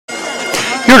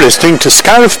You're listening to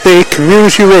Scariff Bay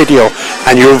Community Radio,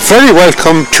 and you're very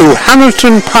welcome to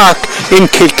Hamilton Park in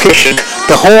Kilkishen,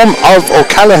 the home of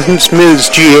O'Callaghan's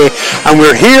Mills GA, and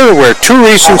we're here, we're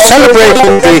tourism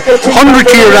celebrating the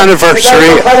 100-year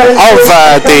anniversary of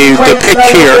the pitch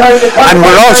here, and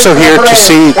we're also here to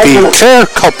see the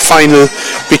Clare Cup final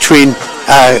between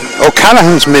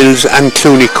O'Callaghan's Mills and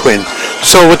Clooney Quin.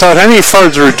 So without any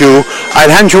further ado, I'll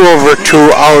hand you over to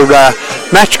our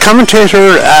match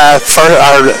commentator for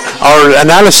our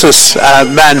analysis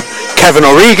man, Kevin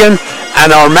O'Regan,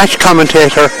 and our match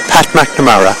commentator, Pat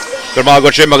McNamara. Good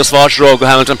morning, Jim Agus Go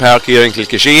Hamilton Park here in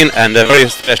Kilkishen, and a very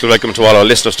special welcome to all our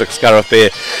listeners to Scariff Bay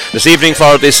this evening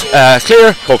for this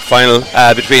Clare Cup final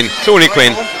between Clooney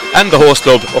Quin and the host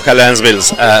club O'Callaghan's Mills.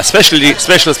 Special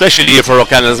year for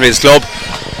O'Callaghan's Mills club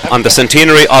on the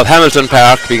centenary of Hamilton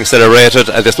Park being celebrated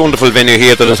at this wonderful venue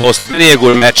here that has hosted many a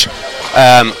good match.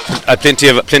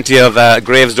 Plenty of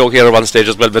graves dug here at one stage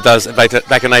as well, but that was back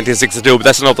in 1962, but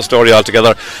that's another story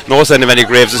altogether. No sign of any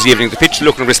graves this evening. The pitch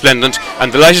looking resplendent,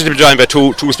 and delighted to be joined by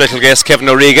two special guests, Kevin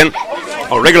O'Regan,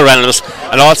 our regular analyst,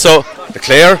 and also the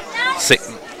Clare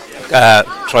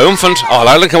triumphant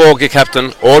All-Ireland Camogie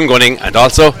captain Owen Gunning, and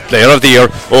also player of the year.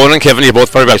 Owen and Kevin, you're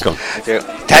both very welcome.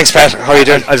 Thanks, Pat. How are you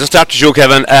doing? I'll just start with you,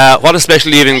 Kevin. What a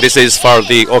special evening this is for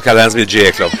the O'Callaghan's Mills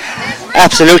GA club.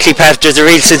 Absolutely, Pat. There's a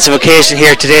real sense of occasion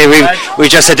here today. We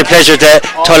just had the pleasure to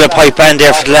tull a pipe band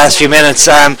there for the last few minutes.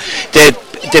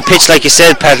 The pitch, like you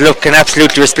said, Pat, looking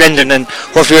absolutely resplendent, and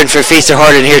hopefully we're in for a feast of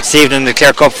hurling here this evening in the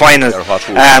Clare Cup final.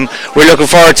 We're looking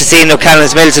forward to seeing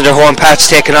O'Callaghan's Mills in their home patch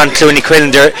taking on Clooney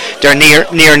Quin, their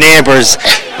near neighbours.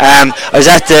 I was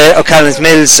at the O'Callaghan's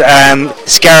Mills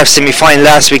Scariff semi-final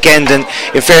last weekend, and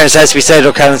in fairness, as we said,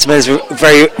 O'Callaghan's Mills were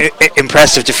very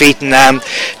impressive, defeating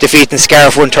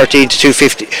Scariff 113 to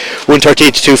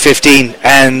 215,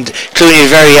 and Clooney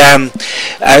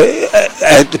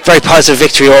a very positive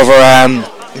victory over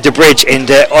the Bridge in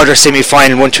the other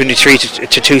semi-final, 123 to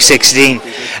 216.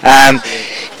 I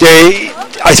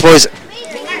suppose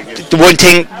the one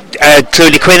thing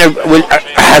Clooney Quin will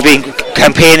have been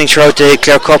campaigning throughout the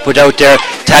Clare Cup without their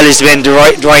talisman,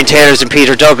 Ryan Taylors and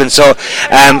Peter Duggan, so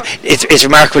it's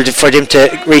remarkable for them to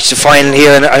reach the final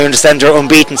here, and I understand they're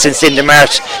unbeaten since the end of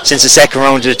March, since the second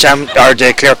round of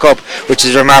the Clare Cup, which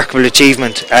is a remarkable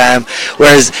achievement,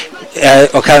 whereas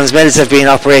O'Callaghan's Mills have been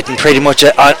operating pretty much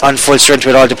on full strength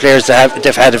with all the players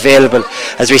they've had available,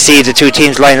 as we see the two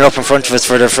teams lining up in front of us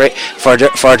for their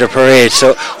parade.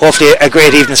 So hopefully a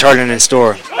great evening's hurling in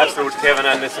store. Absolutely, Kevin,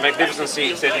 and it's a magnificent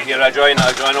sitting here. I'll join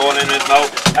Owen in it now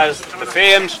as the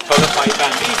famed Tulla Pipe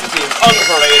Band leads the team on the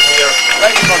parade here,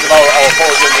 right in front of our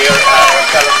podium here.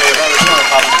 Scariff Bay, and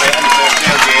the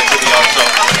Clare City also.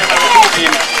 And the two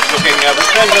teams looking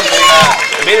resplendent in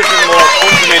a little more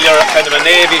unfamiliar kind of a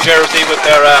navy jersey with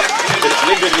their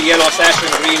little bit of the yellow sash and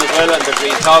green as well, and the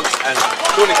green togs, and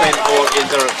Clooney Quin go in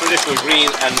their traditional green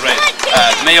and red.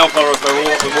 The Mayo colours,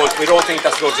 we don't think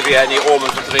that's going to be any omen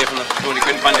for today from the Clooney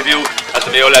Quin point of view, as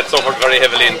the Mayo lads suffered very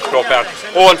heavily in Croke Park.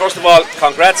 Owen, first of all,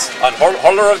 congrats on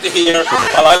Hurler of the Year,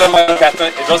 All-Ireland Minor Captain.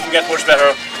 It doesn't get much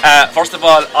better. First of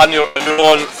all, on your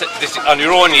own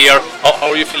year,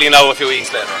 how are you feeling now a few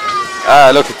weeks later?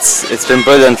 Look, it's been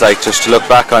brilliant, just to look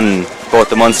back on both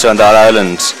the Munster and the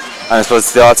All-Ireland, and I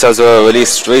suppose the All-Stars were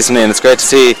released recently, and it's great to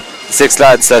see the 6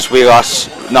 lads that we got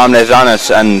nominated on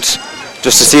it, and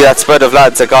just to see that spread of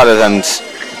lads that got it. And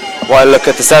while look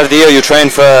at the start of the year you train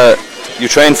for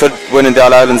winning the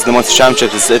All-Irelands and the Munster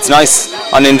Championship, it's nice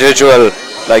on individual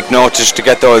note just to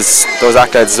get those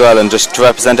accolades as well, and just to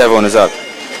represent everyone as well.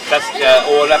 That's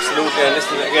absolutely. And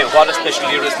listen again, what a special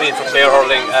year it's been for Clare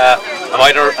hurling. A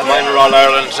minor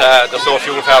All-Ireland, there's so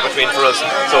few and far between for us.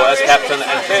 So as captain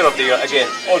and player of the year,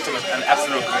 again, ultimate and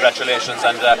absolute congratulations.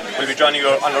 And we'll be joining you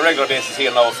on a regular basis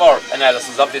here now for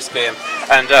analysis of this game.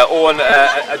 And Owen,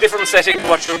 a different setting to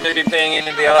what you've been playing in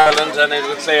the All-Ireland and in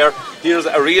the Clare. Here's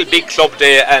a real big club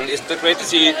day, and it's great to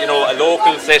see a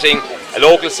local setting, a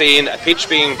local scene, a pitch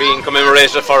being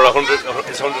commemorated for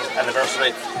its 100th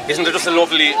anniversary. Isn't it just a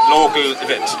lovely local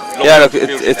event? Look,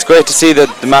 it's great to see the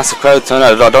massive crowd turn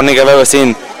out. I don't think I've ever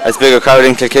seen as big a crowd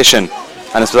in Kilkishen,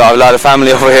 and it's a lot of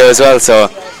family over here as well, so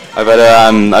I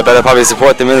better probably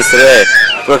support the Mills today.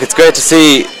 But look, it's great to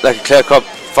see a Clare Cup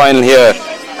final here,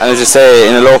 and as you say,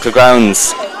 in a local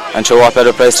grounds, and show what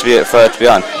better place for it to be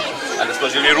on. And I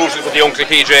suppose you'll be rooting for the Uncle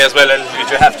PJ as well, and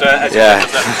you have to.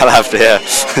 I'll have to.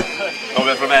 No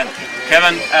better man.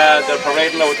 Kevin, they're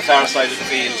parading now at the far side of the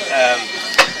field.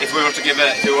 if we were to give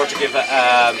a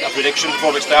prediction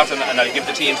before we start, and I'll give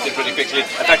the teams pretty quickly.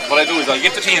 In fact, what I do is I'll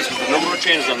give the teams because the number of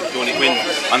changes on the Clooney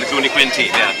Quin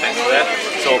team. Yeah, thanks for that.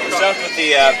 So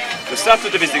we'll start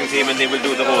with the visiting team, and then we'll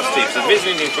do the host team. So the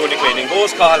visiting team, Clooney Quin, in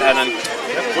goals, Cathal Hannon,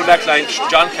 full back line,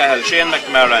 John Cahill, Shane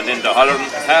McNamara, and Linda Holleran.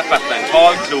 Half back line,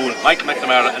 Paul Clune, Mike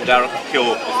McNamara, and Darren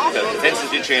Keogh. The defence has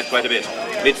been changed quite a bit.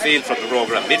 Midfield from the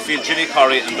programme. Midfield, Jimmy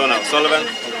Corrie and Donald Sullivan.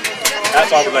 At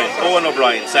forward line, Owen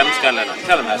O'Brien, Sam Scanlon and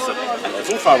Callum Hassan. And the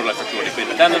two forward line for Clooney Quin,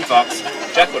 Dannon Fox,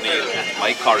 Jack O'Neill and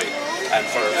Mike Corrie. And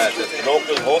for the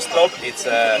local host club, it's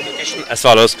Kilkishen as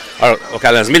follows, or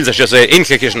O'Callaghan's Mills, I should say, in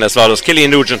Kilkishen as follows: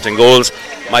 Killian Nugent in goals,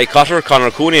 Mike Cotter,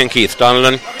 Conor Cooney and Keith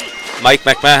Donnellan, Mikey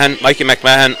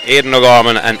McMahon, Aidan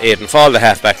O'Gorman and Aidan Fall, the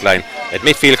half-back line. At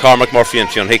midfield, Cormac Murphy and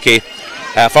Fionn Hickey.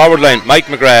 Forward line, Mike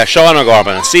McGrath, Sean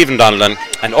O'Gorman and Stephen Donnellan.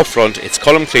 And up front, it's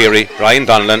Colm Cleary, Brian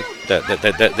Donnellan,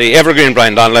 the evergreen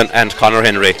Brian Donnellan, and Conor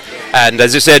Henry. And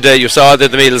as you said, you saw the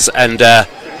Mills, and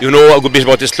you know a good bit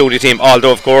about this Clooney team,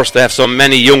 although of course they have so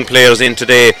many young players in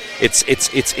today.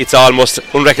 It's almost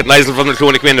unrecognisable from the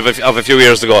Clooney Quin of a few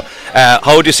years ago.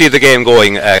 How do you see the game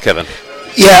going, Kevin?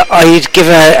 Yeah, I'd give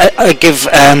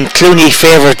Clooney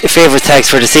favourite tags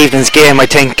for this evening's game. I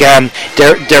think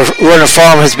their run of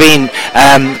form has been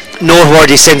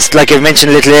noteworthy since, like I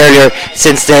mentioned a little earlier,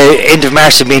 since the end of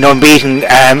March, have been unbeaten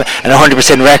and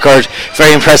 100% record.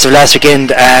 Very impressive last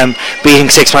weekend, beating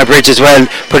Six Mile Bridge as well,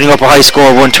 putting up a high score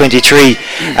of 123.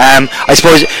 I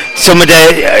suppose some of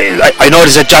I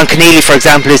noticed that John Keneally, for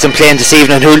example, isn't playing this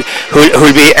evening,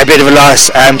 who'll be a bit of a loss.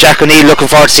 Jack O'Neill,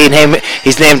 looking forward to seeing him.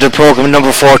 He's named in the programme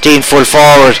number 14, full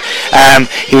forward.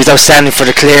 He was outstanding for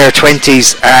the Clare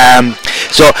 20s.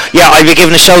 So yeah, I'll be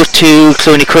giving a shout to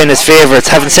Clooney Quin as favourites.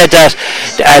 Having said that,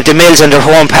 the Mills on their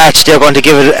home patch, they're going to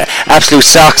give it absolute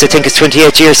socks. I think it's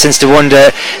 28 years since they won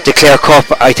the Clare Cup.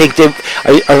 I think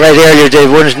I read earlier they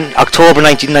won it in October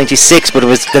 1996, but it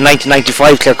was the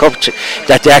 1995 Clare Cup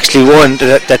that they actually won,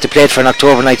 that they played for in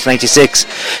October 1996.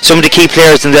 Some of the key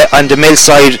players on the Mills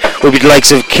side would be the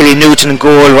likes of Killian Nugent in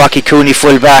goal, Rocky Cooney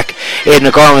full back.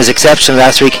 Aidan O'Gorman was exceptional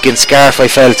last week against Scarf,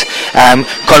 I felt.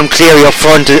 Colm Cleary up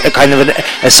front, kind of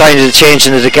a sign of the change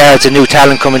in the guards, a new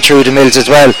talent coming through the Mills as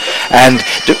well. And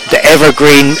the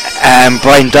evergreen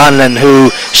Brian Donnellan, who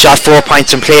shot 4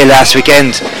 points in play last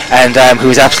weekend, and who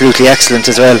was absolutely excellent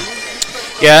as well.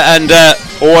 Yeah, and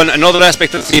Owen, another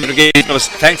aspect of the evening game was,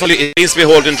 thankfully it seems to be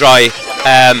holding dry.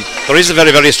 There is a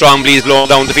very, very strong breeze blowing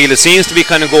down the field. It seems to be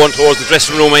kind of going towards the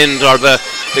dressing room end or the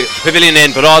pavilion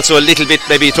end, but also a little bit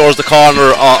maybe towards the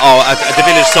corner or at the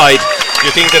village side. Do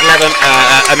you think that'll have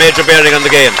a major bearing on the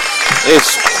game? It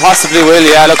possibly will,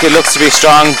 yeah. Look, it looks to be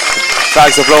strong.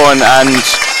 Flags are blowing, and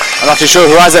I'm not too sure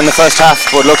who has it in the first half,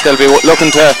 but look, they'll be looking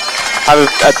to have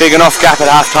a big enough gap at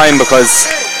half time,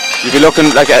 because you'll be looking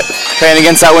like playing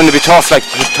against that wind will be tough. Like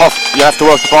tough, you have to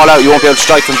work the ball out. You won't be able to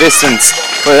strike from distance.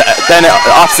 But then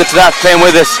opposite to that, playing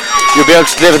with it, you'll be able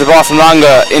to deliver the ball from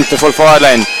longer into the full forward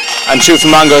line and shoot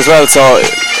from longer as well. So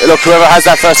look, whoever has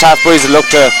that first half breeze will look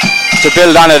to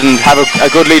build on it and have a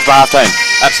good lead for half time.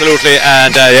 Absolutely,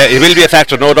 and it will be a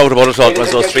factor, no doubt about it all, once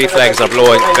those three flags are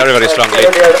blowing very, very strongly.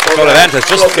 Clooney has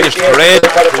just finished the parade.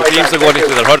 The teams are going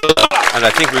into their huddle, and I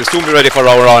think we'll soon be ready for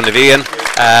our round of Ian.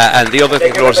 And the other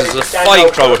thing, of course, is the fine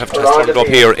crowd have turned up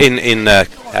here in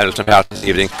Hamilton Park this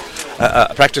evening.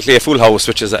 Practically a full house,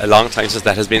 which is a long time since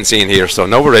that has been seen here. So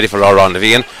now we're ready for our round of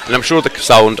Ian, and I'm sure the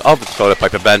sound of the Clooney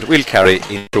Piper Band will carry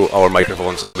in through our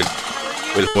microphones.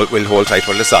 We'll hold tight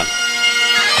for this on.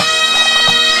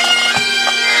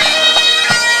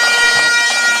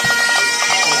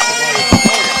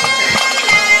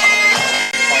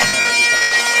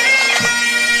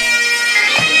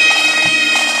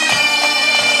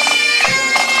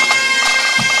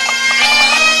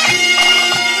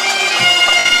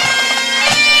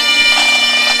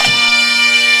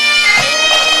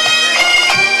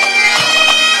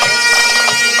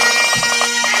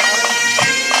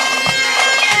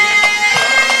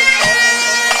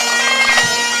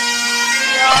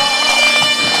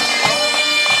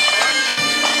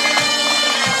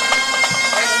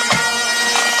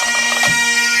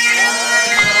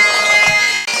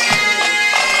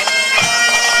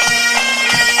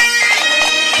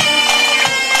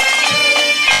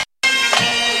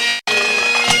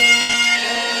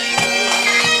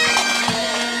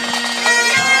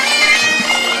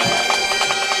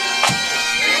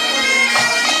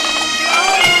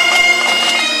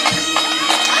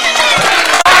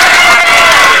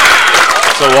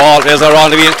 There's our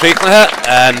round of Ian Creeknaha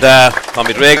and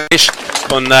Tommy Dragish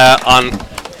on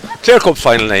Clare Cup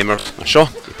final namer. Sure,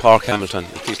 Park Hamilton,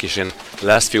 Kilkishen, The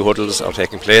last few huddles are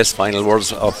taking place. Final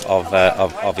words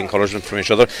of encouragement from each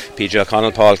other. PJ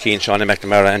O'Connell, Paul Keane, Seanie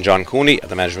McNamara and John Cooney are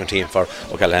the management team for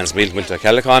O'Callaghan's Mill, Milton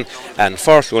Kilkishen. And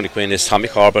for Clooney Quin is Tommy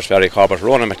Corbett, Barry Corbett,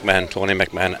 Ronan McMahon, Tony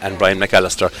McMahon and Brian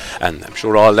McAllister. And I'm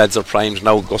sure all lads are primed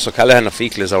now. Gus O'Callaghan of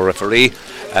Fecal is our referee,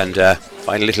 and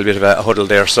find a little bit of a huddle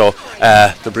there. So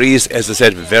the breeze, as I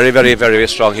said, very, very, very, very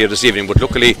strong here this evening. But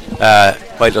luckily,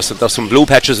 while there's some blue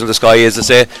patches in the sky, as I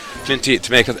say, plenty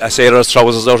to make a sailor's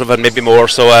trousers out of it, maybe more.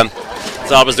 So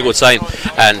it's always a good sign.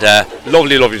 And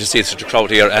lovely, lovely to see such a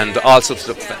crowd here. And also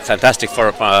fantastic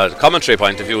from a commentary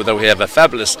point of view that we have a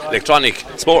fabulous electronic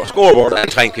scoreboard and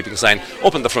timekeeping sign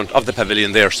up in the front of the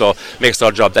pavilion there. So makes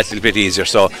our job that little bit easier.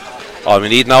 So all we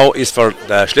need now is for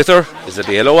the Schlitter. Is it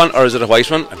the yellow one or is it a white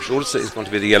one? I'm sure it's going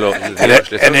to be the yellow. And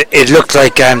it looked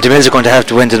like the Mills are going to have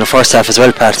to win in the first half as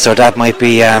well, Pat, so that might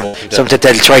be something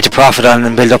they'll try to profit on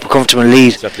and build up a comfortable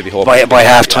lead by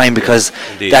half time, because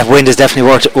that win is definitely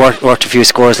worth a few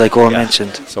scores like Owen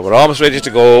mentioned. So we're almost ready to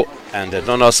go, and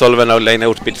Donald Sullivan now line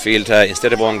out midfield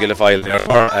instead of Owen Gillifile there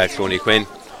for Clooney Quin.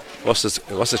 Gus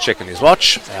is checking his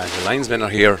watch, and the linesmen are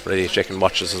here ready checking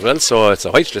watches as well. So it's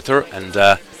a white Schlitter, and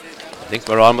I think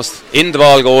we're almost in. The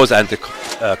ball goes, and the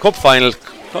cup final,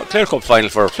 Clare Cup final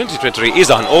for 2023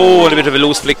 is on. Oh, and a bit of a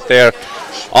loose flick there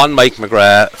on Mike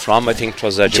McGrath from, I think it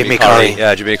was Jimmy Corrie.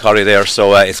 Yeah, Jimmy Corrie there.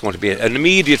 So it's going to be an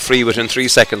immediate free within 3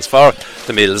 seconds for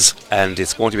the Mills, and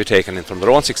it's going to be taken in from their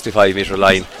own 65-metre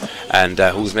line. And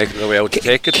who's making their way out to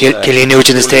take it? Killian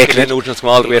Nugent is taking it. Killian Nugent's come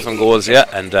all the way from goals, yeah.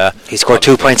 And he scored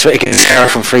 2 points against Clare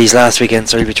from frees last weekend,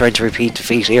 so he'll be trying to repeat the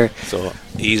feat here. So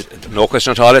he's no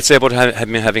question at all, I'd say, about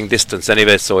having distance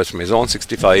anyway. So it's from his own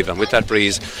 65, and with that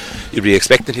breeze, you'd be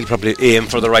expecting he'll probably aim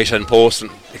for the right hand post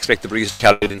and expect the breeze to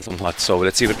carry it in somewhat. So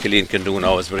let's see what Killian can do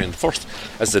now as we're in the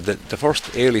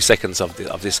first early seconds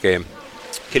of this game.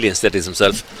 Killian steadies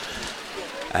himself,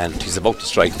 and he's about to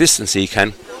strike this, and see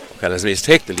can O'Callaghan's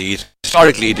take the lead,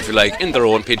 historic lead if you like, in their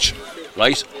own pitch,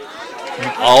 right?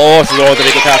 Oh, it's low, the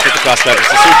little pass with the crossbar.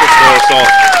 It's a super score. So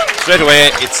straight away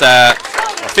it's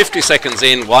 50 seconds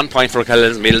in, 1 point for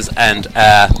O'Callaghan's Mills, and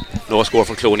no score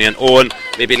from Clooney. And Owen,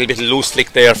 maybe a little bit loose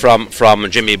flick there from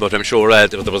Jimmy, but I'm sure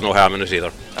there was no harm in it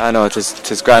either. I know, it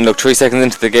was grand. Look, 3 seconds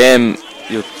into the game,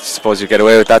 you suppose you get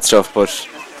away with that stuff, but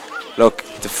look,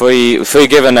 the free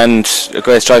given and a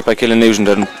great strike by Killian Nugent,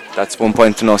 and that's 1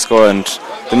 point to no score, and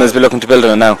the Mills be looking to build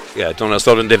on it now. Yeah, Donald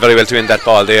Sullivan did very well to win that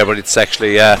ball there, but it's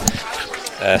actually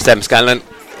Sam Scanlon.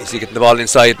 Is he getting the ball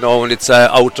inside now, and it's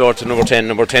outdoor to number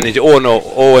 10 is Owen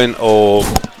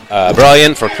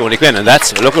O'Brien for Clooney Quin, and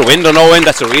that's look at wind on Owen.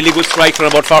 That's a really good strike from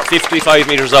about 55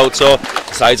 metres out. So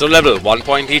the sides are level, 1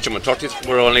 point each, and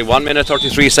we're only 1 minute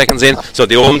 33 seconds in. So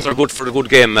the Owens are good for the good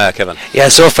game, Kevin. Yeah,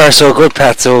 so far so good,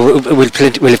 Pat. So we'll have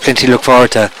plenty to look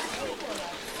forward to.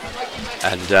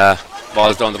 And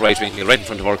ball's down the right wing, right in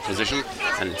front of our position,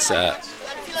 and it's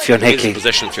Fionn Hickey.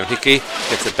 Possession. Fionn Hickey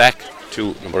gets it back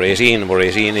to number 18. Number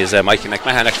 18 is Mikey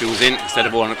McMahon, actually, who's in instead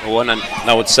of Owen, and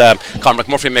now it's Cormac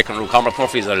Murphy making room. Cormac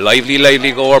Murphy is a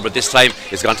lively goer, but this time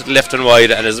he's gone to the left and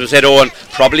wide, and as we said, Owen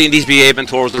probably needs to be aiming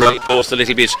towards the right post a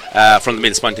little bit from the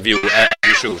Mills point of view.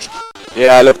 You shoot.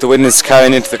 Yeah, look, the wind is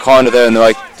carrying into the corner there on the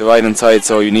right hand side,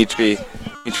 so you need to be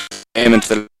aiming to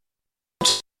the.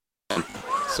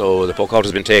 So the poke out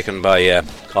has been taken by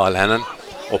Carl Hannon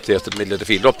up there to the middle of the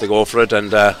field. Up they go for it,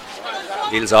 and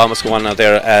Mills almost going on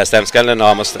there. Sam Scanlon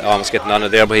almost getting on it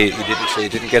there, but he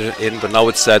didn't get it in. But now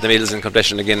it's the Mills in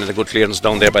competition again, and a good clearance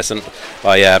down there by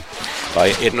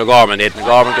Aidan O'Gorman. Aidan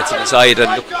O'Gorman gets it inside,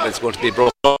 and look, it's going to be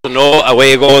broken. No,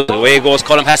 away goes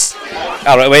Colin Hess.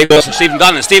 Away goes from Stephen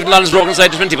Donnan. Stephen Donnan's broken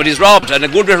inside the 20, but he's robbed, and a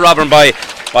good bit of robbing by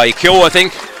Keogh, I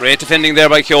think. Great defending there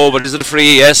by Keogh, but is it a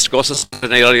free? Yes, Gus is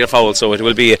an earlier foul, so it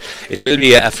will be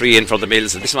a free in for the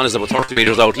Mills. And this one is about 30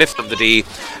 metres out, lift of the D,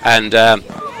 and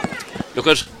look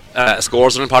at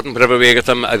scores are important, whatever we get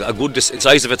them. A good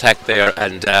incisive attack there,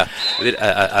 and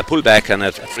a pull back and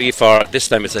a free for this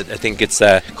time. I think it's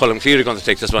Colm Cleary going to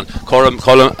take this one.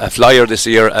 Colm, a flyer this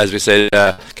year, as we said,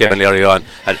 Kevin earlier on.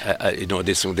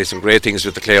 Did some great things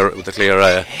with the Clare.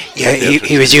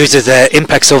 He was used as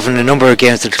impacts over in a number of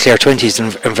games at the Clare 20s,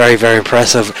 and very, very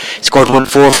impressive. He scored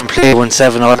 1-4 from play,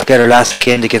 1-7 altogether last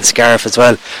weekend against Scariff as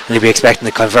well, and he'll be expecting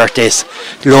to convert this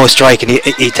low strike, and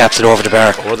he taps it over the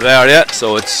bar. Over the bar, yeah.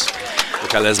 So it's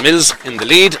O'Callaghan's Mills in the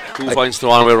lead, 2 points to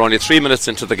 1. We're only 3 minutes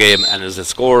into the game, and as the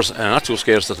scores are not too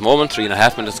scarce at the moment,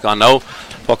 3.5 minutes gone now.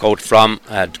 Puck out from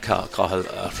Cathal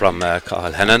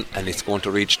Hannon, and it's going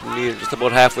to reach near just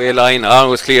about halfway line. It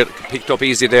was clear, picked up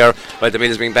easy there by the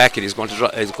Mills being back, and he's going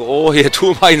to he had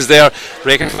 2 minds there,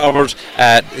 breaking forward.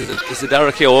 Is it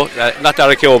Derek Keogh? Not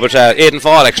Derek Keogh, but Aidan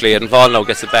Fall actually. Aidan Fall now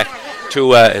gets it back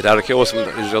to Derek Hughes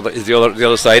is the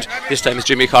other side. This time it's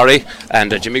Jimmy Corrie,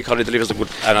 and Jimmy Corrie delivers a good,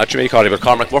 not Jimmy Corrie, but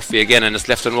Cormac Murphy again, and it's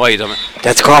left and wide.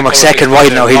 That's Cormac's second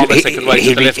wide now. He'll be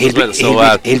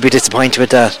disappointed with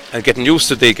that. And getting used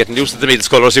to the middle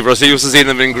colours. If we're so used to seeing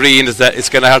them in green, it's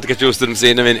kind of hard to get used to them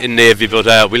seeing them in navy. But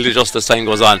we'll adjust as time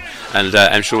goes on, and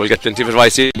I'm sure we'll get plenty of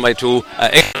advice in my two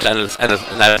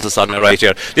analysis on my right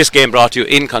here. This game brought to you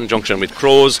in conjunction with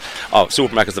Crows of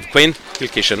Supermarkets of Quin,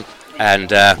 Kilkishen,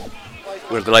 and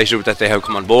we're delighted that they have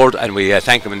come on board, and we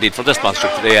thank them indeed for their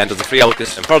sponsorship today. And there's a free out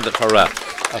this time for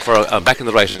back in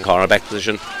the right hand corner, back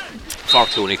position for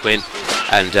Clooney Quin,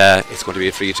 and it's going to be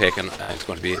a free take, and it's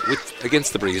going to be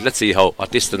against the breeze. Let's see what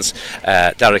distance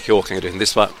Derek Yoking in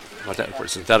this one.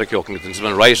 Derek Yoking is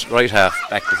in right half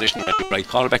back position, right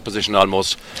corner back position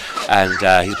almost, and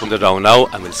he's put it down now,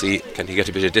 and we'll see, can he get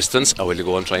a bit of distance, or will he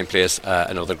go and try and place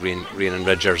another green and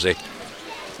red jersey.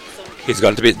 He's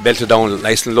going to be belted down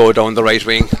nice and low down the right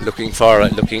wing, looking for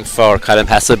Callum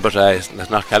Hassett, but it's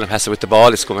not Callum Hassett with the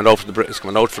ball. It's coming out for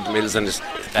the Mills,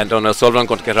 and Donald Sullivan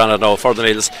going to get on it now for the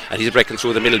Mills, and he's breaking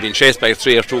through the middle, being chased by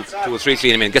two or three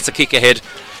clean men. Gets a kick ahead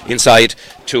inside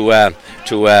to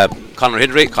Conor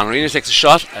Henry. Conor Henry takes a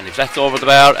shot, and if that's over the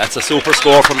bar, that's a super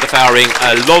score from the far wing.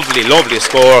 A lovely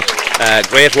score.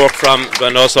 Great work from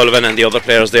Donald Sullivan and the other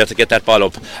players there to get that ball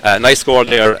up. Nice score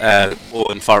there,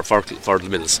 Owen, for the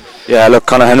Mills. Yeah, look,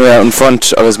 Conor Henry out in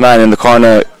front of his man in the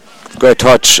corner. Great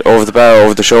touch over the bar,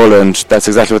 over the shoulder, and that's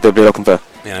exactly what they'll be looking for.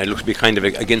 Yeah, it looked to be kind of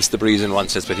against the breeze in one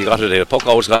sense, but he got it. Puck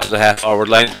out, got to the half forward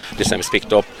line. This time it's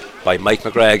picked up by Mike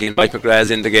McGrath again. Mike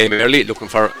McGrath's in the game early, looking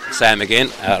for Sam again.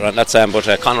 Not Sam,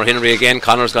 but Conor Henry again.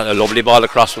 Conor's got a lovely ball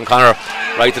across from Conor.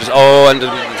 Right to his, and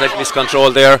there's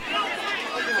miscontrol there.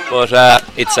 But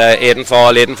it's Aidan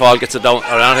Fall. Aidan Fall gets it down,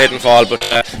 or not Aidan Fall, but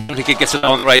I don't think he gets it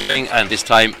down the right wing, and this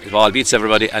time the ball beats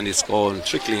everybody, and it's going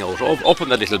trickling out up on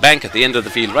the little bank at the end of the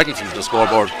field, right in front of the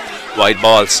scoreboard. Wide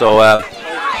ball. So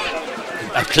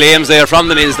claims there from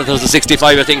the Mills that there was a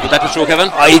 65, I think. Would that be true, Kevin?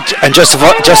 And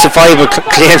justifiable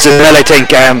claims as well, I think.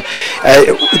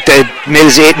 The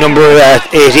Mills number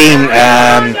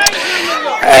 18.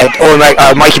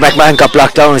 Mikey McMahon got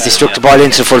blocked down as he struck the ball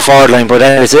into the full forward line, but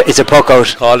it's a puck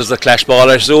out. Called as a clash ball,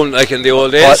 I assume, like in the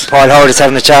old days. Paul Howard is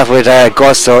having a chat with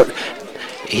Gus, so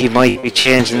he might be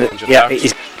changing it.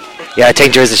 Yeah, I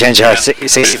think there is a change of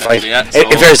 65. Yeah, if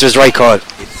it was the right call.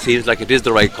 It seems like it is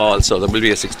the right call, so there will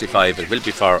be a 65. It will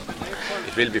be for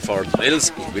the Mills.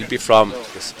 It will be from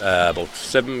about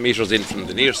 7 metres in from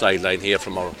the near sideline here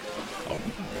from our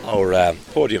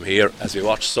podium here as we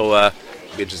watch. So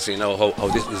be interesting now how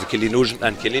this is. Killian Nugent,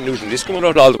 and Killian Nugent is coming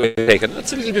out all the way taken.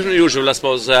 That's a little bit unusual, I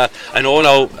suppose. I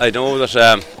know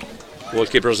that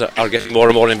goalkeepers are getting more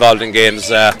and more involved in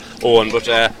games, Owen, but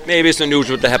maybe it's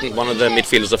unusual to have one of the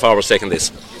midfielders or forwards taking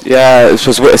this. Yeah, I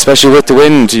suppose, especially with the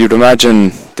wind, you'd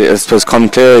imagine, I suppose, come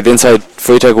clear, the inside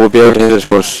free taker would be able to hit it,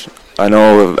 but I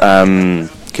know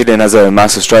Killian has a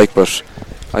massive strike, but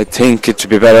I think it should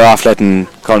be better off letting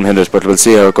Colin hit it, but we'll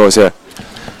see how it goes here.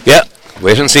 Yeah,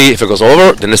 wait and see. If it goes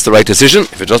over, then it's the right decision.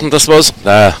 If it doesn't, I suppose,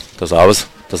 there's always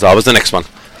the next one.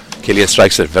 Killian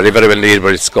strikes it very, very well indeed,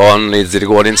 but it's gone. Needs it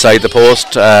going inside the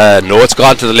post. No, it's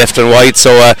gone to the left and wide,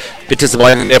 so a bit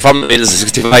disappointing there from the Mills.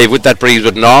 65 with that breeze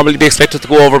would normally be expected to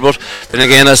go over, but then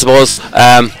again, I suppose,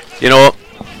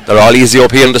 they're all easy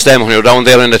up here in the stem when you're down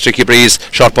there in the tricky breeze.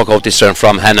 Short puck out this turn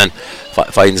from Hannon.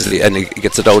 Finds and he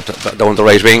gets it out down the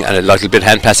right wing, and a little bit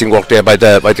hand passing work there by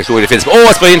the Clooney defence.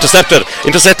 It's been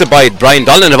intercepted by Brian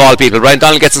Donlan of all people. Brian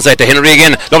Donlan gets inside to Henry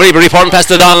again. Lovely report pass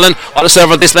to Donlan. What a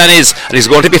server this man is, and he's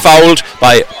going to be fouled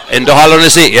by Enda Hollern.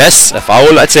 Is he? Yes, a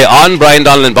foul, I'd say, on Brian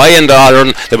Donlan by Enda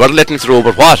Hollern. They weren't letting him through,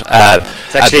 but what?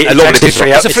 It's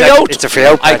a free out. It's a free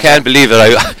out. I can't believe it.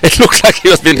 It looks like he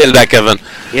was being held back, Kevin.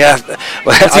 Yeah,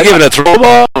 has he given a throw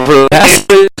ball?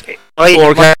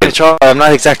 I'm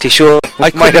not exactly sure.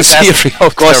 I might have seen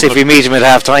of course if we meet him at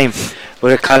half time.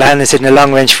 But Callahan is hitting a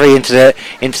long range free into the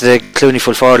Clooney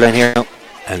full forward line here now.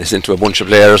 And it's into a bunch of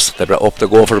players. They're up to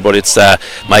go for it, but it's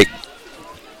Mike.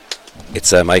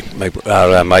 It's Mike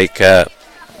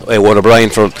Owen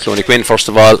O'Brien for Clooney Quin first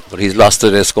of all, but he's lost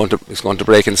it. It's going to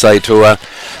break inside to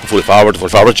full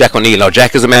forward Jack O'Neill. Now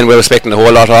Jack is a man we're expecting a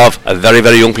whole lot of, a very,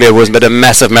 very young player who has made a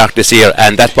massive mark this year,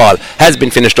 and that ball has been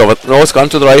finished over. No, it's gone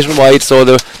to the right and wide, so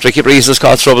the tricky breeze has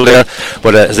caused trouble there.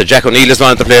 But as a Jack O'Neill is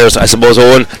one of the players, I suppose,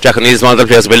 Owen, Jack O'Neill is one of the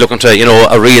players we're looking to,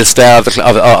 a real star of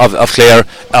Clare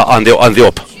on the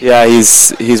up. Yeah,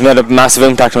 he's made a massive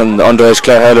impact on the underage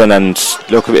Clare Hurling, and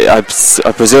look, I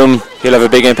presume he'll have a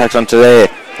big impact on today.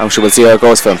 I'm sure we'll see how it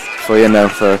goes for him. For you now,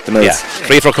 for the Mills. Yeah,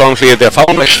 free for Clonfield there.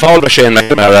 Foul by Shane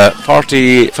McNamara,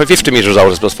 50 metres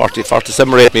out, I suppose,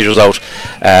 47 or 8 metres out.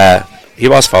 he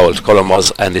was fouled, Colm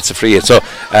was, and it's a free hit. So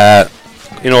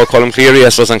Colm Cleary, I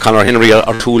suppose, and Conor Henry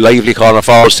are two lively corner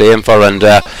forwards to aim for, and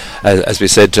as we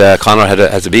said, Conor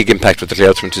has a big impact with the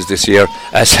Clare 20s this year,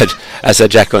 as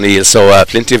said Jack O'Neill. So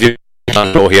plenty of you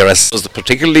on go here. I suppose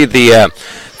particularly the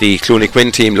Clooney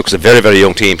Quin team looks a very, very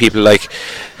young team. People like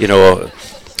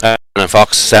and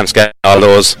Fox, Sam Scann, all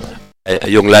those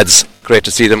young lads. Great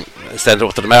to see them stand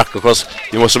up to the mark. Of course,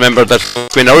 you must remember that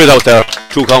Quin are out there,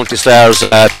 two county stars.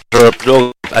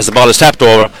 As the ball is tapped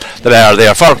over, they are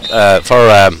there for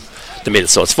the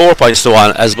Mills. So it's 4 points to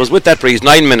 1. As was with that breeze,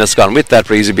 9 minutes gone. With that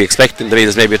breeze, you'd be expecting the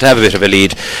Mills maybe to have a bit of a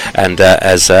lead. And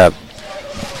as the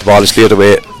ball is cleared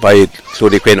away by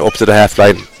Clooney Quin up to the half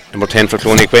line, number 10 for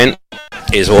Clooney Quin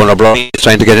is Owen O'Brien. He's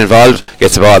trying to get involved.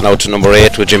 Gets the ball now to number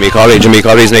 8 with Jimmy Corrie. Jimmy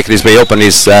Corrie's making his way up, and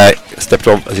he's stepped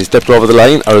over the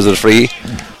line, or is it a free?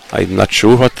 I'm not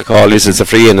sure what the call is. It's a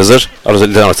free in, is it? Or is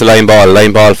it? No, it's a line ball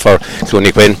for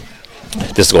Clooney Quin.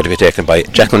 This is going to be taken by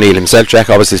Jack O'Neill himself. Jack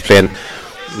obviously is playing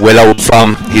well out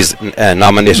from his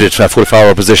nominated full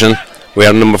forward position. We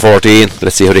are number 14.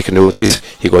 Let's see how he can do it.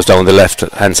 He goes down the left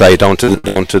hand side down to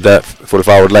the full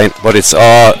forward line. But it's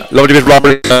lovely bit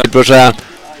robbery. But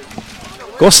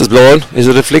Gus is blowing. Is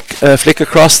it a flick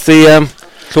across the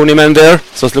Clooney man there?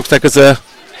 So it looks like it's a.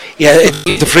 Yeah,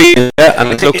 it's a free, and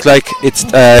it looks like it's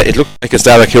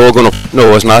Derek Keogh going up.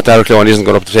 No, it's not. Derek Keogh isn't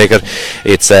going up to take it.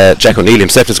 It's Jack O'Neill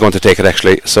himself is going to take it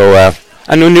actually. So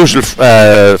an unusual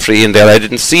free in there. I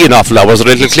didn't see an awful lot. Was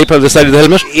there a little clip on the side of the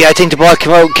helmet? Yeah, I think the ball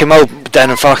came out.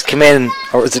 Darren Fox came in,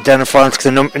 or was it Darren Fox?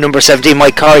 The number 17,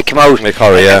 Mike Corrie, came out. Mike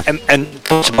Corrie, yeah, and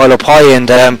put the ball up high,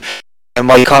 and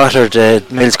Mike Carter, the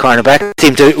Mills cornerback,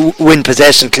 seemed to win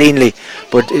possession cleanly,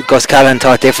 but Gus Callan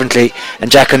thought differently, and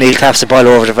Jack O'Neill taps the ball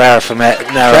over the bar from an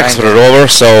narrow Jacks put it over.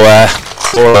 So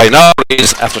now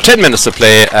is after 10 minutes to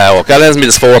play. O'Callaghan's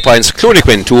Mills 4 points, Clooney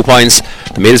Quin 2 points.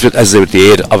 The Mills with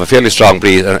the aid of a fairly strong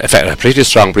breeze, in fact a pretty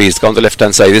strong breeze, gone the left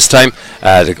hand side this time.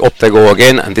 Up they go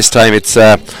again, and this time it's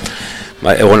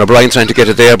Owen O'Brien trying to get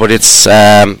it there, but it's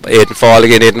Aidan Fall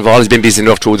again. Aidan Fall has been busy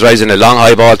enough to drive in a long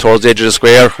high ball towards the edge of the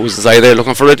square. Who's inside there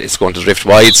looking for it? It's going to drift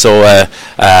wide, so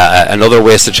another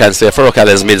wasted chance there for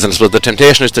O'Callaghan's Mills. And so the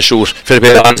temptation is to shoot fairly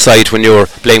bit on side when you're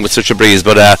playing with such a breeze,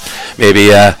 but maybe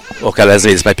O'Callaghan's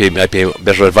Mills might be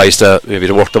better advised to maybe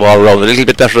to work the ball around a little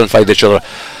bit better and find each other.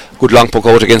 Good long poke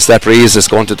out against that breeze. It's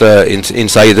going to the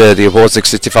inside the opposing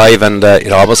 65, and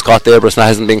it almost caught there, but it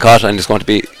hasn't been caught, and it's going to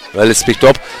be it's picked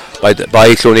up by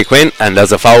Clooney Quin, and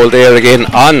there's a foul there again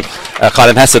on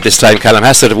Callum Hassett this time. Callum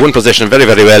Hassett won possession very,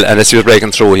 very well, and as he was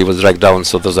breaking through, he was dragged down.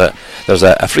 So there's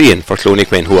a free in for Clooney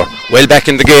Quin, who are well back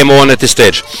in the game on at this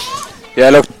stage. Yeah,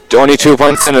 look, only 2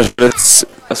 points in it, but it's,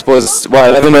 I suppose,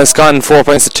 11 minutes gone, 4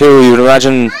 points to 2. You would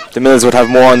imagine the Mills would have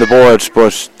more on the board,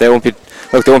 but they won't be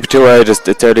too worried at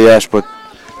 30 yet. But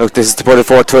look, this is to put it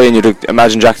 4-3, and you'd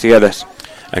imagine Jack to get it.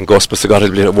 And Gus must have got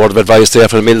a word of advice there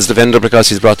for the Mills defender, because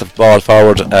he's brought the ball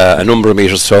forward a number of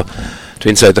metres to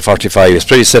inside the 45. It's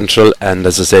pretty central, and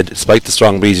as I said, despite the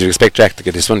strong breeze, you expect Jack to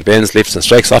get his front bends, lifts and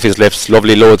strikes off his lifts.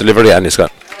 Lovely low delivery, and it's gone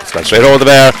straight over the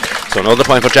bar. So another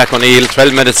point for Jack O'Neill.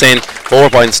 12 minutes in, 4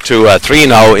 points to 3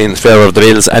 now in favour of the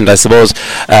Mills. And I suppose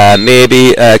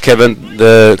maybe Kevin,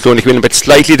 the Clooney Quin, but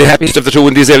slightly the happiest of the two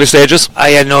in these early stages.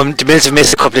 I know the Mills have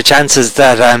missed a couple of chances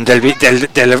that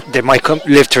they might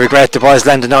live to regret. The ball's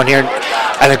landing down here,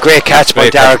 and a great catch by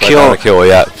Dara Keogh.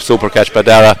 Yeah, super catch by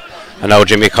Dara. And now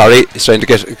Jimmy Corrie is trying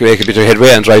to make a bit of headway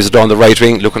and drives it down the right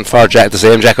wing, looking for the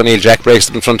same Jack O'Neill. Jack breaks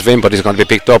it in front of him, but he's going to be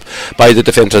picked up by the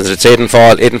defenders. It's Aidan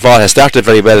Fall. Aidan Fall has started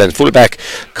very well, and fullback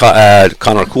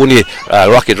Conor Cooney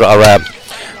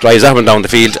drives that one down the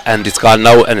field, and it's gone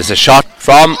now, and it's a shot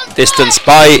from distance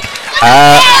by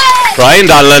Brian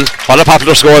Donlan. What a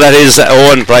popular score that is,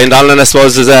 Owen. Brian Donlan, I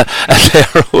suppose, is a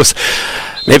player who's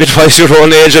maybe twice your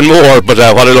own age and more, but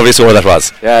what a lovely score that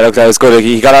was. Yeah, look, that was good.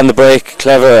 He got on the break,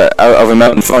 clever out of him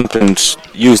out in front, and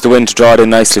used the wind to draw it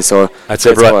in nicely. So I'd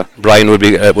say Brian would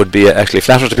be actually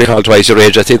flattered to be called twice your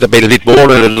age. I think they've been a bit bored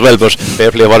in it as well, but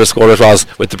fair play what a score it was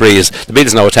with the breeze. The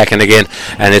Bills now attacking again,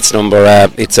 and it's Mike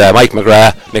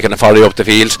McGrath making a volley up the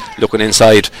field, looking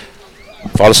inside.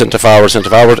 Follow centre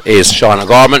forward is Sean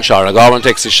O'Gorman. Sean O'Gorman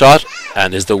takes his shot,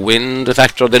 and is the wind a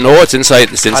factor? They know it's inside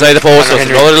the post. So it's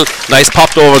another little nice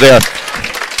popped over there.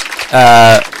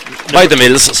 by the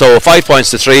Mills, so 5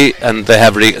 points to 3, and they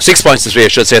have 6 points to 3, I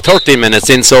should say, 13 minutes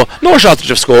in, so no shortage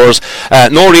of scores,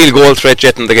 no real goal threat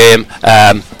yet in the game,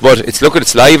 but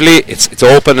it's lively, it's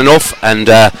open enough, and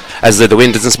as the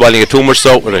wind isn't spoiling it too much,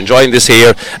 so we're enjoying this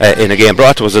here in a game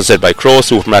brought to us, as I said, by Crow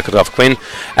Supermarket of Quin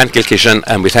and Kilkishen,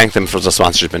 and we thank them for the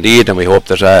sponsorship indeed, and we hope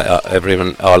that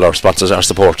all our sponsors are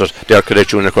supported. Derek Cadet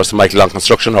Jr., of course, the Michael Long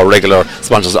Construction, our regular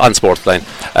sponsors on Sportsline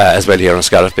as well here in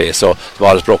Scariff Bay. So the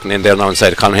ball is broken in there now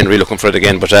inside. Conor Henry looking for it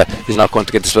again, but he's not going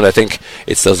to get this one. I think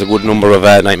there's a good number of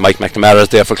Mike McNamara's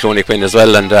there for Clooney Quin as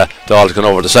well, and they all gone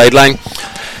over the sideline.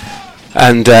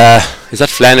 And is that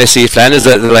Flann? I see Flann is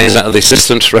the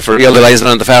assistant referee on the line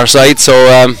on the far side. So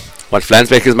when Flann's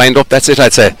making his mind up, that's it,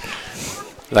 I'd say.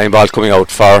 Line ball coming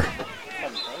out for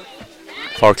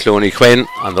Clooney Quin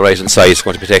on the right hand side. It's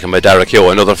going to be taken by Derek Yo.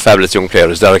 Another fabulous young player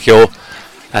is Derek Yo,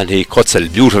 and he cuts a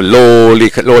beautiful low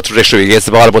trajectory. He gets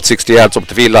the ball about 60 yards up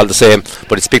the field all the same,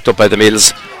 but it's picked up by the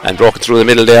Mills and broken through the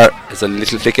middle there. There's a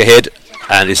little flick ahead,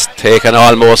 and it's taken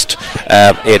almost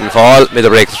Aidan Fall. Made a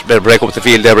break up the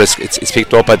field there, but it's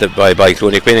picked up by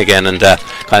Clooney Quin again, and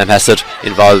Colin Hassett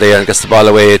involved there and gets the ball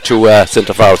away to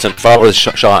centre forward. Centre forward is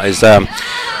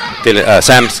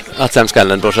Sam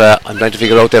Scanlon, but I'm trying to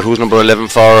figure out there who's number 11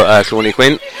 for Clooney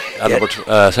Quin. Number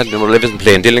 11 isn't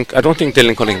playing. I don't think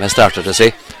Dylan Cunningham has started, does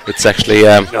he? It's actually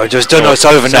no, just Donald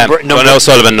Sullivan.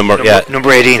 Number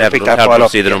 18. Pick that ball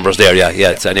up. See the numbers there.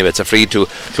 It's a free to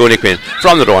Clooney Quin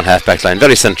from the own half-back line,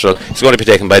 very central. It's going to be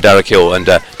taken by Derek Yo, and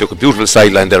took a beautiful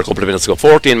sideline there a couple of minutes ago.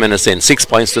 14 minutes in, 6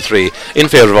 points to 3 in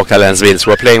favour of O'Callaghan's Mills,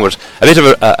 who are playing with a bit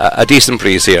of a decent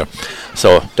breeze here.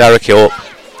 So Derek Yo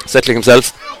settling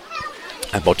himself,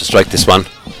 about to strike this one,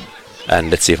 and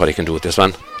let's see what he can do with this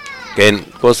one. Again,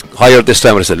 goes higher this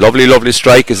time. It's a lovely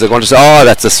strike. Is it going to say,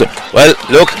 well,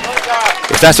 look,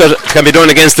 if that's what can be done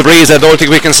against the breeze, I don't think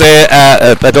we can say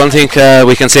that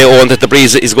the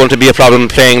breeze is going to be a problem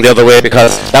playing the other way,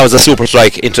 because that was a super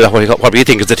strike into what we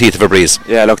think is the teeth of a breeze.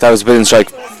 Yeah, look, that was a brilliant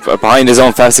strike behind his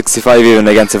own fast 65 even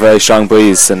against a very strong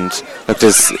breeze, and look,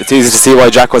 it's easy to see why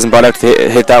Jack wasn't brought out to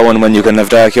hit that one when you can have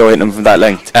Derek Yo hitting him from that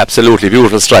length. Absolutely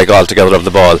beautiful strike altogether of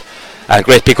the ball. And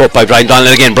great pick up by Brian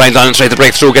Donlan again. Brian Donlan tries to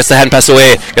break through, gets the hand pass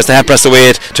away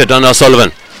to Donald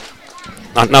Sullivan.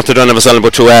 Not to Donald Sullivan,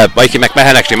 but to Mikey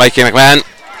McMahon actually. But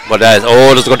there's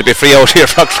going to be a free out here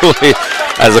for Clooney,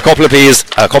 as a couple of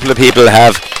people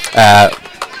have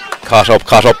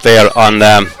caught up there on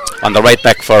the right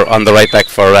back for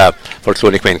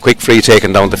Clooney Quin. Quick free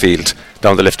taken down the field,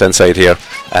 down the left hand side here,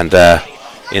 and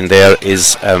in there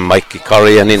is Mikey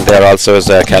Curry, and in there also is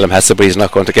Callum Hassett, but he's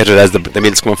not going to get it as the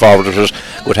Mills coming forward with it.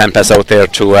 Good hand pass out there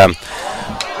to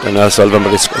Donald Sullivan,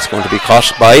 but it's going to be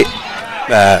caught by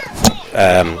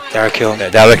Derek Yo.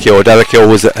 Derek Yo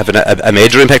was having a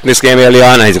major impact in this game early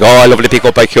on, and he's lovely pick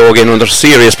up by Keogh again under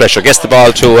serious pressure. Gets the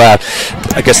ball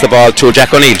to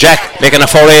Jack O'Neill. Jack making a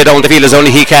foray down the field as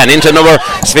only he can into number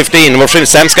 15, number 3,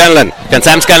 Sam Scanlon. Can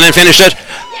Sam Scanlon finish it?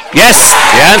 Yes,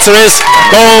 the answer is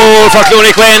goal for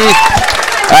Clooney Quin.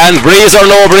 And breeze or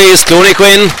no breeze, Clooney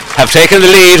Quin have taken the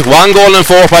lead. 1 goal and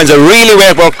 4 points. A really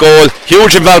well-worked goal.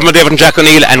 Huge involvement there from Jack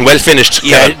O'Neill, and well finished.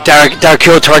 Yeah, Derek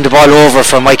Yo turned the ball over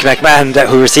for Mike McMahon,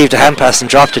 who received a hand pass and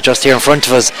dropped it just here in front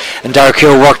of us. And Derek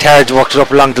Yo worked hard, walked it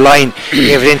up along the line,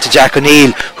 gave it into Jack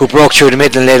O'Neill, who broke through the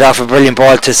middle and laid off a brilliant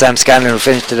ball to Sam Scanlon, who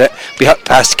finished it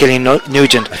past Killian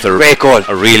Nugent. Great goal.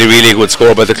 A really good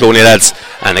score by the Clooney lads.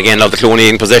 And again, now the Clooney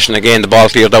in possession. Again, the ball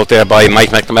cleared out there by Mike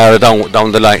McNamara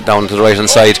down the line, down to the right hand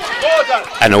side.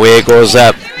 And away goes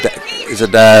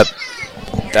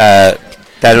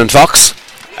Darren Fox,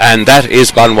 and that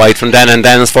is gone wide from Dan, and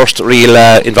Dan's first real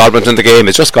involvement in the game.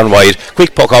 It's just gone wide.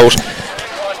 Quick puck out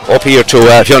up here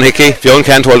to Fionn Hickey. Fionn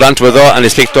can't hold on to it though, and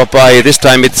it's picked up by, this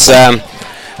time it's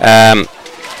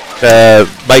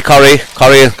by Curry.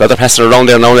 Got the passer around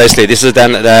there now nicely. This is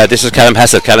Callum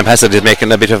Hassett. Callum Hassett is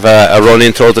making a bit of a run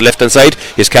in towards the left hand side.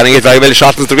 He's carrying it very well,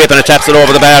 shortens the grip and it taps it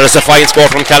over the bar. It's a fine score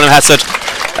from Callum Hassett,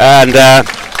 and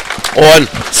Owen,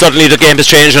 suddenly the game has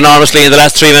changed enormously in the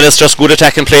last 3 minutes. Just good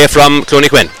attack and play from Clooney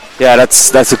Quin. Yeah,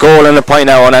 that's a goal and a point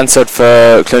now unanswered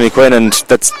for Clooney Quin, and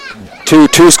that's two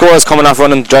scores coming off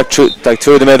running direct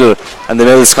through the middle, and the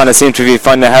Mills kind of seem to be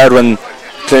finding it hard when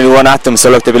Clooney run at them, so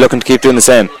look, they'll be looking to keep doing the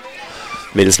same.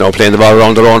 Mills now playing the ball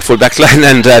around their own full back line,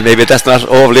 and maybe that's not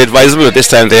overly advisable, but this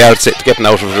time they are getting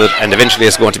out of it, and eventually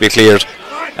it's going to be cleared.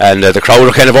 And the crowd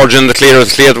are kind of urging the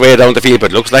cleared way down the field,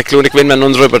 but it looks like Clooney Quin man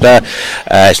under it, but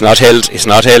it's not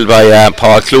held by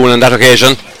Paul Clune on that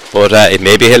occasion, but it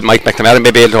may be held. Mike McNamara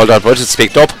may be able to hold on, but it's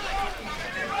picked up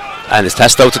and it's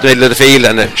passed out to the middle of the field,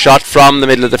 and a shot from the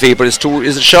middle of the field, but is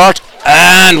it short?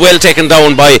 and well taken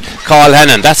down by Carl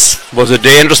Hannon. That was a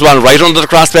dangerous one right under the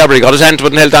crossbar, but he got his hand to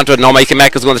it and held onto it. Now Mikey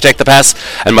Mack is going to take the pass,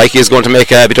 and Mikey is going to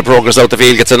make a bit of progress out the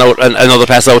field, gets another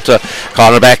pass out to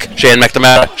cornerback Shane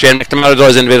McNamara. Shane McNamara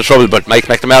does in a bit of trouble, but Mike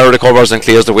McNamara recovers and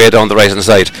clears the way down the right hand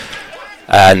side,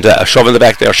 and a shove in the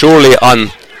back there surely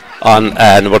on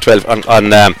number 12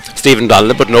 on Stephen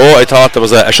Donnelly, but no, I thought there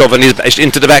was a shove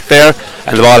into the back there,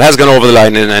 and the ball has gone over the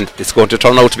line, and it's going to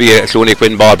turn out to be a Clooney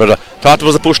Quin ball, but I thought there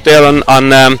was a push there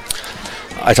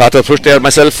I thought I pushed there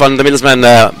myself on the Millsman,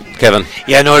 Kevin.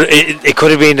 Yeah, no, it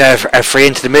could have been a free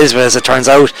into the Mills, but as it turns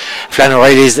out, Flann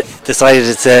O'Reilly's decided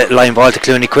it's a line ball to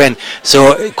Clooney Quin,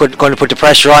 so going to put the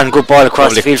pressure on. Good ball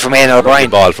across the field from Éanna O'Brien.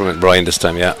 Ball from O'Brien this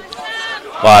time, yeah.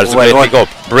 Well, it's a great pick up.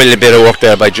 Brilliant bit of work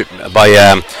there by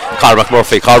Cormac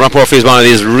Murphy. Cormac Murphy is one of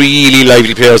these really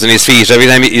lively players on his feet. Every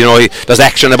time there's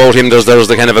action about him, there's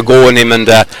the kind of a go in him, and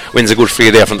wins a good free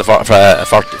there from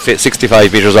the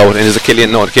 65 metres out. And is a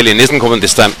Killian? No, Killian isn't coming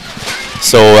this time.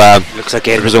 So looks like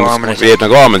Aidan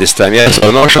O'Gorman this time. Yeah. So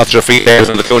no shots or free players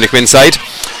on the Clooney Quin side.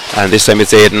 And this time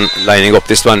it's Aidan lining up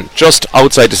this one just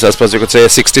outside this, I suppose you could say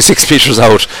 66 metres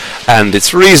out, and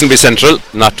it's reasonably central,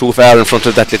 not too far in front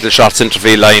of that little short centre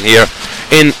field line here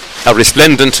in a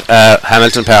resplendent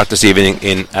Hamilton Park this evening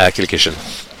in Kilkishen.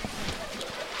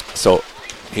 So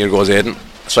here goes Aidan,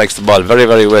 strikes the ball very,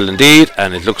 very well indeed,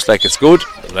 and it looks like it's good.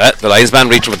 The linesman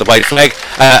reaching with the white flag,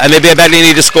 and maybe a badly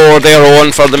needed score there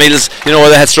on for the Mills. They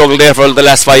had struggled there for the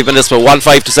last 5 minutes, but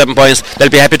 1-5 to 7 points. They'll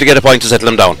be happy to get a point to settle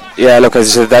them down. Yeah, look, as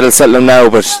you said, that'll settle them now,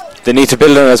 but they need to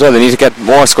build on it as well. They need to get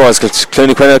more scores, because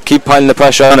Clooney Quin will keep piling the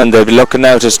pressure on, and they'll be looking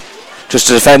now just to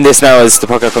defend this now as the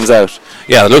pucker comes out.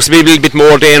 Yeah, there looks to be a little bit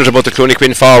more danger about the Clooney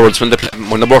Quin forwards when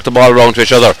they work the ball around to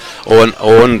each other.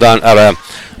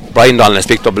 Brian Donlan has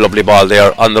picked up a lovely ball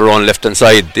there on their own left hand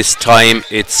side. This time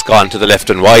it's gone to the left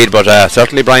and wide, but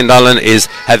certainly Brian Donlan is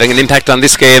having an impact on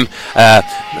this game.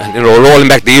 Rolling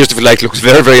back the years, if you like, looks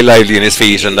very, very lively in his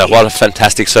feet, and what a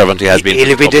fantastic servant he has been.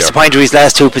 He'll be disappointed with his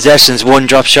last 2 possessions. One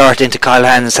dropped short into Kyle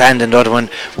Hannon's hand, and the other one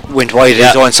went wide at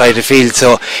his own side of the field,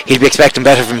 so he'll be expecting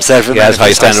better from himself. He has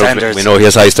high standards. We know he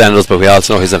has high standards, but we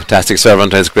also know he's a fantastic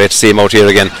servant, and it's great to see him out here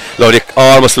again.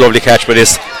 Almost a lovely catch by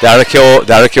this. Derek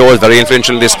Keogh is very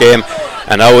influential in this game,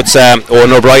 and now it's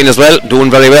Owen O'Brien as well, doing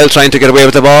very well, trying to get away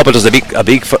with the ball, but there's a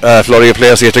big flurry of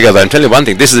players here together. And tell you one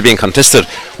thing, this is being contested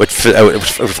with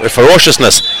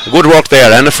ferociousness. Good work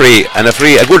there, and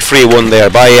a good free one there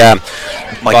by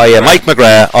Mike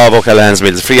McGrath of O'Callaghan's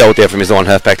Mills. Free out there from his own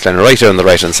half-back line, right here on the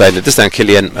right-hand side. This time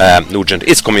Killian Nugent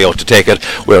is coming out to take it.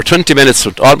 We're 20 minutes,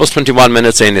 almost 21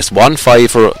 minutes in. It's 1-5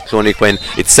 for Clooney Quin.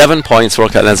 It's 7 points for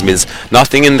O'Callaghan's Mills.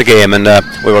 Nothing in the game, and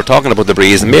we were talking about the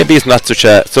breeze. Maybe it's not such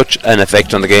an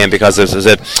effect on the game, because as I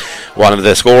said, one of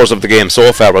the scores of the game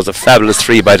so far was a fabulous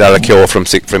 3 by Derek Keogh from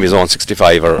his own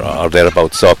 65 or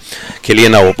thereabouts. So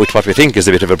Killian now with what we think is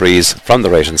a bit of a breeze from the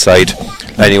right-hand side,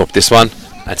 lining up this one,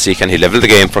 and see can he level the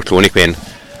game for Clooney Quin.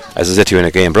 As I said to you, in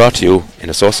a game brought to you in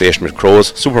association with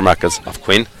Crow's Supermarkets of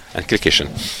Quin and Kilkishen.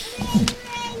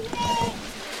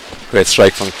 Great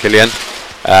strike from Killian,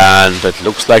 and it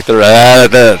looks like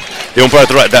the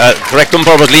correct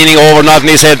umpire was leaning over, nodding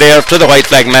his head there to the white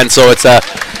flag man. So it's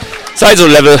sides of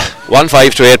level,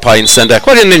 1-5 to 8 points, and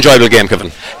quite an enjoyable game,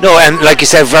 Kevin. No, and like you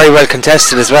said, very well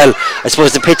contested as well. I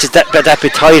suppose the pitch is that bit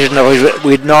tighter than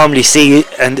we'd normally see,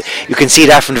 and you can see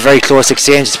that from the very close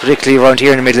exchanges, particularly around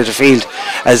here in the middle of the field,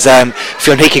 as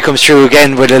Fionn Hickey comes through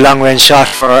again with a long range shot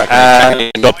for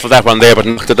up for that one there, but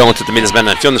knocked it down to the Mills man,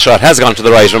 and Fionn's shot has gone to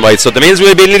the right and wide, so the Mills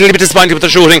will be a little bit disappointed with the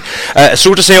shooting. It's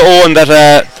true to say, Owen,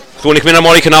 that Clooney Quin are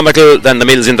more economical than the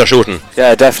Mills in their shooting.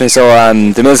 Yeah, definitely so.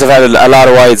 The Mills have had a lot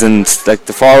of wides, and like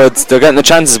the forwards, they're getting the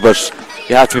chances, but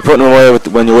you have to be putting them away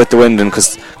when you're with the wind, and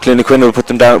because Clooney Quin will put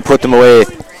them away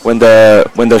when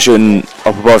they're shooting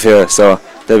up above here. So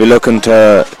they'll be looking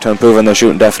to improve on their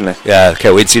shooting, definitely. Yeah,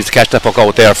 okay, we'd see to catch that puck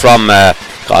out there from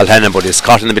Carl Hannon, but he's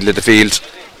caught in the middle of the field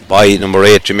by number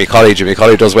 8, Jimmy Colley. Jimmy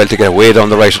Colley does well to get away down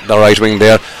the right wing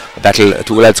there. A battle,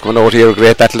 2 lads coming out here, a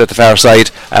great battle at the far side.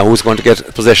 Who's going to get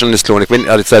possession? It's Clooney Quin,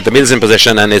 it's the Mills in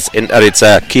possession, and it's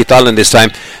Keith Allen this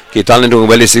time. Keith Allen doing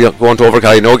well. He's going to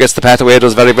overcarry. No, gets the path away,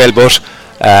 does very well, but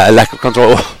a lack of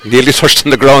control. Nearly touched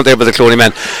on the ground there by the Clooney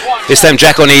man. This time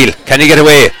Jack O'Neill, can he get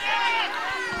away?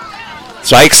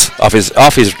 Strikes off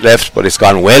his left, but it's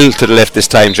gone well to the left this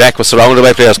time. Jack was surrounded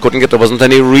by players, there wasn't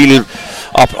any real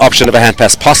option of a hand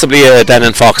pass. Possibly Dan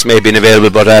and Fox may have been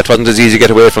available, but it wasn't as easy to get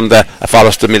away from the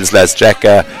Forrester Mills lads. Jack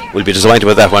will be disappointed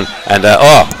with that one, and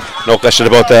No question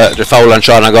about the foul on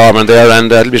Sean O'Gorman there,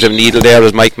 and a little bit of needle there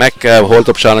as Mike Mack holds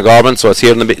up Sean O'Gorman. So it's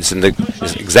here it's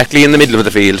exactly in the middle of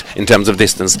the field in terms of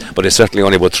distance, but it's certainly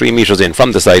only about 3 metres in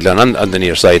from the sideline on the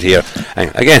near side here.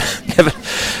 And again,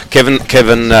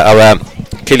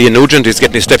 Killian Nugent is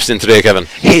getting his steps in today, Kevin.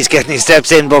 He's getting his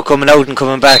steps in, but coming out and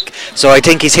coming back. So I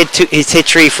think he's hit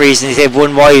 3 frees and he's hit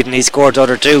 1 wide, and he scored the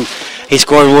other 2. He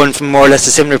scored 1 from more or less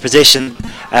a similar position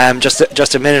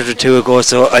just a minute or 2 ago.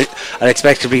 So I'd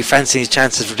expect to be fancying his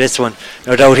chances for this one.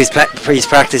 No doubt he's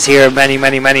practiced here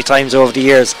many times over the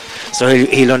years, so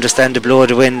he'll understand the blow of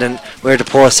the wind and where the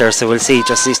posts are. So we'll see.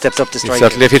 Just he steps up to strike. He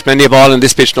certainly hit many a ball in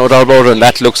this pitch, no doubt about it, and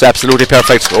that looks absolutely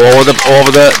perfect. Over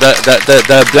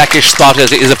the blackish spot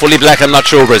is it fully black? I'm not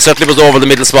sure, but it certainly was over the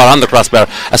middle spot on the crossbar.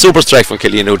 A super strike from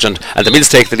Killian Nugent, and the Mills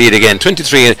take the lead again.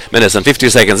 23 minutes and 50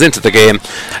 seconds into the game,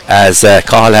 as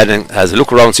Cahill has a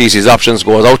look around, sees his options,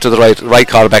 goes out to the right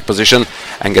quarterback position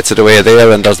and gets it away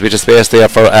there, and there's a bit of space there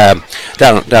for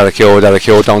Derek Keogh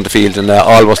down the field, and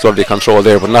almost lovely control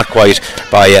there, but not quite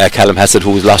by Callum Hassett,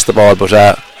 who's lost the ball, but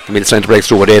Mills trying to break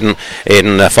through with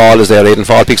Aidan Fall is there. Aidan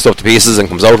Fall picks up the pieces and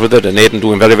comes out with it, and Aidan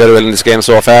doing very well in this game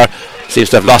so far. Seems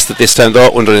to have lost it this time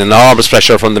though, under enormous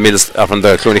pressure from the Mills, from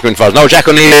the Clooney Quin forwards. Now Jack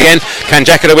O'Neill again. Can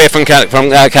Jack get away from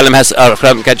Callum Hess, or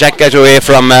can Jack get away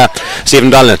from Stephen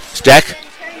Donlan? Jack,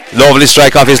 lovely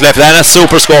strike off his left, and a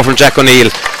super score from Jack O'Neill.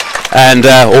 And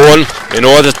Owen, you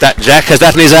know that Jack has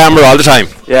that in his armour all the time.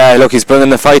 Yeah, look, he's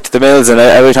bringing the fight to the Mills, and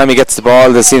every time he gets the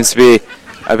ball, there seems to be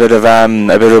a bit of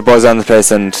a buzz on the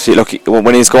place. And look,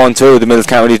 when he's going through, the Mills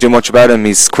can't really do much about him.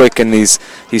 He's quick and he's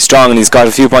strong, and he's got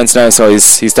a few points now, so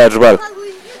he's started well.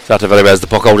 Started very well as the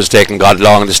puck out is taken, got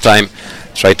long this time.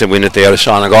 Tried to win it there,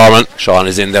 Sean O'Gorman. Sean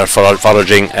is in there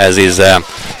foraging, as is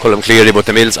Colm Cleary, but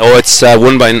the Mills. It's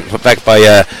won back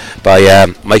by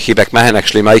Mikey McMahon,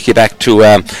 actually. Mikey back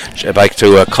to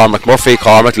Cormac Murphy.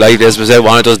 Cormac, like as we said,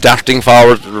 one of those darting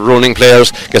forward running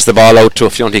players, gets the ball out to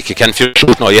Fionn. Can Fionn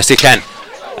shoot? No, yes he can.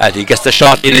 And he gets the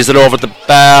shot in. Is it over the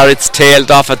bar? It's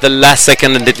tailed off at the last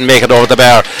second and didn't make it over the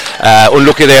bar.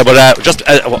 Unlucky there, but just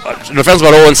in reference to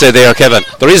what Owen said there, Kevin,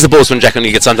 there is a boost when Jack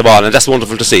O'Neill gets on the ball, and that's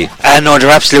wonderful to see. No, there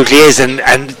absolutely is, and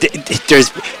there's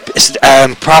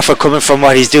profit coming from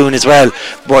what he's doing as well.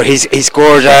 But he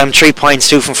scored 3 points,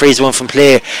 2 from frees, 1 from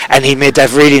play, and he made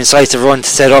that really incisive run to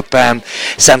set up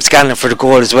Sam Scanlon for the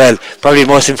goal as well. Probably the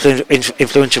most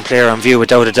influential player on view,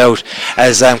 without a doubt,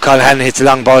 as Colin Hannon hits a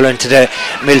long ball into the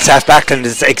Mills half back, and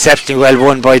it's exceptionally well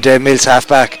won by the Mills half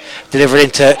back, delivered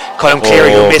into Colm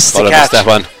Cleary, who missed the catch. That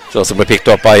one. So somebody picked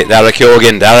up by Dara Keogh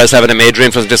again. Dara's having a major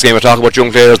influence in this game. We're talking about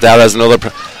young players. Dara's another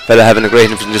fella having a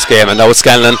great influence in this game, and now it's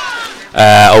Scanlon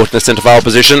out in the centre forward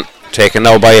position, taken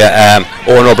now by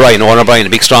Owen O'Brien. Owen O'Brien, a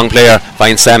big strong player,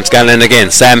 finds Sam Scanlon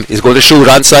again. Sam is going to shoot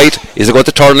on sight. Is it going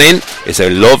to turn in? It's a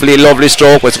lovely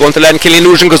stroke. It's going to land. Killian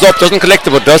Nugent goes up, doesn't collect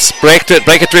it, but does break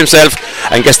it to himself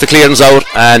and gets the clearance out,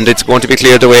 and it's going to be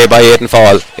cleared away by Aidan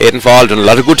Fall. Aidan Fall done a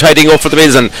lot of good tidying up for the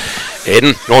Mills, and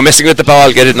Aidan, no messing with the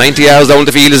ball, get it 90 yards down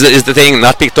the field is the thing.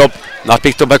 Not picked up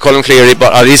by Colm Cleary,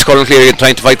 but at least Colm Cleary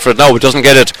trying to fight for it now, but doesn't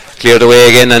get it. Cleared away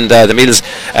again, and the Mills,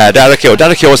 Dara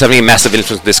Keogh is having a massive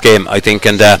influence in this game, I think,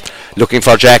 and looking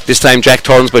for Jack. This time Jack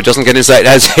turns, but it doesn't get inside,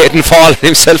 as Aidan Fall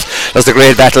himself. There's a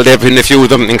great battle there between a few of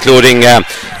them, including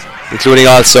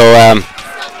also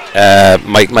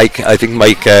Mike. I think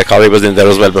Mike Corrie was in there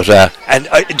as well, but and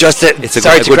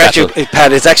sorry to correct you,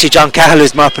 Pat, it's actually John Cahill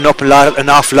who's mopping up an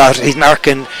awful lot. He's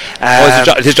marking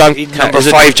is John number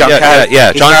 5, John Cahill.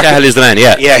 Yeah, John Cahill is the man.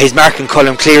 Yeah, he's marking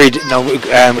Colm Cleary.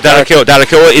 Dara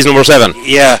Keogh is number 7.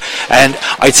 Yeah, and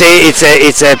I'd say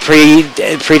it's a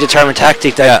predetermined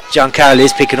tactic that John Cahill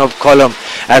is picking up Colm.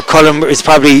 Colm is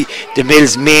probably the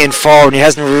Mills' main forward, and he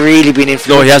hasn't really been influenced.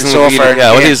 No, he hasn't so really, far.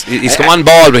 Yeah, well, he's come on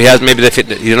ball, but he hasn't maybe the fit.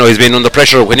 He's been under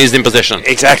pressure when he's in possession.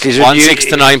 Exactly. 6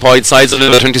 to 9 points, sides a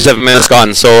little 27 minutes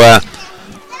gone. So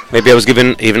maybe I was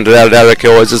giving even Dara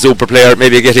Keogh as a super player,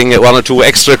 maybe getting 1 or 2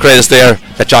 extra credits there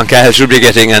that John Cahill should be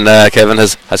getting, and Kevin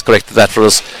has corrected that for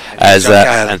us.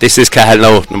 And this is Cahill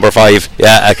now, number 5.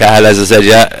 Yeah, Cahill, as I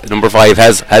said, number 5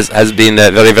 has been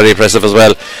very, very impressive as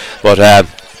well. But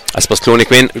I suppose Clooney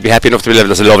Quin would be happy enough to be level.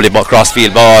 There's a lovely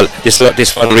cross-field ball. This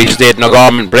one reaches Aidan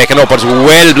O'Gorman, breaking up, but it's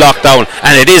well blocked down,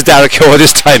 and it is Dara Keogh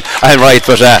this time. I'm right,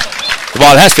 but the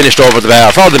ball has finished over the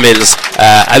bar for the Mills.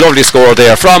 A lovely score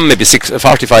there from maybe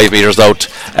 45 metres out.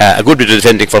 A good bit of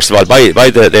defending, first of all, by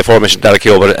the aforementioned Dara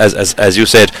Keogh, but as you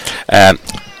said,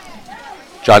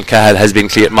 John Cahill has been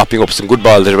mopping up some good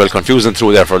ball. They're well confusing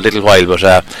through there for a little while,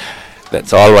 but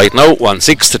that's all right now.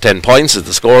 1-6 to 10 points is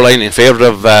the scoreline in favour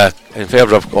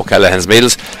of O'Callaghan's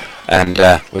Mills. and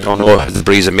we don't know if the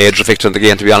breeze a major factor in the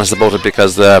game, to be honest about it,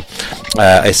 because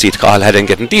I see Cahill had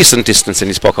getting decent distance in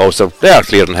his puck out, so they are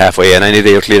clearing halfway, and any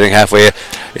day you're clearing halfway,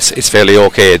 it's fairly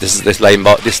okay. This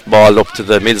ball up to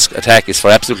the Mills attack is for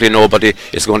absolutely nobody.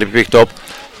 It's going to be picked up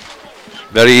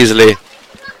very easily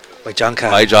by John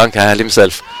Cahill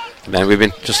himself. The man we've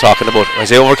been just talking about. I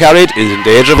say overcarried, is in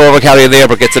danger of overcarrying there,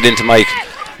 but gets it into Mike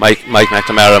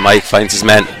McNamara. Mike finds his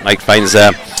man. Mike finds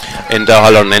Enda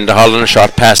Holland, a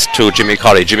short pass to Jimmy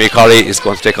Corrie. Jimmy Corrie is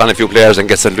going to take on a few players and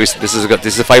gets loose. This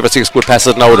is 5 or 6 good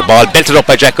passes now. The ball belted up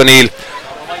by Jack O'Neill.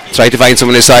 Try to find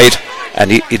someone inside,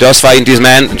 and he does find his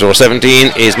man. Number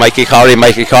 17 is Mikey Corrie.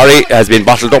 Mikey Corrie has been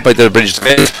bottled up by the British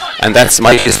defence, and that's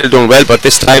Mike is still doing well, but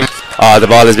this time the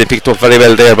ball has been picked up very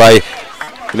well there by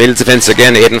the Mills defence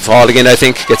again. Aidan Fall again, I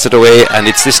think, gets it away, and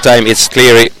this time it's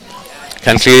Cleary.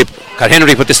 Can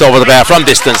Henry put this over the bar from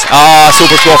distance?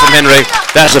 Super score from Henry.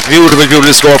 That's a beautiful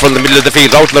score from the middle of the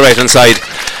field, out to the right hand side.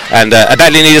 And a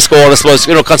badly needed score, I suppose,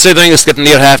 considering it's getting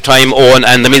near half time, Owen,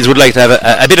 and the Mills would like to have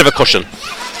a bit of a cushion.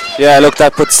 Yeah, look,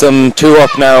 that puts them 2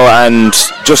 up now, and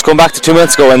just going back to 2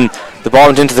 minutes ago when the ball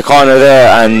went into the corner there,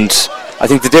 and I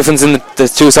think the difference in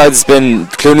the two sides has been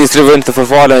Clooney's delivery into the full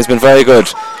forward line has been very good,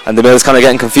 and the Mills kind of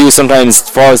getting confused sometimes.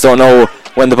 Forwards don't know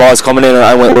when the ball is coming in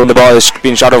and when the ball is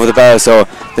being shot over the bar, so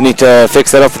they need to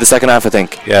fix that up for the second half, I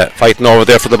think. Yeah, fighting over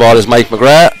there for the ball is Mike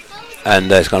McGrath,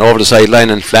 and it's gone over the sideline,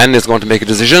 and Flann is going to make a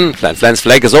decision. Flann's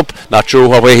flag is up, not sure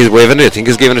what way he's waving it. I think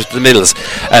he's giving it to the Mills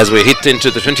as we hit into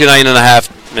the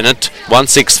 29.5 minute.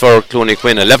 1-6 for Clooney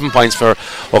Quin, 11 points for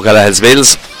O'Callaghan's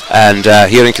Mills, and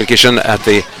here in Kilkishen at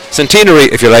the centenary,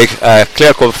 if you like,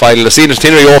 Clare Cup final, the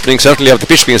centenary opening certainly of the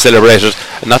pitch being celebrated,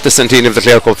 not the centenary of the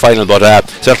Clare Cup final, but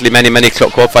certainly many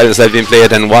Cup finals have been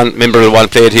played, and one memorable one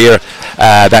played here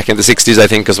back in the 60s, I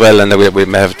think, as well, and we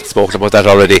may have spoken about that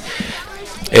already.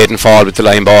 Aidan Fall with the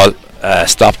line ball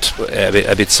stopped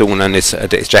a bit soon, and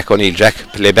it's Jack O'Neill. Jack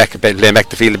playing back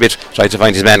the field a bit, trying to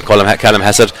find his man Callum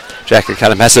Hassett. Jack and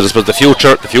Callum Hassett, I suppose the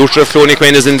future of Clooney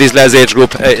Quin is in these lads age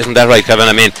group, isn't that right, Kevin?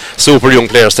 I mean, super young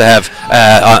players to have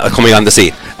coming on the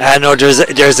scene. No,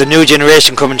 there's a new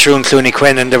generation coming through in Clooney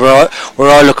Quin, and we're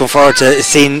all looking forward to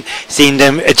seeing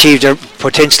them achieve their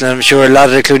potential. And I'm sure a lot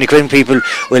of the Clooney Quin people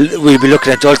will be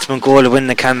looking at the ultimate goal of winning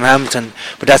the Canon Hamilton,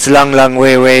 but that's a long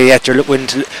way yet. They're looking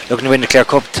to win the Clare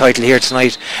Cup title here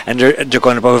tonight, and they're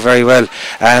going about very well.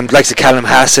 Likes of Callum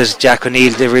Hassett, Jack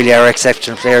O'Neill, they really are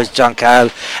exceptional players. John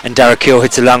Cahill and Derek Keogh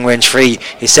hits a long range free.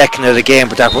 He's second of the game,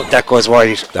 but that goes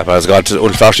wide. That has gone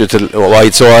unfortunately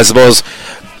wide, so I suppose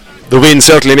the win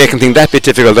certainly making things that bit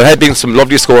difficult. There had been some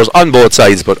lovely scores on both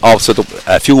sides, but also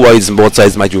a few wides on both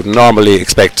sides might you normally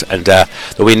expect, and the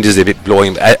wind is a bit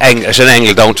blowing at an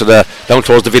angle down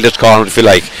towards the village corner, if you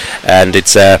like, and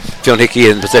it's Fionn Hickey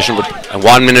in possession with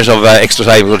 1 minute of extra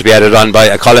time going to be added on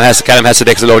by Callum Hassett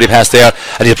takes a loady pass there,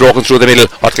 and he's broken through the middle.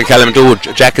 What can Callum do?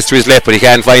 Jack is to his left, but he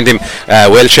can't find him.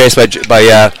 Well chased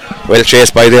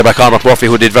by Cormac Murphy,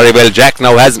 who did very well. Jack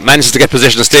now manages to get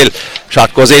position still.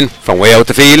 Shot goes in from way out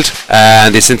the field,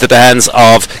 and it's into the hands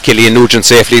of Killian Nugent.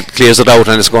 Safely clears it out,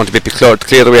 and it's going to be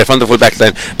cleared away from the full back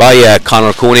line by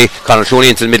Conor Clooney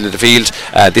into the middle of the field.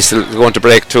 This is going to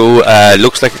break to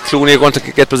looks like Clooney are going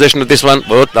to get possession of this one,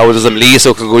 but now there's a Lee,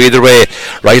 so it can go either way.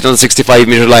 Right on the 65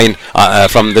 metre line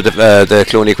from the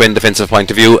Clooney Quin defensive point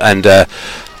of view, and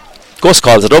Gus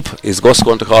calls it up. Is Gus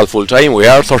going to call full time? We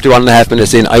are 31.5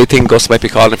 minutes in. I think Gus might be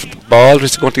calling for the ball.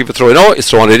 He's going to give a throw. No, he's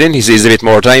throwing it in. He sees a bit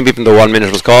more time, even though 1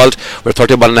 minute was called. We're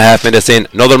 31.5 minutes in.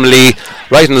 Another Lee,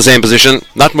 right in the same position.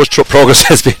 Not much progress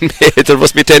has been made. There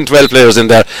must be 10-12 players in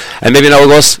there. And maybe now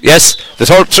Gus. Yes, the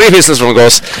 3 whistles from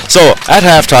Gus. So, at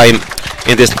half time,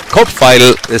 in this Cup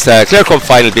final, this Clare Cup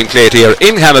final being played here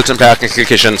in Hamilton Park in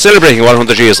Kilkishen, celebrating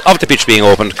 100 years of the pitch being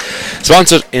opened.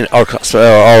 Sponsored in our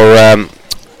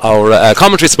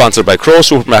commentary sponsored by Crow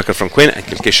Supermarket from Quin and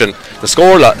Kilkishen. The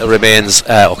score remains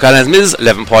O'Callaghan's Mills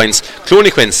 11 points,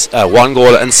 Clooney Quin's 1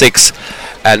 goal and 6,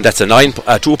 and that's a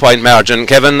 2-point margin.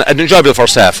 Kevin, an enjoyable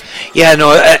first half. Yeah,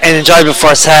 no, an enjoyable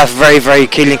first half, very, very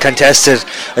keenly contested.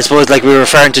 I suppose, like we were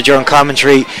referring to during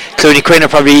commentary, Clooney Quin are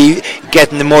probably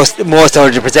getting the most out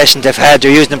of the possession they've had. They're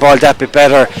using the ball that bit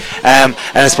better, and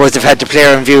I suppose they've had the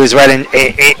player in view as well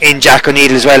in Jack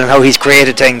O'Neill as well, and how he's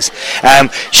created things.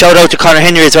 Shout out to Conor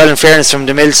Henry as well, in fairness, from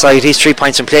the Mills side. He's 3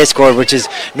 points in play scored, which is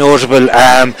notable,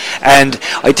 and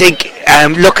I think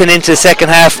looking into the second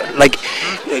half,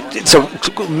 so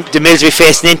the Mills will be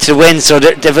facing into the win, so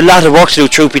they have a lot of work to do,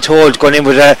 truth be told, going in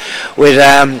with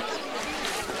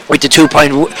with the 2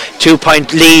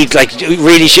 point lead, like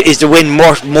really is the win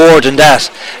more than that.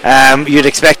 You'd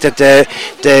expect that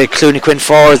the Clooney Quin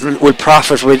forwards will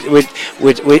profit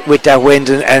with that win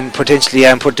and potentially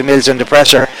put the Mills under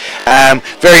pressure.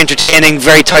 Very entertaining,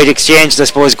 very tight exchange, I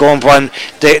suppose, going on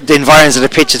the environs of the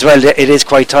pitch as well. It is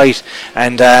quite tight,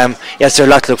 and yes, there's a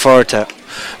lot to look forward to.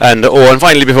 And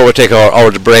finally, before we take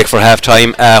our break for half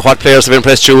time, what players have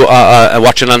impressed you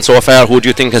watching on so far? Who do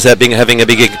you think has been having a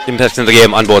big impact in the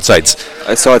game on both sides?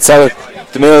 So I'd say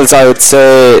the Mills, I would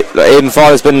say Aidan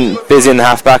Fall has been busy in the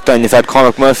half back line. You've had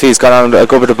Cormac Murphy's got on a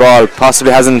good bit of ball,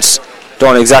 possibly hasn't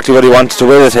done exactly what he wanted to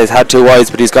with it. He's had 2 wides,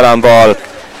 but he's got on ball.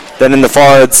 Then in the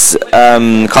forwards,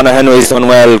 Conor Henry's done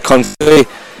well.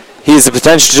 He's the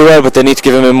potential to do well, but they need to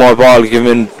give him more ball, give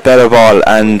him better ball.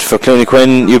 And for Clooney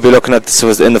Quin, you'll be looking at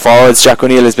this in the forwards. Jack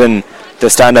O'Neill has been the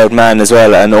standout man as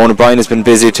well, and Owen O'Brien has been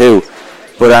busy too.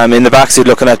 But in the backseat,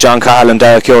 looking at John Cahill and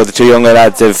Derek Yo, the 2 younger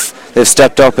lads, they've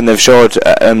stepped up and they've showed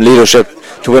leadership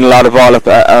to win a lot of ball up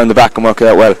on the back and work it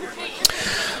out well.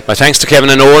 My thanks to Kevin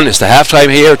and Owen. It's the half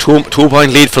time here,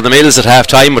 2-point lead for the Mills at half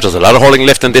time, but there's a lot of hurling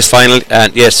left in this final.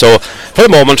 And yes, so for the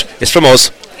moment, it's from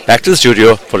us back to the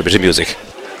studio for a bit of music.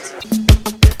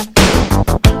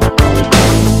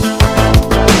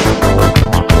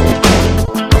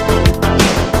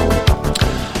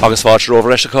 August Forger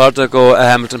over Eshacard go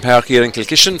Hamilton Park here in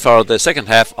Kilkishen for the second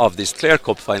half of this Clare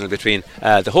Cup final between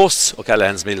the hosts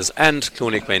O'Callaghan's Mills and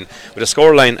Clooney Quin, with a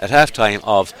scoreline at half time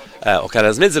of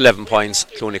O'Callaghan's Mills 11 points,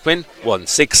 Clooney Quin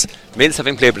 1-6. Mills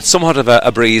having played with somewhat of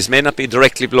a breeze, may not be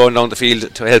directly blowing down the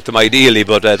field to help them ideally,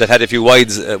 but they've had a few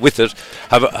wides with it.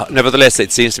 Nevertheless,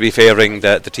 it seems to be favouring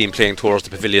the team playing towards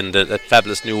the pavilion, that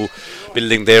fabulous new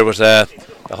building there with the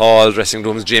hall, dressing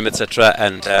rooms, gym, etc.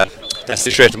 And that's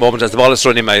the straight at the moment as the ball is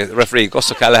thrown in by referee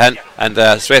Gus O'Callaghan,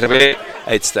 and straight away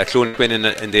it's Clooney Quin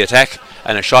in the attack,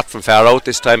 and a shot from far out,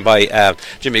 this time by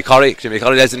Jimmy Corrie. Jimmy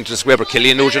Corrie lays into the square, but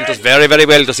Killian Nugent does very, very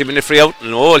well. Does he win a free out?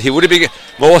 No, he would have been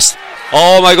most.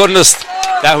 Oh my goodness,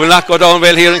 that will not go down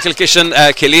well here in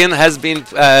Kilkishen. Killian has been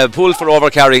pulled for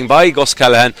overcarrying by Gus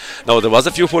Callahan. Now there was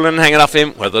a few pulling and hanging off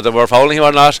him, whether they were fouling him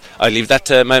or not, I leave that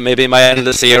to maybe my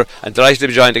analysts here. And delighted to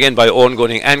be joined again by Owen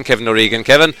Gunning and Kevin O'Regan.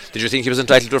 Kevin, did you think he was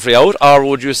entitled to a free out, or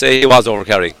would you say he was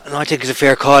overcarrying? No, I think it's a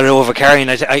fair call at overcarrying.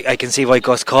 I can see why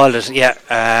Gus called it.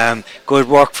 Yeah, good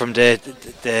work from the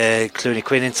Clooney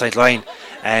Quin inside line,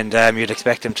 and you'd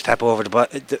expect him to tap over the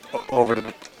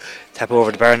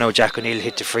bar now. Jack O'Neill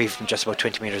hit the free from just about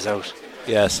 20 metres out.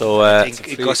 Yeah, so I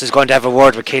think Gus is going to have a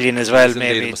word with Killian as well.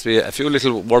 Maybe there must be a few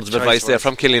little words of advice there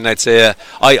from Killian, I'd say.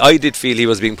 I did feel he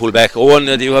was being pulled back. Owen,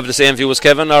 do you have the same view as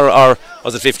Kevin, or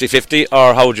was it 50-50,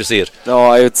 or how would you see it? No,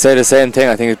 I would say the same thing.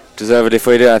 I think it deservedly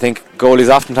freed it. I think goalies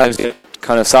oftentimes get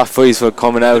kind of soft freeze for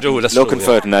coming out looking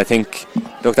for it, and I think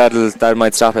that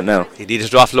might stop it now. He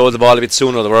needed to offload the ball a bit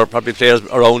sooner. There were probably players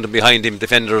around and behind him,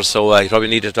 defenders, so he probably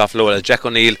needed to offload. As Jack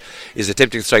O'Neill is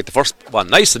attempting to strike the first one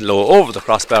nice and low over the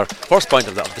crossbar. First point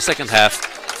of the second half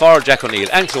for Jack O'Neill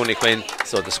and Clooney Quin.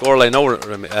 So the scoreline now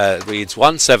reads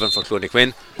 1-7 for Clooney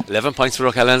Quin, 11 points for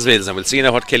O'Callaghan's Mills, and we'll see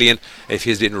now what Killian, if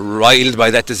he's been riled by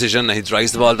that decision. He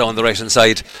drives the ball down the right hand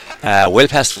side, well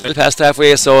past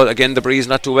halfway. So again, the breeze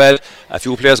not too well. A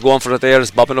few players going for it there.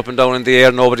 It's bobbing up and down in the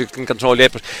air. Nobody can control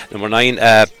it. But number 9,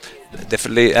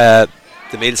 definitely the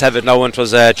Mills have it now. And it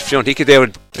was Fionn Hickey there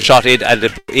with the shot in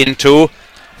and into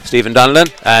Stephen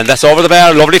Donlan, and that's over the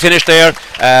bar. Lovely finish there.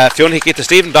 Fionn Hickey to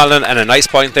Stephen Donlan, and a nice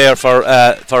point there for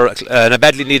a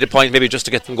badly needed point, maybe just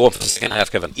to get them going for the second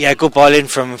half, Kevin. Yeah, good ball in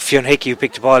from Fionn Hickey, who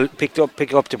picked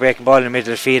up the breaking ball in the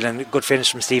middle of the field, and good finish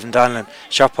from Stephen Donlan.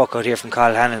 Short puck out here from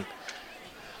Carl Hannon.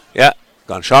 Yeah,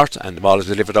 gone short, and the ball is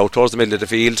delivered out towards the middle of the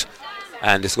field.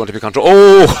 And it's going to be control.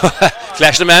 Oh,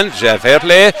 flashed the man. Fair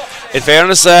play. In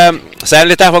fairness, Sam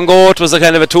let that one go. It was a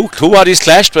kind of a two bodies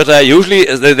clashed, but usually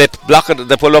they block it,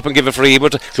 they pull up and give a free.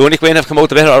 But Clooney Quin have come out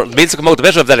the better, or Mills have come out the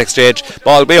better of that exchange.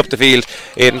 Ball way up the field.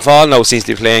 Aidan Fall now seems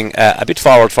to be playing a bit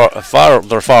farther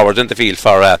forward in the field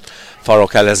for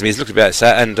O'Callaghan's Mills. Look at that,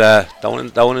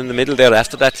 and down in the middle there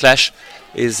after that clash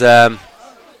is.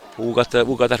 Who got that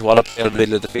wallop there in the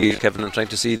middle of the field, Kevin? I'm trying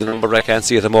to see the number, I can't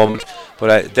see at the moment, but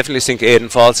I definitely think Aidan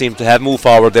Fall seemed to have moved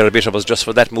forward there a bit. It was just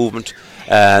for that movement.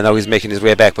 Now he's making his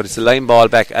way back, but it's a line ball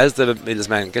back as the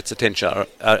Millsman gets attention, or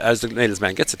as the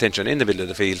Millsman gets attention in the middle of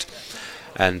the field,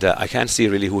 and I can't see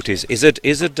really who it is. Is it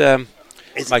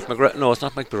Mike McGrath? No, it's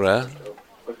not Mike McGrath.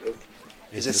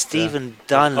 Is it Stephen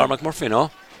Dunn? Cormac Murphy,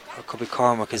 no? It could be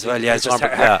Cormac as well. Yeah, it's just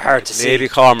hard to see. Maybe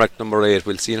Cormac, number 8.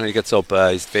 We'll see when he gets up.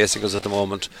 He's facing us at the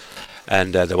moment.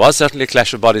 And there was certainly a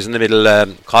clash of bodies in the middle.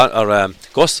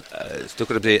 Gus took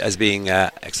it as being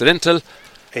accidental.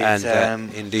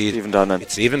 Indeed, Stephen Donlan.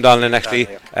 It's Stephen Donlan actually,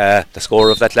 the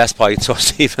scorer of that last point. So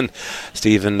Stephen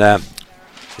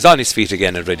is on his feet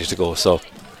again and ready to go. So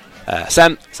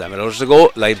Sam allowed to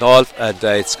go, line ball, and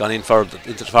it's gone into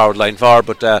the forward line forward,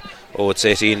 but it's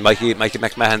 18. Mikey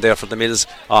McMahon there for the Mills,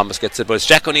 almost gets it, but it's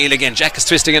Jack O'Neill again. Jack is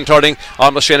twisting and turning,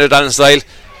 almost Shane O'Donnell style,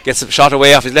 gets a shot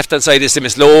away off his left hand side. This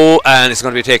is low, and it's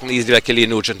going to be taken easily by Killian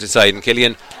Nugent inside, and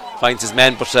Killian finds his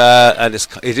man, but and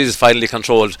it is finally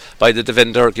controlled by the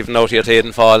defender, given out here to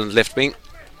Aidan Fall and left wing.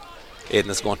 Aidan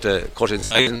is going to cut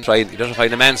inside and try. He doesn't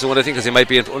find a man soon, I think, because he might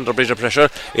be under bridge of pressure.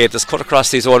 Aidan has cut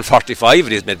across his own 45,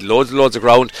 and he's made loads of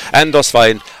ground, and does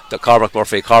find the Cormac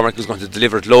Murphy. Cormac is going to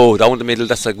deliver it low down the middle.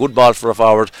 That's a good ball for a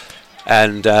forward,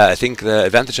 and I think the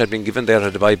advantage had been given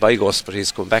there by Gus, but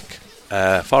he's come back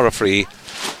for a free.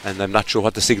 And I'm not sure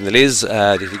what the signal is.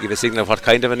 Did he give a signal of what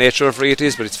kind of a nature of free it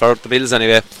is? But it's for the Mills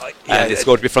anyway. And it's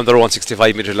going to be from their own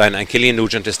 65 metre line. And Killian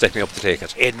Nugent is stepping up to take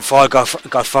it. Aidan Fall got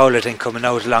fouled, I think, coming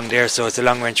out along there. So it's a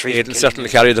long range free. Aidan certainly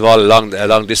carried the ball a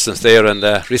long distance there, and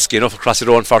risky enough across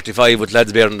their own 45 with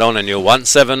lads bearing down. And you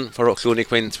 1-7 for Clooney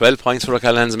Quin, 12 points for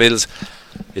O'Callaghan's Mills.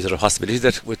 Is there a possibility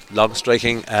that with long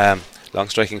striking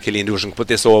Killian Nugent put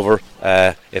this over?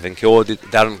 Evan Keogh,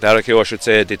 Darragh Keogh I should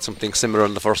say, did something similar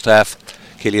in the first half.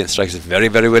 Killian strikes it very,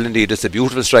 very well indeed. It's a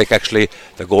beautiful strike actually.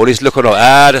 The goalie's looking up.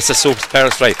 That's a super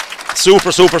strike.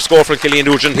 Super score for Killian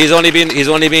Nugent. He's only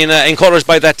been encouraged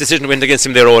by that decision win against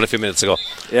him there a few minutes ago.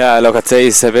 Yeah, look, I'd say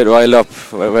he's a bit riled up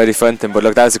ready for anything, but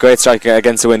look, that was a great strike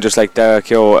against the wind, just like Darragh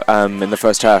Keogh in the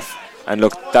first half. And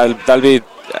look, that'll be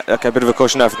like a bit of a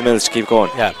cushion now for the Mills to keep going.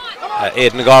 Yeah.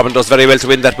 Aidan Garvin does very well to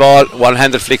win that ball.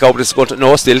 One-handed flick out, but it's going to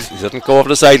no, still he doesn't go over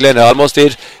the sideline. Almost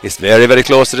did. It's very, very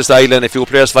close to the sideline. A few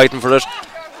players fighting for it.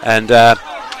 And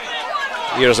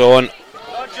here's Owen.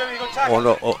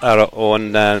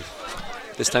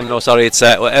 This time, no, sorry, it's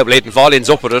Leighton Fall ends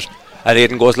up with it, and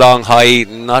Aidan goes long, high,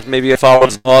 not maybe a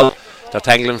forward ball. They're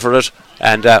tangling for it,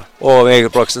 and Omega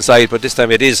Brooks inside, but this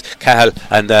time it is Cahill,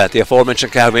 and the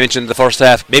aforementioned Cahill we mentioned in the first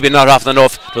half, maybe not often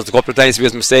enough. There was a couple of times he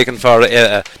was mistaken for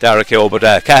Darragh Keogh,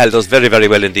 but Cahill does very, very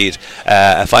well indeed.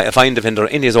 A fine defender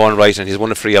in his own right, and he's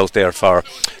won a free out there for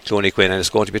Clooney Quin, and it's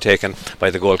going to be taken by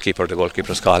the goalkeeper. The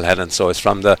goalkeeper's Carl Hannon, so it's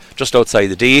from just outside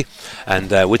the D,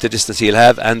 and with the distance he'll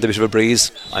have and the bit of a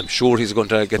breeze, I'm sure he's going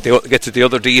to get to the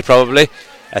other D probably.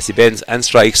 As he bends and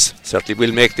strikes, certainly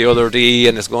will make the other D,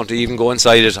 and it's going to even go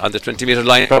inside it on the 20 metre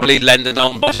line, probably landing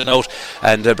down, butting out,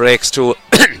 and breaks to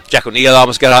Jack O'Neill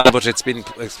almost get on, but it's been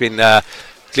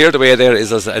cleared away. There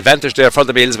is an advantage there for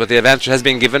the Mills, but the advantage has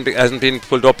been given, hasn't been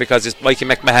pulled up because Mikey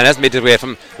McMahon has made it away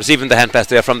from receiving the hand pass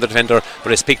there from the defender,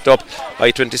 but it's picked up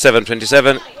by 27.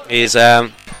 27 is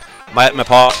my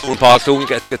Paul Cloon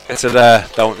gets it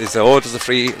down. There's a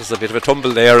free, there's a bit of a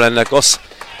tumble there, and Gus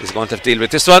is going to have to deal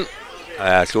with this one.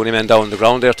 Clooney man down the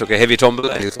ground there took a heavy tumble,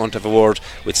 and he's going to have a word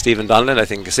with Stephen Donlan, I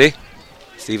think. You see,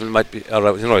 Stephen might be, it's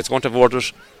going to have a word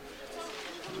with.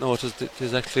 No, it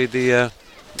is actually the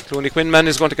Clooney Quin man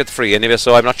is going to get free anyway.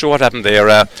 So I'm not sure what happened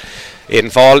there. Aidan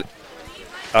Fall,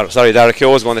 Darragh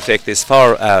Keogh is going to take this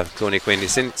for Clooney Quin.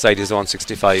 He's inside his own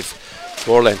 65.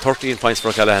 Scoreline 13 points for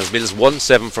O'Callaghan's Mills,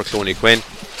 1-7 for Clooney Quin.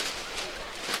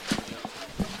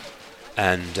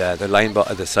 And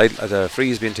the free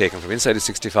is being taken from inside the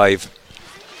 65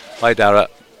 by Darragh.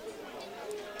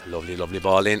 Lovely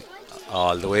ball in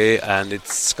all the way, and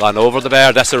it's gone over the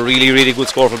bar. That's a really, really good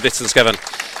score from distance, Kevin.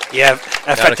 Yeah,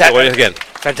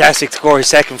 fantastic score. His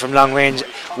second from long range,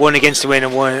 one against the win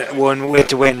and one with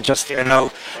the win just there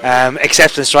now.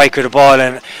 Accepting strike with the ball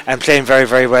and playing very,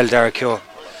 very well, Darragh Keogh.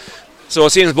 So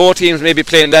it seems both teams may be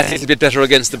playing that a little bit better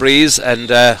against the breeze,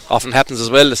 and often happens as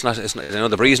well. It's not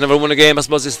the breeze never won a game. I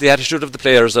suppose it's the attitude of the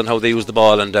players and how they use the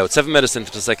ball. And 7 minutes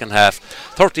into the second half,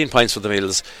 13 points for the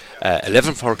Mills,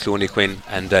 11 for Clooney Quin,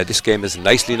 and this game is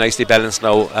nicely balanced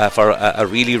now for a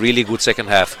really, really good second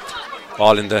half.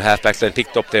 Ball in the half back line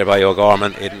picked up there by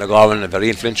O'Gorman. Aidan O'Gorman, a very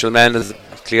influential man, has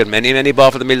cleared many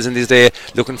ball for the Mills in this day,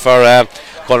 looking for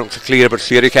clear, but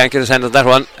Cleary can't get his hand on that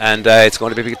one, and it's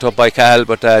going to be picked up by Cahill,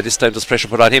 but this time there's pressure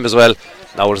put on him as well.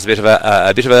 Now there's a bit of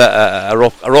a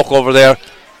rock over there,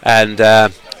 and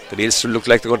the Mills look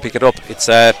like they're going to pick it up. It's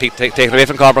taken away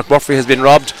from Cormac Murphy, has been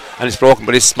robbed, and it's broken,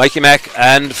 but it's Mikey Mack,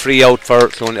 and free out for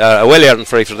a well-earned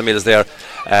free for the Mills there.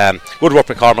 Good work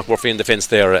by Cormac Murphy in defence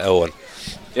there, Owen.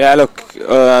 Yeah, look,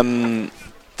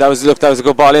 that was a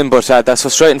good ball in, but that's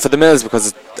frustrating for the Mills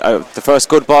because the first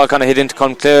good ball kind of hit into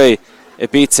Con Cleary,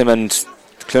 it beats him, and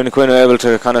Clooney Quin were able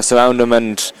to kind of surround him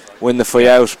and win the free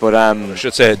out. But I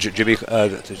should say Jimmy,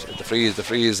 the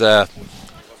free is a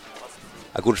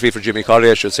good free for Jimmy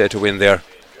Collier, I should say, to win there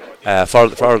for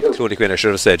Clooney Quin, I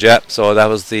should have said. Yeah, so that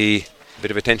was the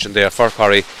bit of attention there for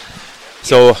Corrie.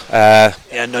 So the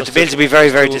Mills will be very,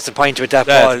 very disappointed with that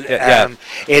ball.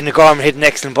 Aidan Gorman hit an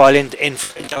excellent ball down in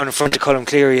front of Colm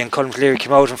Cleary, and Colm Cleary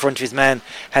came out in front of his man,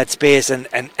 had space and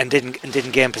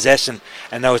didn't gain possession,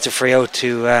 and now it's a free out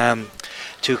to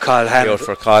Carl Hannon.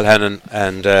 For Carl Hannon,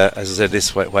 and as I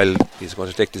said, while he's going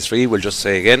to take this free, we'll just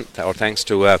say again our thanks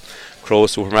to Crow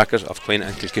Supermarket of Quin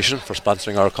and Kilkishen for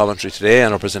sponsoring our commentary today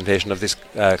and our presentation of this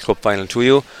club final to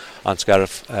you on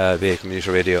Scariff Bay Community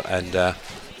Radio. And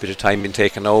bit of time being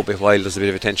taken now, but while there's a bit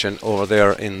of attention over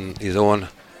there in his own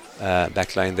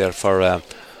back line there for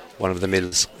one of the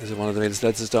Mills. Is it one of the Mills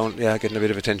lads is down? Yeah, getting a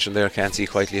bit of attention there. Can't see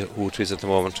quite who it is at the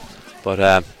moment,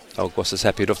 but Gus is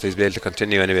happy enough that he's able to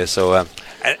continue anyway. So and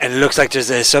it looks like there's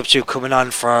a substitute coming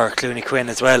on for Clooney Quin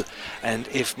as well, and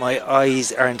if my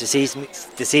eyes aren't deceiving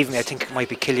me, I think it might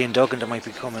be Killian Duggan that might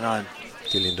be coming on.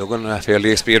 Killian Duggan, a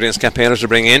fairly experienced campaigner to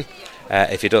bring in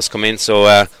if he does come in,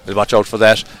 so we'll watch out for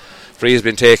that. Free has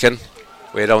been taken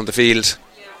way down the field,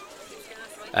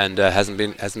 and hasn't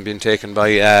been taken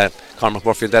by Cormac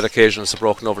Murphy on that occasion. It's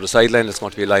broken over the sideline. It's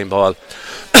going to be a line ball,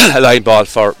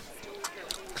 for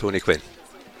Clooney Quin.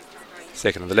 It's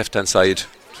taken on the left hand side,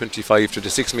 25 to the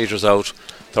 6 metres out.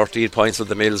 13 points for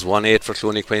the Mills, 1-8 for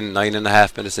Clooney Quin.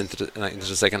 9.5 minutes into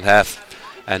the second half,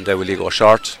 and will he go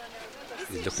short?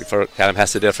 He's looking for Callum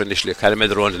Hassett there for initially. Callum made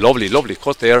the run, lovely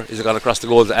cut there. He's gone across the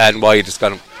goals and wide. It's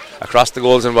gone across the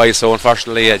goals and wide. So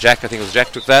unfortunately, Jack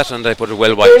took that, and I put it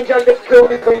well wide. Change on the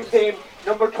Clooney Quin team.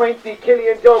 Number 20,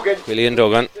 Killian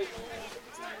Duggan.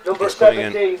 Number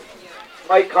 17,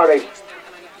 Mike Corrie.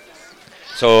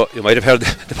 So you might have heard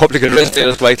the public address there.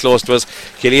 It's quite close to us.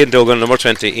 Killian Duggan, number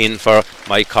 20, in for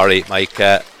Mike Corrie. Mike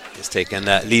is taking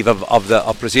leave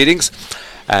of proceedings,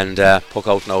 and puck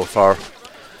out now for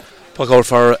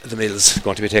the Mills,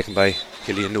 going to be taken by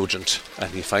Killian Nugent, and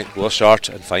he goes short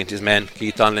and find his man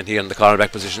Keith Donlan here in the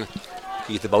cornerback position.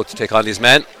 Keith about to take on his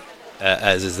man,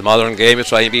 as is the modern game. You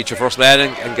try and beat your first man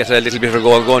and get a little bit of a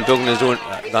goal going. Duggan is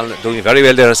doing very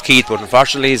well there as Keith, but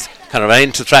unfortunately he's kind of ran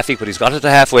into traffic, but he's got it to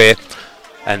halfway.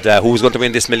 And who's going to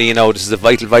win this Millie now? This is a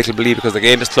vital belief because the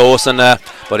game is close, and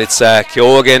but it's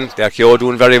Keogh again. Keogh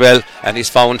doing very well, and he's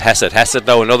found Hassett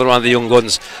now, another one of the young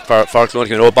guns for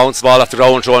Clooney. Bounce ball off the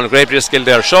ground, showing a great bit of skill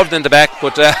there, shoved in the back,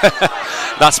 but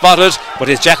not spotted. But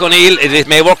it's Jack O'Neill. It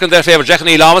may work in their favour. Jack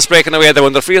O'Neill almost breaking away there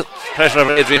under free pressure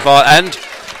from Adrian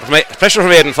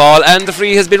Fall, and the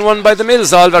free has been won by the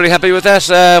Mills. All very happy with that.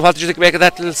 What did you think make of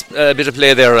that little bit of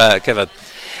play there, Kevin?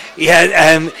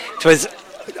 Yeah, it was.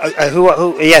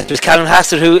 It was Callum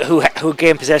Hassett who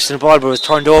gained possession of the ball, but was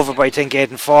turned over by, I think,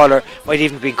 Aidan Fowler, might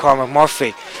even be Cormac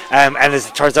Murphy. And as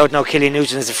it turns out now, Killian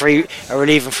Nugent is a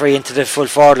relieving free into the full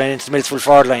forward line, into the Mills full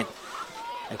forward line.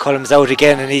 And Cullum's out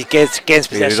again, and he gains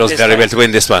possession. He does very well to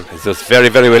win this one. He does very,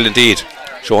 very well indeed.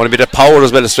 Showing a bit of power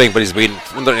as well as strength, but he's been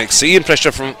under extreme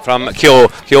pressure from Keogh.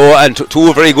 Keogh and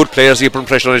two very good players here putting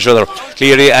pressure on each other.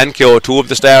 Cleary and Keogh, two of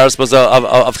the stars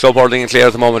of club hurling in Clare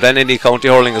at the moment, and in county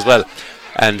hurling as well.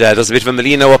 And there's a bit of a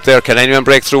melee now up there. Can anyone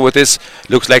break through with this?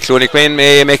 Looks like Clooney Quin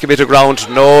may make a bit of ground.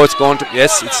 No, it's going to.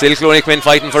 Yes, it's still Clooney Quin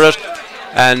fighting for it.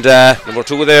 And number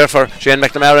 2 there for Shane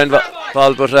McNamara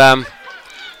involved. But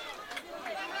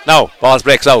now, balls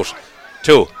breaks out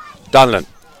to Donlan.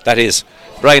 That is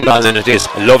Brian Donlan. It is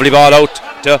a lovely ball out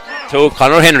to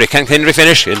Conor Henry. Can Henry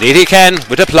finish? Indeed he can,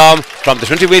 with a plum from the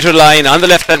 20 metre line on the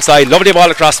left hand side. Lovely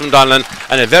ball across from Donlan,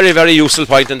 and a very, very useful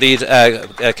point indeed,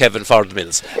 Kevin, for the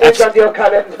Mills. It's on the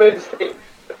O'Callaghan's Mills team.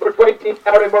 Number 20,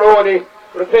 Harry Maroney,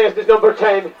 replaced as number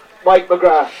 10, Mike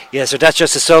McGrath. Yeah, so that's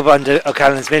just a sub on the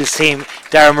O'Callaghan's Mills team.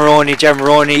 Darren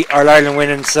Maroney, All Ireland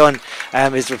winning son,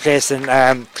 is replacing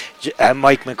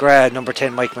Mike McGrath, number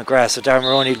 10 Mike McGrath. So Darren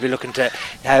Maroney will be looking to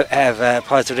have a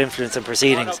positive influence in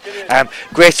proceedings.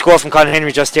 Great score from Conor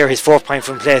Henry just there, his 4th point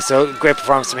from play, so great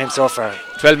performance from him so far.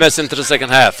 12 minutes into the second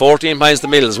half, 14 points the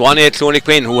Mills, 1-8 Clooney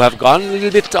Quin, who have gone a little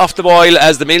bit off the boil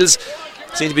as the Mills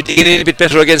seem to be dealing a bit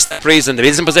better against the Breeze, and the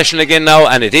Mills in possession again now,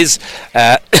 and it is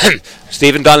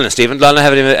Stephen Donlan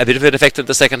having a bit of an effect in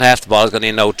the second half. The ball's gone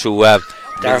in now to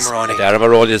Darren Maroney.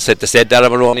 Darren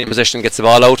Maroney in possession, gets the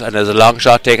ball out, and there's a long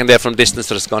shot taken there from distance,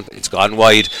 so it's gone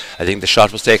wide. I think the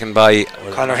shot was taken by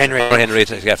Conor Henry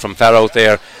to get from far out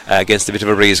there against a bit of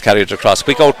a breeze, carried it across.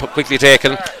 Quickly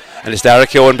taken. And it's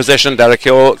Derek Keogh in possession. Derek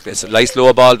Keogh, it's a nice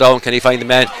low ball down. Can he find the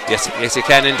man? Yes, he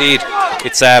can indeed.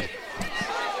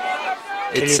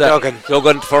 It's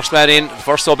Duggan, first man in,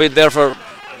 first sub in there for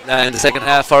in the second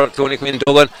half for Clooney Quin.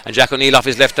 Duggan and Jack O'Neill off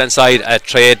his left hand side. A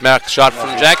trademark shot from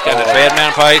Jack, and a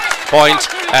trademark point.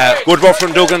 Good work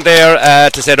from Duggan there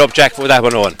to set up Jack for that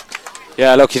one on.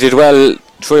 Yeah, look, he did well.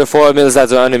 3 or 4 Mills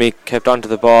lads around him, he kept onto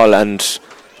the ball, and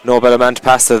no better man to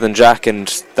pass there than Jack, and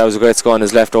that was a great score on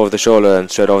his left over the shoulder and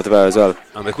straight over the bar as well.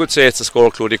 And we could say it's a score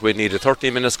Clooney Quin needed.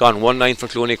 13 minutes gone, 1-9 for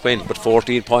Clooney Quin, but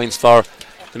 14 points for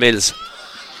the Mills.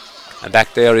 And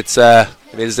back there it's the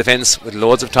Mills defence with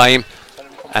loads of time,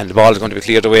 and the ball is going to be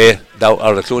cleared away,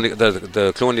 or the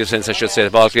Clooney defence, I should say,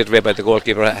 the ball cleared away by the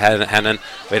goalkeeper Hannon,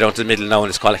 way down to the middle now, and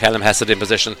it's called Callum Hassett in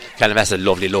possession. Callum Hassett,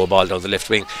 lovely low ball down the left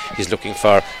wing. He's looking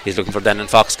for Dannon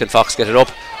Fox. Can Fox get it up?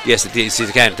 Yes, he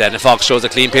can. Dannon Fox shows a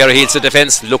clean pair of heels to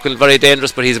defence, looking very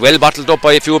dangerous, but he's well bottled up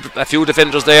by a few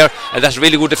defenders there, and that's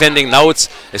really good defending. Now it's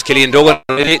Killian Duggan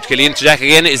ready. Killian to Jack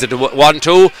again. Is it a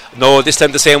 1-2? No, this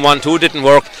time the same 1-2 didn't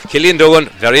work. Killian Duggan,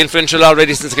 very influential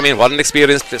already since he came in. What an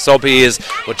experienced sub he is,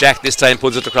 but Jack this time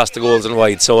pulls it across the goals and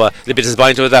wide, so a little bit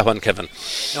disappointed with that one, Kevin.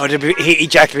 No,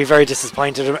 Jack would be very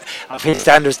disappointed of his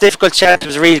standards. Difficult shot. It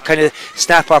was a real kind of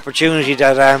snap opportunity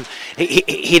that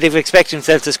he'd have expected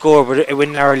himself to score, but it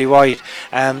went narrowly wide.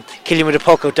 Killian with a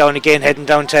puck out down again, heading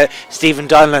down to Stephen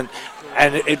Donlan,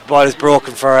 and it ball is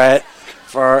broken for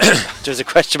there's a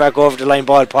question mark over the line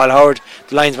ball. Paul Howard,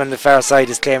 the linesman on the far side,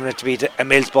 is claiming it to be a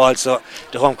Mills ball, so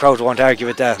the home crowd won't argue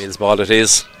with that. Mills ball it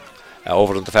is,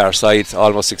 over on the far side,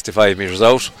 almost 65 metres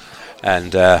out,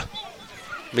 and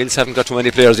Mills haven't got too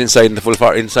many players inside in the full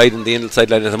far inside in the inside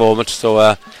line at the moment,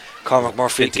 so Cormac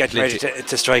Murphy getting ready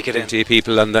to strike it in. 20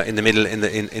 people in the middle in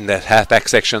the half back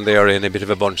section there in a bit of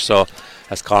a bunch, so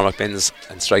as Cormac bends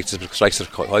and strikes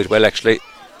it quite well actually.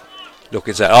 Look,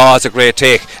 it's a great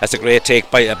take. That's a great take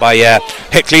by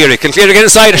Cleary. Can Cleary get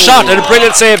inside? A shot and a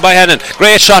brilliant save by Hannon.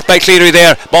 Great shot by Cleary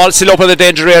there. Ball still up in the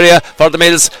danger area for the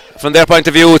Mills. From their point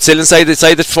of view, it's still inside the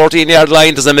 14-yard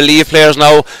line. There's a melee of players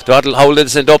now. How did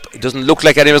it end up? It doesn't look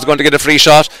like anyone's going to get a free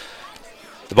shot.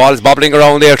 The ball is bobbling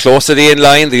around there, close to the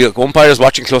in-line. The umpire is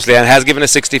watching closely and has given a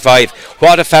 65.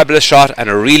 What a fabulous shot and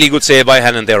a really good save by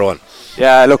Hannon there on.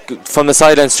 Yeah, look, from the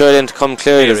sideline straight in to come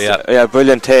Cleary. Yeah,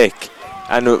 brilliant take.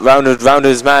 And rounded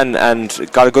his man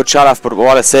and got a good shot off, but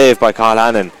what a save by Carl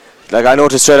Hannon. Like, I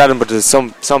noticed straight at him, but there's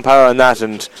some power in that.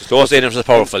 And those stadiums are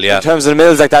powerful, yeah. In terms of the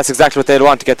Mills, like, that's exactly what they'd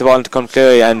want, to get the ball into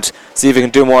Cleary and see if he can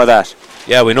do more of that.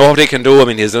 Yeah, we know what he can do. I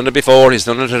mean, he's done it before. He's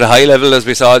done it at a high level, as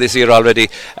we saw this year already.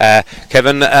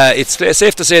 Kevin, it's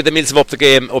safe to say the Mills have upped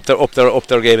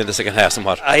their game in the second half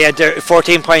somewhat. Yeah,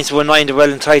 14 points to 1-9. They're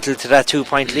well entitled to that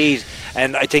 2-point lead,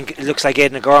 and I think it looks like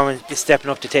Aidan O'Gorman is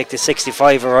stepping up to take the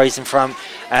 65, arising from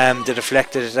the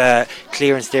deflected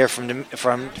clearance there from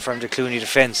the Clooney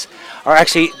defence. Or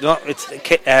actually, no, it's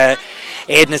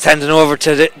Aidan is handing over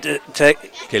to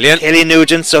Killian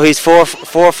Nugent, so he's four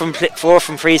from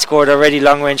free scored already,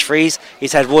 long range frees.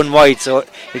 He's had one wide, so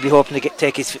he'll be hoping to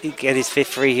get his fifth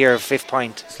free here, fifth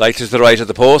point. Slightly to the right of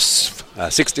the post.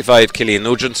 65 Killian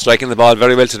Nugent striking the ball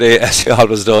very well today, as he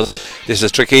always does. This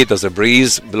is tricky. There's a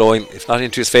breeze blowing, if not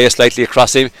into his face, slightly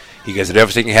across him. He gives it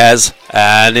everything he has,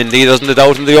 and indeed doesn't a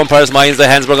doubt in the umpire's minds. The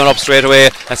hands were going up straight away.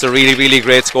 That's a really, really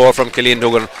great score from Killian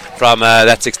Duggan from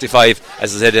that 65,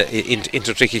 as I said,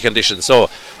 into tricky conditions. So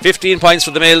 15 points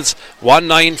for the Mills,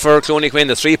 1-9 for Clooney Quin,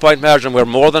 the 3-point margin. We're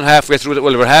more than halfway through.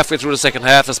 We're halfway through the second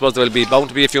half. I suppose there will be bound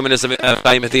to be a few minutes of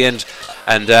time at the end,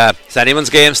 and it's anyone's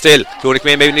game still. Clooney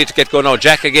Quin maybe need to get going now.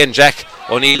 Jack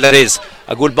O'Neill, that is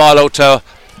a good ball out to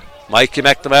Mikey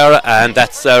McNamara, and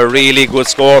that's a really good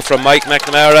score from Mike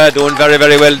McNamara, doing very,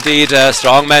 very well indeed.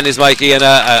 Strong man is Mikey, and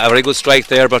a very good strike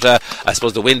there, but I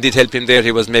suppose the wind did help him there.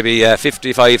 He was maybe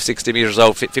 55 metres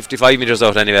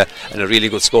out anyway, and a really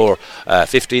good score.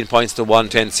 15 points to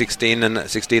 110, 16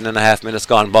 and a half minutes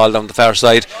gone. Ball down the far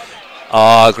side.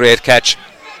 Great catch.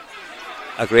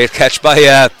 A great catch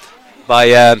by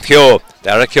Keogh.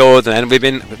 Derek Keogh, and we've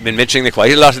been mentioning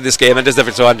quite a lot in this game, and there's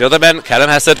different. So on the other man, Callum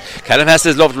Hassett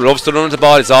loves to run the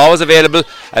ball. It's always available,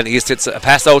 and he sits a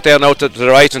pass out there now to the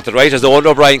right, and to the right is Owen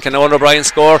O'Brien. Can Owen O'Brien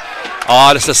score?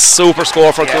 This is a super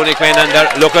score for Clooney Quin,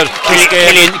 and look at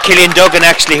Killian Duggan,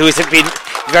 actually, who's been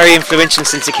very influential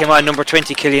since he came on, number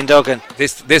 20, Killian Duggan.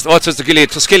 This it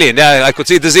was Killian. Yeah, I could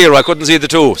see the 0, I couldn't see the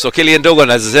 2. So Killian Duggan,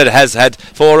 as I said, has had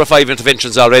 4 or 5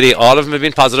 interventions already. All of them have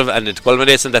been positive, and it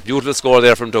culminates in that beautiful score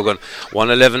there from Duggan.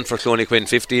 1-11 for Clooney Quin,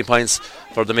 15 points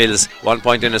for the Mills, 1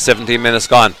 point in 17 minutes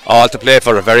gone. All to play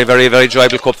for a very, very, very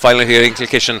enjoyable cup final here in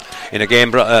Kilkishen, in a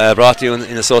game brought to you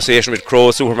in association with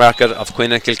Crow Supermarket of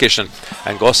Quin and Kilkishen.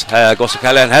 And Gus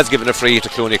O'Callaghan has given a free to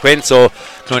Clooney Quin, so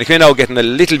Clooney Quin now getting a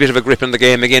little bit of a grip in the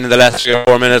game again in the last 3 or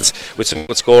 4 minutes, with some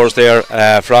good scores there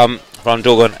from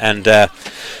Duggan and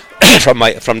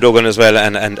from Duggan as well,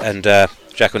 and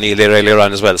Jack O'Neill there earlier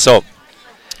on as well. So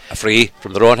a free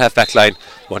from their own half back line,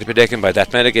 going to be taken by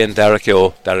that man again, Derek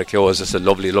Keogh. Derek Keogh is just a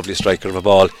lovely, lovely striker of a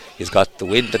ball. He's got the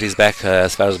wind at his back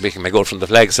as far as making my goal from the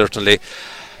flag, certainly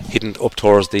hidden up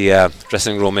towards the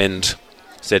dressing room end.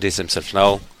 steadies himself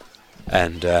now,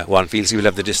 and one feels he will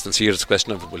have the distance here. It's a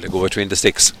question of will they go between the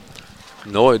sticks.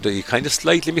 No, he kind of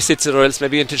slightly mishits it, or else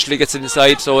maybe intentionally gets it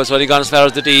inside. So it's only gone as far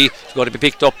as the D. It's going to be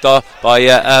picked up though by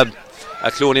a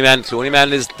Clooney man. Clooney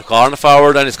man is the corner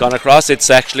forward, and it's gone across. It's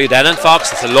actually Dannon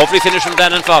Fox. It's a lovely finish from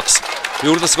Dannon Fox.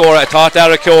 Beautiful score. I thought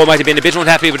Derek Keogh might have been a bit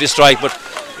unhappy with his strike, but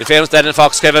in fairness, Dannon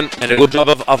Fox, Kevin, and a good job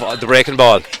of the breaking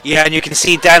ball. Yeah, and you can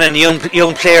see Dannon,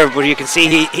 young player, but you can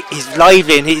see he's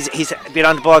lively, and he's been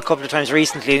on the ball a couple of times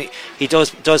recently. He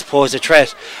does pose a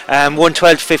threat.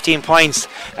 112 to 15 points,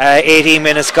 18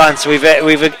 minutes gone, so we've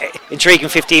an intriguing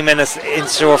 15 minutes in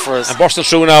store for us. And bursting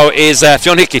through now is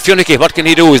Fionn Hickey. Fionn Hickey, what can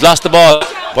he do? He's lost the ball,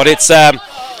 but it's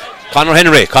Conor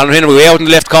Henry way out in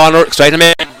the left corner, trying to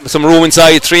make some room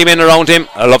inside, 3 men around him.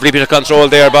 A lovely bit of control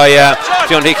there by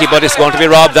Fionn Hickey, but it's going to be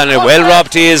robbed, and well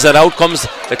robbed he is, and out comes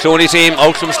the Clooney team.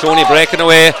 Out comes Clooney breaking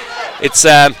away. It's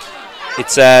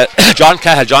John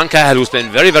Cahill, who's been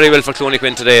very, very well for Clooney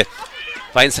Quin today.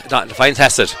 Finds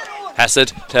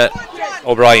Hassett to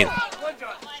O'Brien.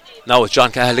 Now it's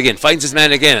John Cahill again, finds his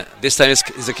man again. This time is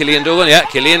it Killian Duggan? Yeah,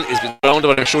 Killian is around,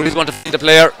 but I'm sure he's going to find the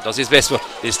player. Does his best, but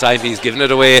this time he's giving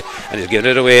it away, and he's giving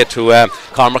it away to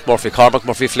Cormac Murphy. Cormac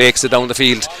Murphy flakes it down the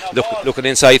field, looking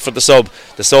inside for the sub.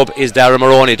 The sub is Darragh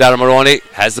Moroney. Darragh Moroney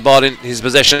has the ball in his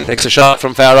possession, takes a shot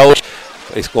from far out.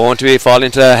 It's going to fall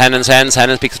into Hannon's hands.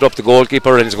 Hannon picks it up, the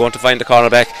goalkeeper, and he's going to find the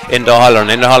cornerback, Enda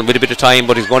Holland with a bit of time,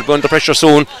 but he's going to be under pressure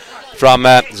soon from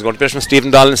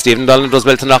Stephen Donlan. Stephen Donlan does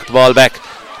well to knock the ball back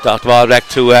to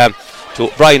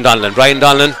Brian Donlan. Brian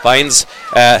Donlan finds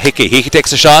Hickey. Hickey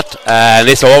takes a shot, and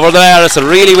it's over there. It's a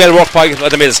really well worked point by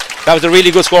the Mills. That was a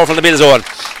really good score from the Mills, Owen.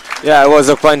 Yeah, it was.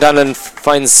 Look, Brian Donlan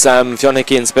finds Fionn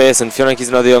Hickey in space, and Fionn Hickey's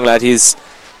another young lad. He's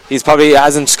probably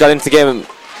hasn't got into the game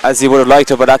as he would have liked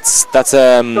to, but that's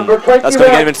going to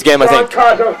get him into the game, I think.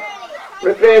 Carter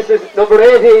replaces number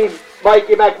 18,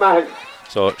 Mikey McMahon.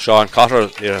 So Sean Cotter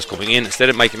there is coming in instead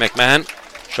of Mikey McMahon.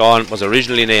 Sean was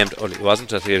originally named, he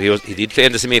wasn't, he did play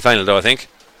in the semi-final though, I think,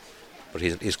 but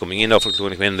he's coming in now for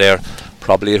Clooney Quin there,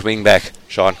 probably at wing back.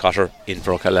 Sean Cotter in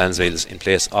for O'Callaghan's Mills in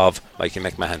place of Mikey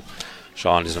McMahon.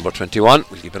 Sean is number 21.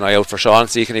 We'll keep an eye out for Sean,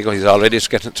 see can he go. He's already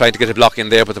trying to get a block in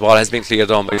there, but the ball has been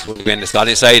cleared on by Clooney Quin. It's on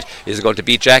his side. Is it going to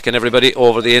beat Jack and everybody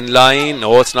over the in line?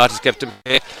 No, it's not. He's kept him.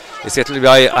 He's getting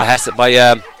by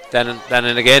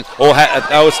Dannon again.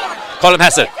 That was Colin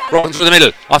Hassett, broken through the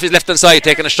middle, off his left hand side,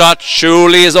 taking a shot,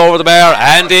 surely is over the bar,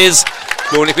 and is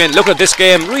Clooney Quin. Look at this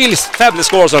game, really fabulous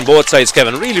scores on both sides,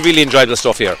 Kevin. Really, really enjoyable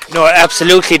stuff here. No,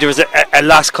 absolutely. There was a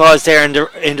lost cause there in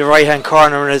the right hand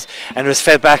corner, and it was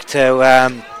fed back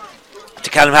to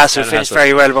Callum Hassett, who finished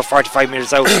very well, about 45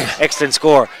 metres out. Excellent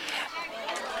score.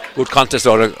 Good contest,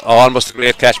 or almost a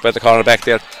great catch by the cornerback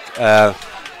there.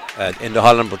 In the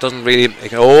Holland, but doesn't really.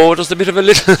 Just a bit of a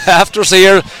little after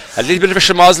here, a little bit of a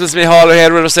schmozzles me Hall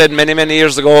here, would have said many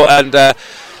years ago, and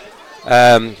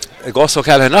Gus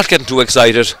O'Callaghan not getting too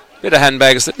excited. Bit of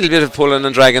handbags, a little bit of pulling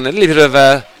and dragging, a little bit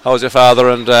of how's your father,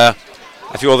 and a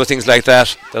few other things like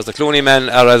that. There's the Clooney man,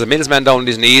 or the Mills man down on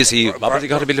his knees. He obviously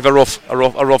got a bit of a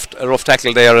rough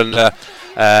tackle there, and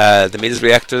the Mills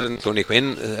reacted, and Clooney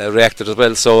Quin reacted as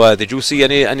well. So did you see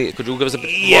any? Could you give us a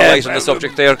bit more light on the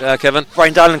subject there, Kevin?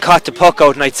 Brian Donlan caught the puck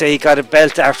out, and I'd say he got a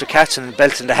belt after catching, a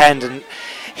belt in the hand, and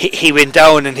he went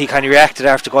down, and he kind of reacted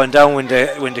after going down when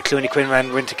the Clooney Quin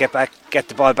man went to get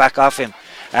the ball back off him.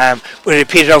 But it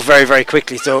petered out very, very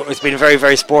quickly, so it's been a very,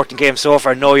 very sporting game so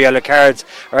far. No yellow cards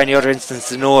or any other instance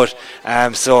to note.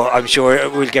 So I'm sure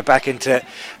we'll get back into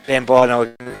playing ball now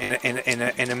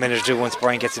in a minute or two once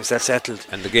Brian gets himself settled.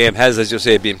 And the game has, as you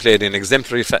say, been played in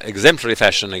exemplary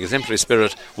fashion, exemplary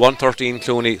spirit. 113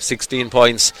 Clooney, 16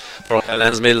 points for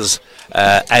O'Callaghan's Mills.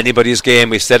 Anybody's game.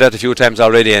 We've said that a few times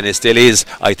already, and it still is.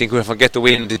 I think we forget to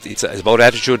win. It's about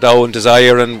attitude now,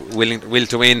 desire, and will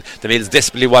to win. The Mills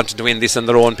desperately wanted to win this on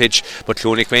their own pitch, but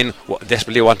Clooney Quin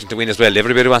desperately wanting to win as well.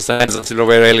 Everybody wants to hands on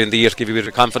silverware early in the year to give you a bit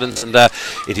of confidence, and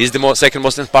it is the second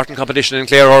most important competition in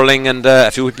Clare hurling, and a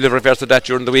few people have referred to that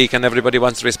during the week, and everybody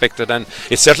wants to respect it, and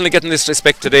it's certainly getting this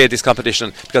respect today, this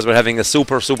competition, because we're having a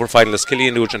super finalist.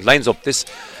 Killian Nugent lines up this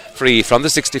free from the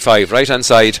 65 right hand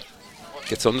side,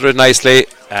 gets under it nicely,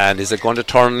 and is it going to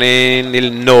turn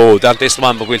in? No, not this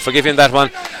one, but we'll forgive him that one.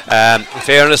 In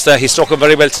fairness, he struck him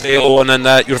very well today, Owen,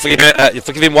 and you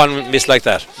forgive him one miss like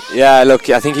that. Yeah, look,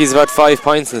 I think he's about 5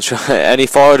 points, and any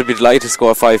forward would be delighted to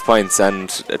score 5 points, and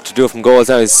to do it from goals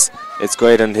now it's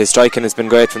great, and his striking has been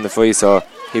great from the free, so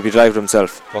he'd be delighted with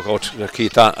himself. Walk out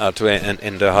Keith to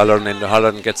in the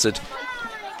Holland gets it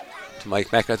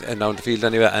Mike Mack down the field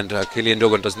anyway, and Killian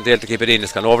Duggan doesn't dare to keep it in.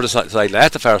 It's gone over the side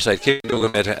at the far side. Killian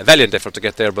Duggan made a valiant effort to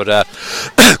get there, but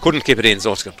couldn't keep it in.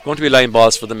 So it's going to be line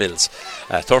balls for the Mills.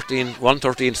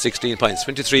 16 points,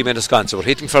 23 minutes gone. So we're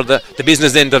hitting for the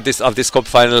business end of this cup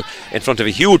final in front of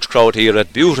a huge crowd here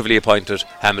at beautifully appointed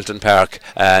Hamilton Park,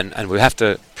 and we have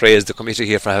to praise the committee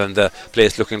here for having the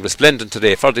place looking resplendent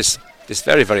today for this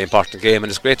very, very important game.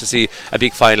 And it's great to see a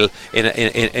big final in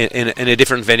a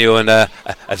different venue, and a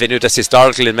venue that's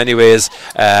historical in many ways,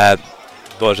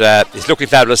 but it's looking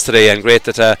fabulous today, and great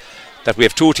that we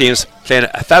have two teams playing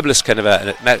a fabulous kind of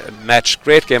a match.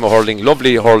 Great game of hurling,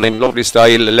 lovely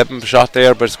style. 11 shot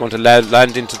there, but it's going to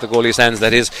land into the goalie's hands.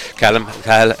 That is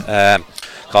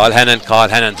Carl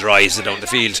Hannon drives it down the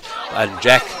field, and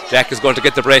Jack is going to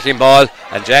get the breaking ball,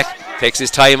 and Jack takes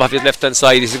his time off his left hand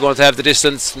side. Is he going to have the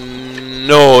distance?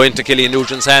 No, into Killian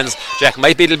Nugent's hands. Jack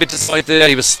might be a little bit disappointed there.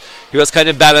 He was kind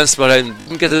of balanced, but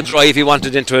didn't get the drive he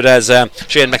wanted into it as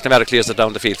Shane McNamara clears it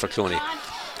down the field for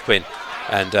Quin.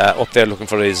 And up there looking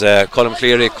for his Colm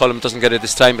Cleary. Colm doesn't get it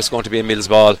this time. It's going to be a Mills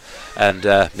ball, and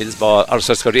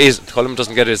Colm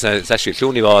doesn't get it. It's actually a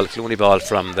Clooney ball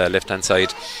from the left hand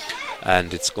side,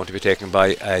 and it's going to be taken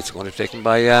by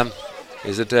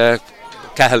is it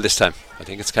Cahill this time? I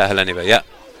think it's Cahill anyway. Yeah,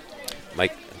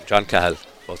 John Cahill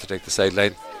about to take the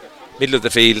sideline, middle of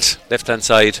the field, left hand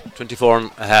side.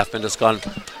 24.5 minutes gone.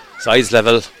 Sides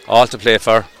level, all to play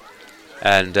for,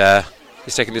 and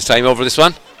he's taking his time over this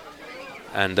one.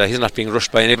 And he's not being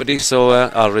rushed by anybody, so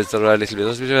or is there a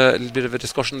little bit of a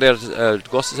discussion there?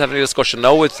 Gus is having a discussion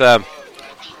now with.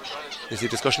 Is he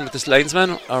discussion with this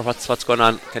linesman, or what's going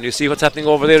on? Can you see what's happening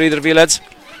over there, either of you lads?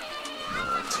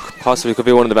 Possibly could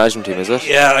be one of the management team, is it?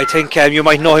 Yeah, I think you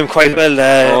might know him quite well.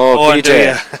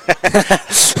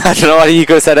 PJ. I don't know what he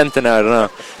could have said anything now, I don't know.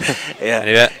 Yeah.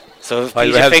 Anyway, so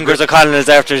PJ Fingers O'Connell's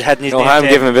after heading his name. I'm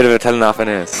giving him a bit of a telling off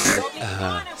anyways.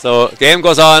 So game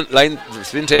goes on, line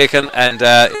has been taken, and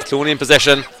Clooney in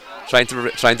possession, trying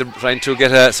to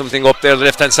get something up there on the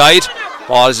left hand side.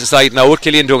 Ball is inside now with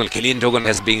Killian Duggan. Killian Duggan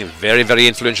has been very, very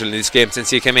influential in this game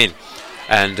since he came in,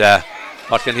 and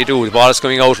what can he do? The ball is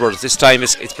coming outwards. This time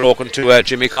it's broken to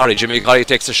Jimmy Corrie. Jimmy Corrie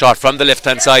takes a shot from the left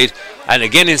hand side, and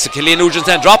again into Killian Nugent's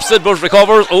hand, drops it but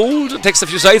recovers. Takes a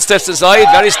few side steps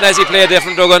inside. Very snazzy play there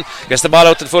from Duggan. Gets the ball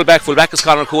out to the fullback. Fullback is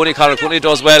Conor Cooney. Conor Cooney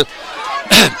does well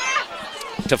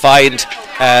to find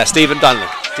Stephen Donlan.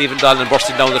 Stephen Donlan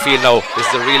bursting down the field now. This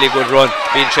is a really good run.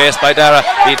 Being chased by Dara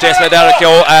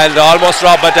Keogh, and almost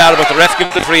robbed by Dara, but the ref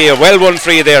gives the free. A well won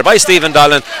free there by Stephen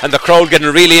Donlan, and the crowd getting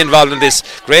really involved in this.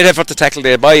 Great effort to tackle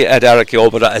there by Dara Keogh,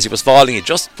 but as he was falling, he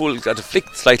just got a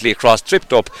flick slightly across,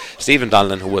 tripped up Stephen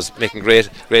Donlan, who was making great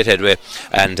headway.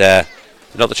 And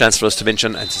another chance for us to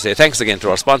mention and to say thanks again to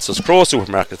our sponsors, Pro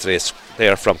Supermarkets Race. They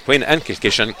are from Quin and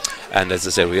Kilkishen, and as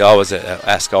I say, we always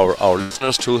ask our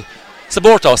listeners to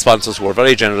support our sponsors, who are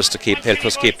very generous to help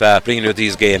us keep bringing you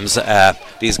these games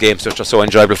which are so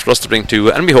enjoyable for us to bring to you,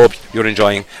 and we hope you're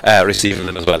enjoying receiving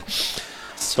them as well.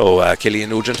 So Killian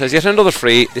Nugent has yet another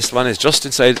free. This one is just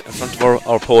inside in front of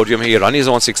our podium here on his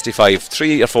own 65,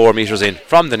 3 or 4 metres in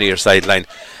from the near sideline,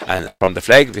 and from the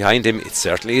flag behind him it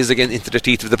certainly is again into the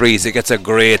teeth of the breeze. He gets a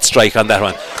great strike on that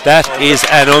one. That is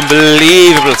an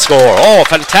unbelievable score.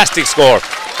 Fantastic score.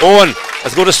 Owen,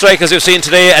 as good a strike as you've seen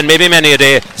today, and maybe many a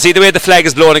day. See the way the flag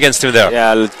is blown against him there.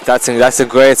 Yeah, that's a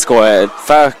great score.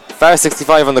 Far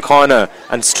 65 on the corner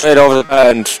and straight over the bar,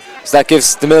 and so that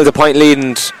gives the Mills a point lead.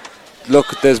 And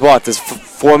look, there's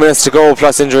 4 minutes to go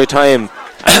plus injury time,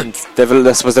 and they've a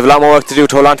lot more work to do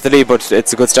to hold on to the lead, but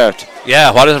it's a good start. Yeah,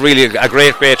 what is really a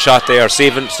great shot there.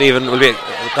 Stephen will be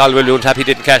happy he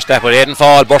didn't catch that, but Aidan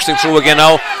Fall bursting through again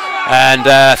now, and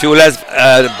a few lads.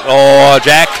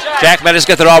 Jack managed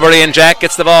to get the robbery, and Jack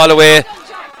gets the ball away,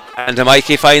 and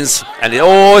Mikey finds, and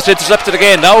it's intercepted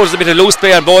again. Now there's a bit of loose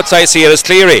play on both sides here. Is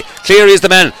Cleary is the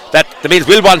man that the Mills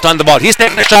will want on the ball. He's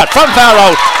taking a shot from far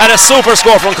out, and a super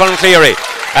score from Conor Cleary,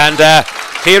 and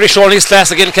Cleary showing his class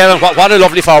again. Kevin, what a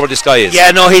lovely forward this guy is. Yeah,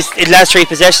 no, he's in last 3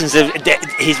 possessions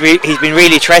he's been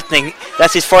really threatening.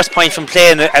 That's his first point from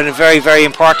play, and a very, very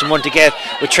important one to get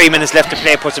with 3 minutes left to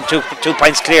play. Puts him 2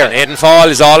 points clear. And Aidan Fall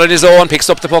is all on his own,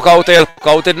 picks up the puck out there.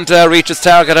 Puck didn't reach its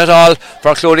target at all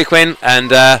for Clooney Quin,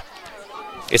 and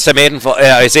it's Aidan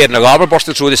O'Gorman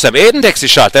bursting through this time. Aidan takes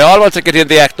his shot. They all want to get in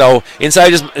the act now.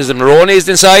 Inside is Maroney is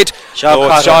inside.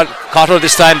 Sean Cotter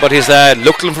this time, but he's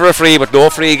looking for a free, but no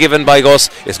free given by Gus.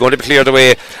 It's going to be cleared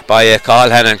away by Carl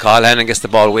Hannon. Carl Hannon gets the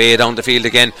ball way down the field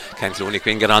again. Can Clooney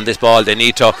Quin get on this ball? They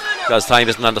need to, because time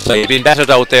isn't on the side. He's been battered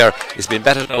out there by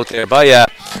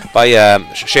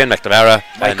Shane McNamara.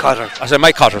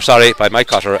 Mike Cotter, by Mike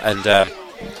Cotter, and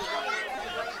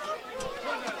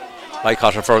my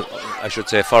cutter for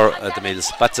the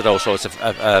Mills. Bats it out, so it's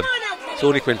a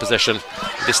Clooney Quin possession.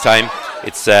 This time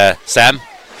it's Sam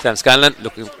Scanlon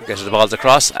looking to get the balls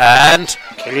across, and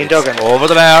Killian Duggan over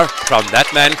the bar from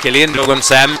that man, Killian Duggan.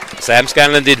 Sam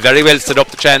Scanlon did very well to set up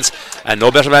the chance, and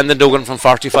no better man than Duggan from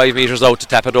 45 metres out to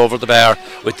tap it over the bar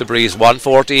with the breeze.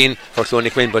 114 for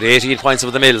Clooney Quin, but 18 points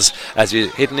of the Mills as we're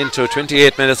hitting into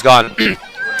 28 minutes gone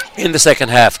in the second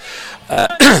half.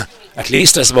 At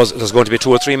least I suppose there's going to be 2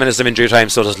 or 3 minutes of injury time,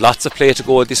 so there's lots of play to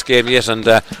go in this game yet, and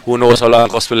who knows how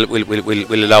long us will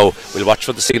allow. We'll watch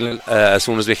for the signal as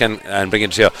soon as we can and bring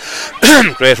it to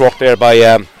you. Great work there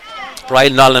by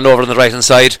Brian Nolan over on the right hand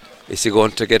side. Is he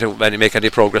going to make any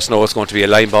progress? No, it's going to be a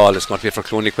line ball. It's going to be for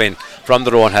Clooney Quin from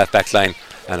their own half back line,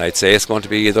 and I'd say it's going to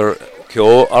be either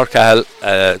Kyo or Cahill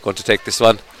going to take this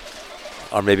one,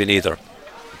 or maybe neither.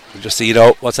 We'll just see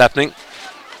now what's happening.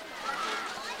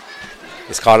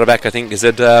 His cornerback, I think, is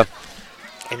it Indo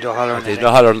Holloran.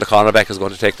 The cornerback is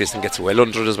going to take this and gets well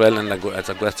under it as well, and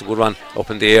that's a good one up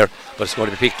in the air, but it's going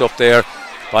to be picked up there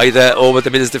by over the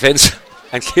Mills defence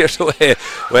and cleared away.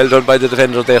 Well done by the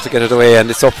defender there to get it away, and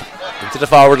it's up into the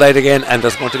forward line again, and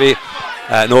there's going to be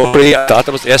no free. I thought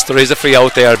there is a free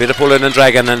out there, a bit of pulling and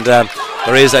dragging, and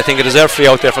there is, I think, a reserve free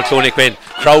out there for Clooney Quin.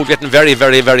 Crowd getting very,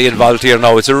 very, very involved here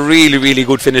now. It's a really, really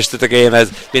good finish to the game.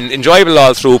 Has been enjoyable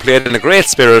all through, played in a great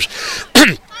spirit.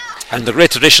 And the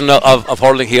great tradition of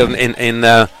hurling here in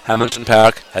Hamilton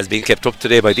Park has been kept up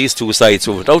today by these two sides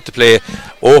who went out to play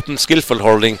open, skillful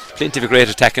hurling, plenty of great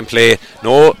attack and play,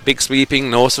 no big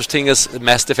sweeping, no such thing as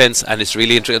mass defence, and it's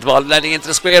really interesting. The ball landing into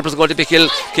the square, but it's going to be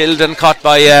killed and caught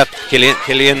by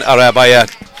Killian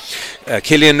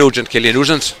Nugent. Killian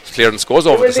Nugent clearance goes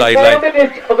over the sideline. 4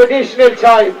 minutes of additional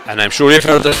time. And I'm sure you've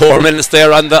heard the 4 minutes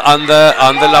there on the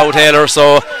loud hailer.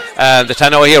 So the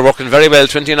Tanoa here working very well.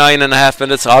 29.5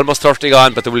 minutes, almost 30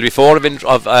 gone, but there will be 4 of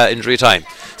injury time.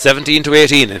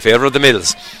 17-18 in favour of the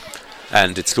Mills.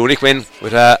 And it's Clooney Quin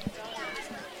with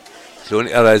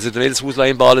is it the Mills whose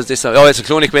line ball is this? Oh, it's a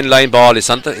Clooney Quin line ball. It's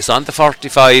on the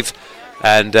 45.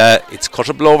 And it's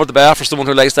cuttable over the bar for someone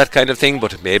who likes that kind of thing,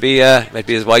 but maybe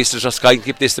it's wise to just try and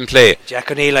keep this in play. Jack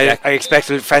O'Neill, I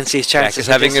expect will fancy his chances. Jack is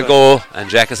having a go,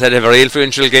 and Jack has had a very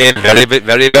influential game, very,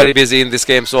 very, very busy in this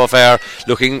game so far,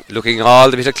 looking all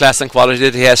the bit of class and quality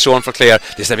that he has shown for Clare.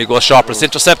 This time he goes sharp, it's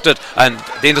intercepted, and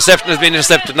the interception has been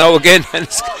intercepted now again, and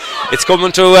it's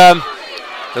coming to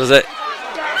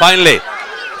finally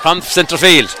from centre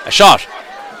field, a shot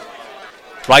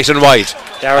right and wide.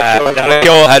 Derek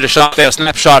Yo had a shot there, a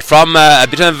snapshot from a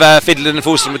bit of fiddling and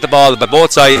foosing with the ball by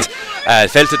both sides.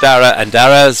 Fell to Dara, and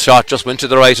Dara's shot just went to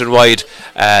the right and wide.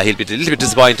 He'll be a little bit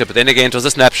disappointed, but then again it was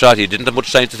a snapshot. He didn't have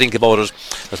much time to think about it.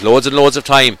 There's loads and loads of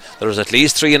time. There's at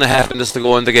least 3.5 minutes to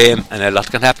go in the game, and a lot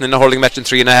can happen in a hurling match in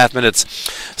 3.5 minutes.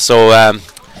 So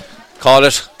call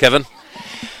it, Kevin.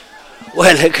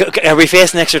 Well, are we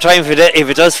facing extra time if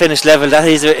it does finish level? That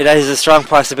is a strong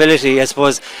possibility, I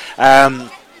suppose.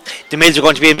 The Mills are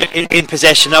going to be in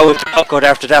possession now with the puck out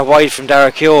after that wide from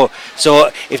Dara Keogh.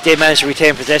 So if they manage to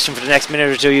retain possession for the next minute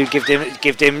or two, you give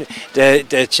them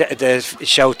the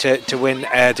shout to win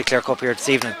the Clare Cup here this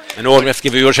evening. And Owen, we have to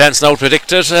give you a chance now to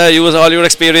predict it. You with all your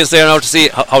experience there now to see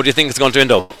how do you think it's going to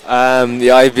end up?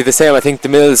 Yeah, I'd be the same. I think the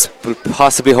Mills will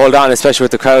possibly hold on, especially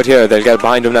with the crowd here. They'll get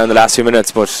behind them now in the last few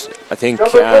minutes, but I think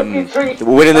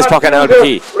winning this puck now will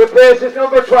be key. Replaces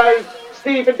number 12.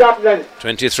 Stephen Donlan.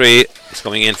 23 is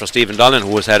coming in for Stephen Donlan,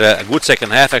 who has had a good second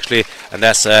half actually, and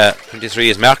that's 23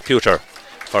 is Mark Pewter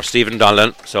for Stephen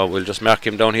Donlan, so we'll just mark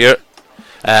him down here.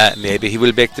 Maybe he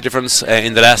will make the difference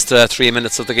in the last 3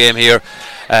 minutes of the game here.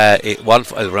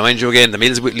 I'll remind you again, the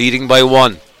Mills leading by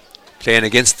 1, playing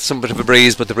against some bit of a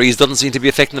breeze, but the breeze doesn't seem to be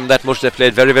affecting them that much. They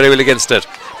played very, very well against it.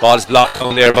 Ball is blocked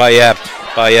down there by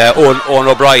Owen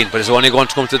O'Brien, but it's only going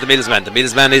to come to the Millsman. The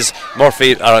Millsman is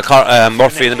Murphy in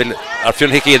the middle, or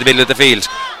Fionn Hickey in the middle of the field.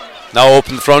 Now up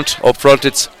front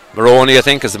it's Maroney, I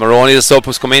think, as the Maroney, the sub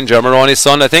who's come in, Ger Maroney's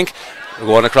son, I think.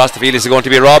 Going across the field, is he going to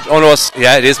be robbed? Oh no,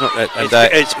 it is.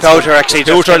 It's Pewter actually.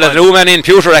 Pewter let a new man in.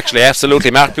 Pewter actually, absolutely.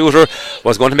 Mark Pewter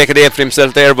was going to make a name for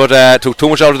himself there, but took too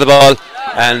much out of the ball,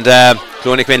 and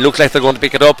Clooney Quin looked like they're going to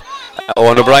pick it up.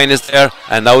 Owen O'Brien is there,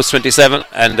 and now it's 27,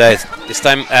 and this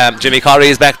time Jimmy Corrie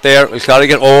is back there. Will Corrie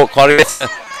get? Oh, Corrie gets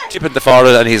chip in the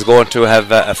forward, and he's going to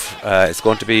have it's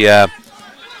going to be a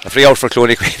free out for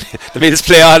Clooney Quin. The Mills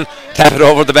play on, tap it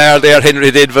over the bar there.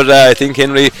 Henry did, but I think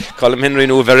Colin Henry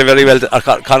knew very, very well.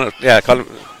 Conor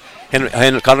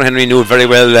Henry knew very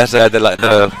well that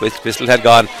the whistle had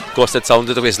gone. Gus had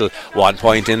sounded the whistle. 1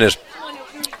 point in it.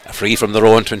 A free from their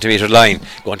own 20-metre line,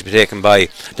 going to be taken by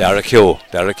Derek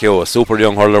Keogh, a super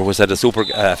young hurler who's had a super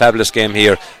fabulous game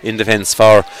here in defence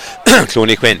for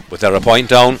Clooney Quin. But they're a point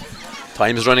down.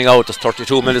 Time is running out. There's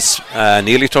 32 minutes,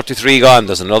 nearly 33 gone.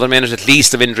 There's another minute at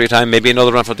least of injury time, maybe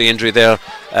another one for the injury there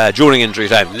during injury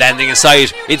time. Landing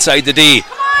inside the D.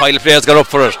 Pile of players got up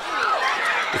for it.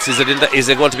 Is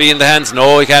it going to be in the hands?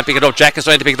 No, he can't pick it up. Jack is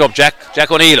trying to pick it up.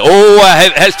 Jack O'Neill.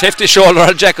 Hefty shoulder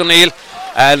on Jack O'Neill.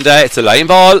 And it's a line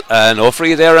ball, no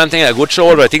free there or anything. A good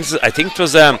shoulder. I think it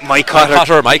was Mike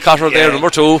Cotter there, number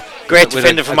 2. Great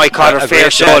defender for Mike Cotter.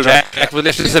 Fair shoulder. Jack was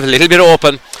lifting himself a little bit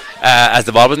open as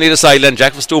the ball was near the sideline.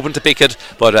 Jack was stooping to pick it,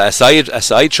 but a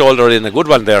side shoulder in a good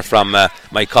one there from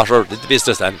Mike Cotter did the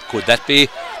business. And could that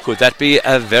be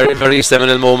a very, very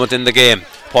seminal moment in the game?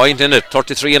 Point in it,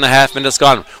 33 and a half minutes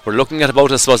gone. We're looking at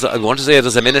about, I'm going to say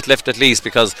there's a minute left at least,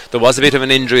 because there was a bit of an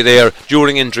injury there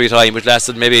during injury time, which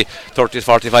lasted maybe 30 to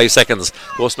 45 seconds.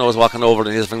 Ghost knows walking over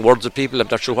and he's having words with people. I'm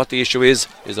not sure what the issue is.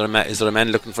 Is there a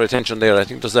man looking for attention there? I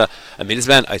think there's a Mills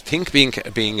man, I think, being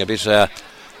a bit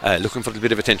looking for a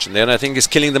bit of attention there, and I think he's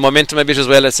killing the momentum a bit as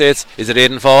well. Let's say is it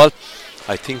Aidan Fall?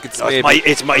 I think it's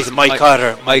Mike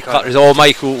Cotter. Mike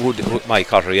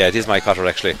Cotter. Yeah, it is Mike Cotter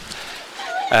actually.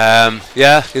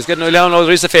 He's getting down. There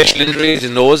is a facial injury.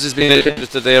 His nose has been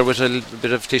lifted there with a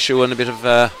bit of tissue and a bit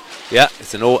of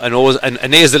it's a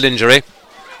nasal injury.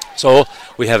 So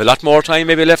we have a lot more time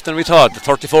maybe left than we thought. The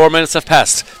 34 minutes have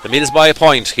passed. The Mills by a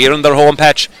point here in their home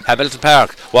patch, Hamilton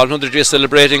Park. 100 years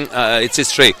celebrating its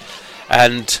history,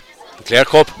 and the Clare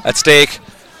Cup at stake.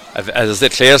 As I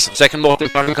said, Clare's second most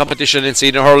important competition in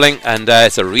senior hurling, and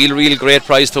it's a real great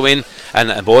prize to win,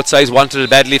 and both sides wanted it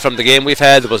badly from the game we've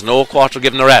had. There was no quarter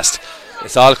given a rest.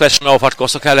 It's all a question of what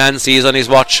Gus O'Callaghan sees on his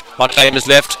watch, what time is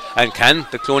left, and can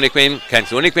Clooney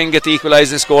Quin get the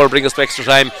equalising score, bring us to extra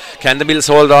time? Can the Mills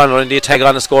hold on, or indeed tag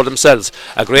on and score themselves?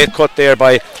 A great cut there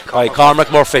by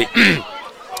Cormac Murphy.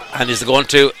 And is going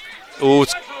to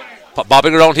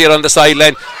bobbing around here on the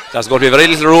sideline. There's going to be very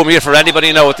little room here for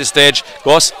anybody now at this stage.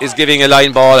 Gus is giving a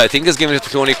line ball. I think he's giving it to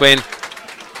Clooney Quin.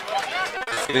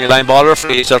 Giving a line ball or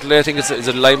free. Certainly, I think is it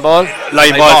a line ball?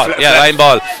 Line ball. Line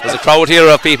ball. There's a crowd here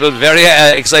of people, very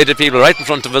excited people right in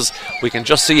front of us. We can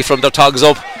just see from their togs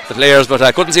up the players, but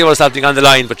I couldn't see what was happening on the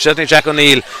line. But certainly Jack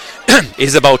O'Neill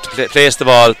is about to place the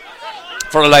ball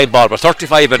for a line ball. But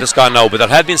 35 minutes gone now, but there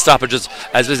had been stoppages.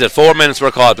 As we said, 4 minutes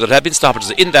were called, but there had been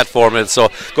stoppages in that 4 minutes. So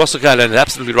Gus O'Callaghan is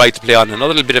absolutely right to play on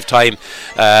another little bit of time.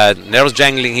 Nerves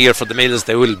jangling here for the Mills.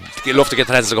 They will love to get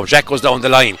their hands to go. Jack goes down the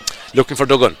line looking for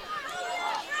Duggan.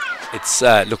 It's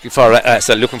looking for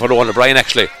Owen O'Brien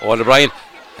actually. Owen O'Brien,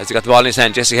 has he got the ball in his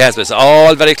hand? Yes, he has, but it's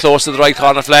all very close to the right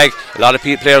corner flag. A lot of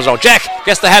players now. Jack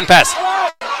gets the hand pass.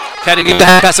 Can he give the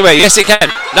hand pass away? Yes, he can.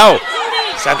 Now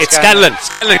it's Scanlon.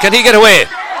 Can he get away?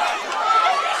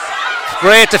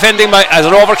 Great defending by, as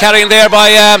an over carrying there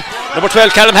by number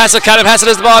 12, Callum Hassett. Callum Hassett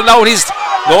has the ball now. He's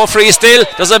no free still.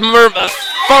 There's a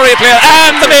Furry player,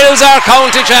 and the Mills are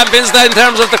county champions in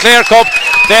terms of the Clare Cup.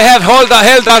 They have held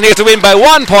on here to win by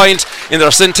 1 point in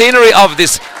their centenary of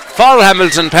this for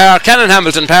Canon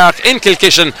Hamilton Park in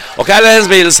Kilkishen. O'Callaghan's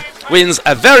Mills wins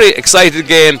a very excited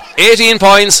game. 18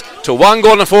 points to 1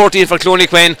 goal and 14 for Clooney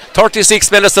Quin.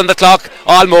 36 minutes on the clock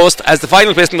almost, as the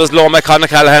final whistle was blown by Conor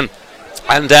Callaghan.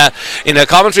 And in a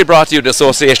commentary brought to you in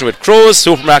association with Crow's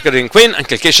Supermarket in Quin and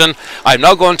Kilkishen, I'm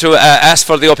now going to ask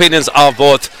for the opinions of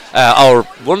both our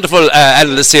wonderful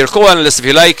analysts here, co-analysts if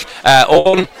you like,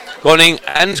 Owen Gunning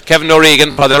and Kevin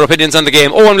O'Regan, for their opinions on the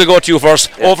game. Owen, we'll go to you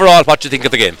first. Overall, what do you think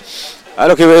of the game?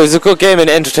 Look, it was a good game and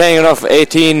entertaining enough.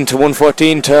 18 to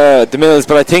 114 to the Mills,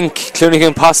 but I think Clooney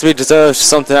can possibly deserve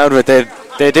something out of it.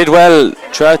 They did well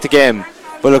throughout the game,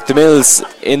 but look, the Mills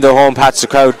in their home patch, the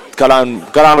crowd got on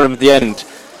with them at the end,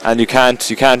 and you can't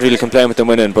really complain with them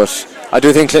winning. But I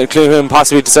do think Clooney can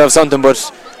possibly deserve something,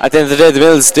 but at the end of the day, the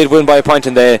Mills did win by a point,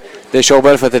 and they showed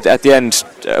well for it at the end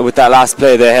with that last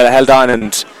play. They held on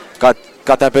and got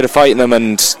that bit of fight in them,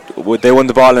 and they won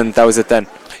the ball, and that was it then.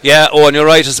 Yeah, Owen, you're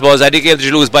right. I suppose any game that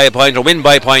you lose by a point or win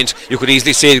by a point, you could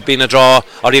easily see it being a draw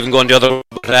or even going the other way.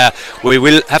 But we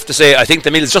will have to say, I think the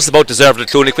Mills just about deserved it.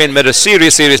 Clooney Quin made a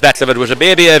serious battle of it with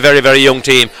maybe a very, very young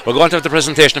team. We're going to have the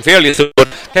presentation fairly soon.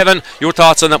 Kevin, your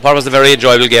thoughts on that? What was a very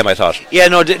enjoyable game, I thought? Yeah,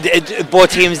 no,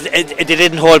 both teams, they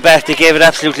didn't hold back. They gave it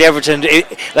absolutely everything.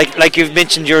 Like you've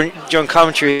mentioned during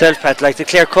commentary yourself, Pat, like the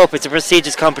Clare Cup, it's a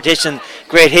prestigious competition,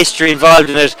 great history involved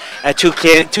in it.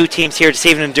 Two teams here this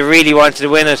evening, they really wanted to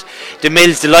win it. The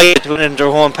Mills delighted to win in their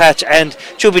home patch, and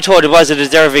truth be told, it was a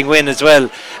deserving win as well.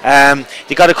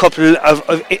 They got a couple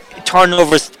of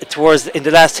turnovers towards in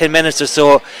the last 10 minutes or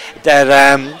so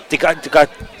that they got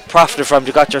profited from,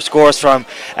 they got their scores from.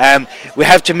 We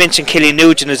have to mention Killian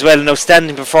Nugent as well, an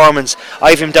outstanding performance.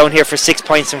 I have him down here for 6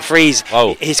 points and frees.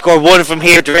 Wow. He scored one of them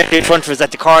here directly in front of us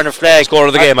at the corner flag. Score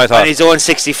of the game, I thought. On his own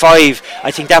 65. I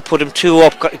think that put him 2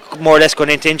 up, more or less going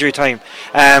into injury time.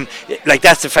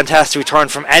 That's a fantastic return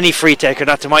from any free taker,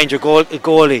 not to mind your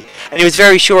goalie. And he was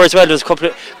very sure as well. There was a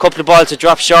couple of balls that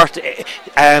dropped short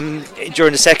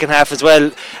during the second half as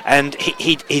well, and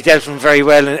he dealt with them very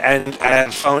well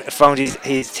and found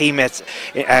his teammates,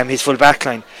 his full back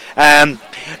line.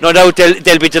 No doubt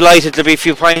they'll be delighted. There'll be a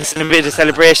few points and a bit of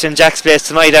celebration in Jack's Place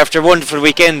tonight after a wonderful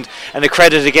weekend, and a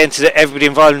credit again to everybody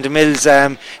involved in the Mills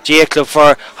GA club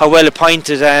for how well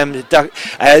appointed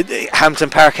Hamilton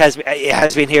Park has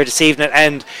been here this evening,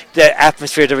 and the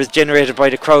atmosphere that was generated by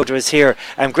the crowd that was here.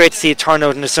 Great to see a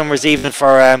turnout in the summer's evening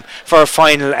for a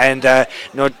final, and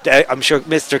I'm sure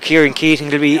Mr. Kieran Keating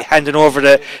will be handing over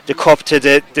the cup to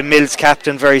the Mills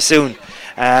captain very soon.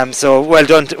 So well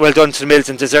done to the Mills,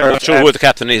 and deserved. I'm not sure who the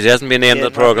captain is. He hasn't been named in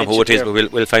the programme who it is,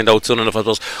 but we'll find out soon enough, I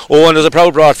suppose. And there's a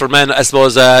proud Broadford man, I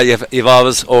suppose. You've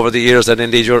always over the years, and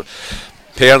indeed your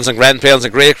parents and grandparents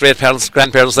and great parents,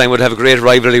 grandparents would have a great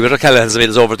rivalry with O'Callaghan's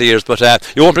Mills over the years, but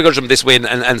you won't begrudge them this win.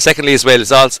 And secondly as well,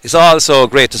 it's also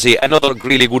great to see another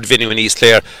really good venue in East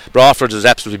Clare. Broadford is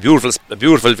absolutely beautiful, a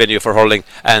beautiful venue for hurling,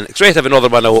 and it's great to have another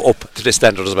one now up to this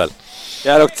standard as well.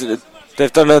 Yeah, look,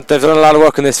 they've done a lot of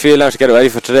work in this field now to get it ready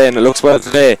for today, and it looks well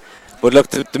today. But look,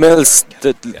 the Mills,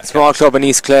 the small club in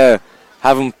East Clare,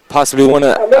 haven't possibly won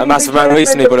a massive amount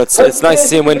recently, but it's nice to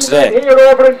see him win today.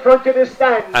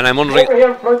 And I'm wondering,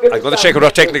 I'm going to check with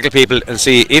our technical people and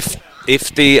see if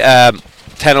the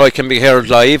tannoy can be heard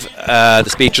live. The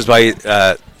speeches by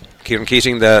Kieran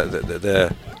Keating,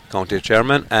 the county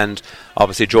chairman, and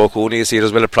obviously Joe Clooney is here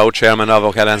as well, a proud chairman of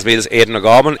O'Callaghan's Mills. Aidan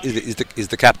O'Gorman is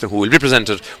the captain who will be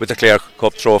presented with the Clare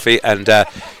Cup trophy, and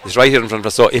he's right here in front of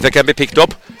us. So if it can be picked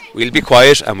up, we'll be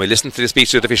quiet and we'll listen to the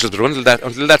speech of the officials. But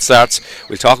until that starts,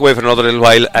 we'll talk away for another little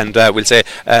while, and we'll say,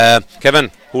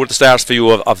 Kevin, who are the stars for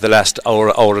you of the last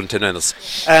hour and 10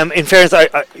 minutes? In fairness,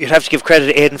 you'd have to give credit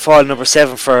to Aidan Fall, number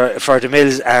 7 for the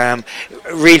Mills.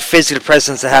 Real physical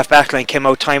presence. The half back line came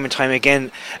out time and time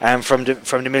again from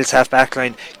the Mills half back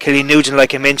line. Killian Nugent,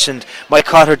 like I mentioned, Mike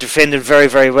Cotter defended very,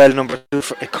 very well, number 2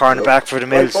 for cornerback for the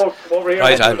Mills.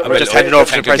 Right, we'll just hand it over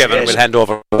to Kevin. We'll hand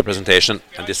over the presentation,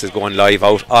 and this is going live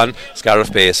out on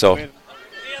Scariff Bay, so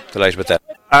delighted with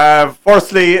that.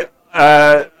 Firstly,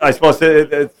 I suppose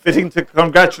it's fitting to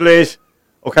congratulate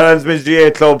O'Callaghan's Mills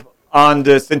GA Club on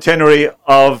the centenary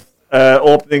of the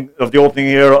opening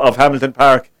year of Hamilton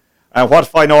Park, and what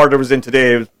fine order was in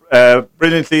today. It was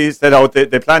brilliantly set out.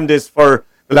 They planned this for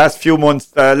the last few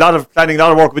months. A lot of planning, a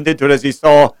lot of work went into it, as you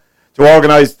saw, to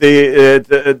organise the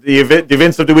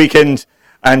events of the weekend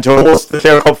and to host the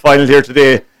Clare Cup final here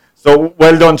today. So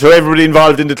well done to everybody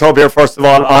involved in the club here, first of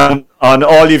all, on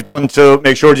all you've done to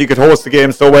make sure that you could host the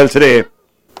game so well today.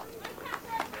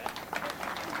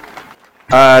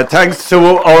 Thanks to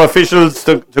our officials,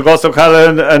 to Gus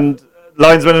O'Callaghan and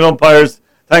linesmen and umpires.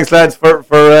 Thanks, lads, for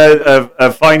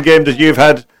a fine game that you've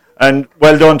had, and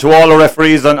well done to all our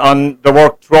referees on their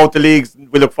work throughout the leagues.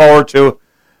 We look forward to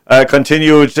a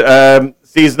continued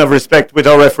season of respect with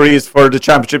our referees for the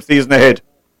championship season ahead.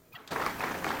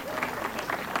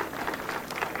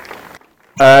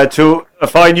 To a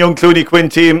fine young Clooney Quin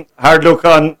team, hard look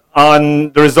on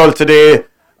the result today.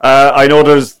 I know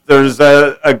there's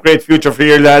a great future for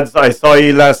you lads. I saw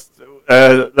you last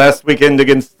weekend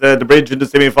against the Bridge in the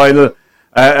semi-final,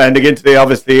 and again today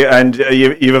obviously, and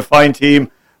you have a fine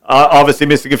team. Obviously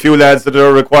missing a few lads that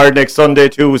are required next Sunday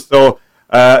too, so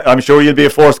I'm sure you'll be a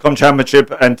force come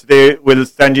championship, and today will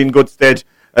stand you in good stead,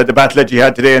 the battle that you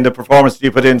had today and the performance that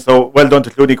you put in. So well done to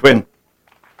Clooney Quin.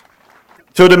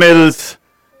 To the Mills,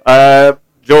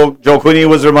 Joe Quinney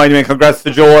was reminding me, congrats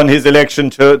to Joe on his election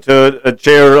to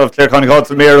chair of Clare County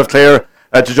Council, Mayor of Clare,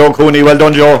 to Joe Cooney. Well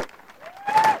done, Joe.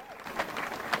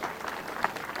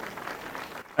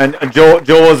 And Joe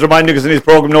was reminding us in his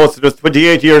programme notes it was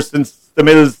 28 years since the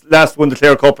Mills last won the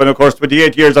Clare Cup, and of course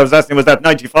 28 years, I was asking, was that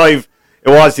 95? It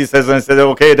was, he says, and I said,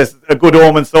 okay, that's a good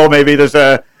omen, so maybe there's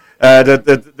the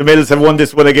Mills have won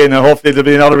this one again, and hopefully there'll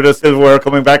be another bit of silverware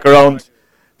coming back around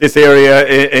this area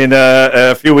in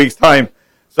a few weeks' time.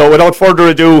 So without further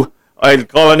ado, I'll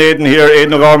call on Aidan here,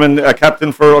 Aidan O'Gorman,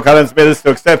 captain for O'Callaghan's Mills, to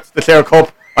accept the Clare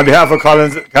Cup on behalf of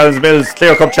O'Callaghan's Mills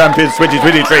Clare Cup champions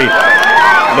 2023.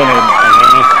 Well done,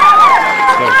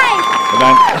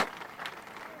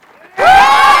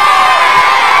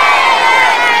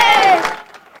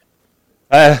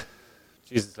 Aidan.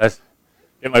 Jesus, lads,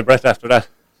 get my breath after that.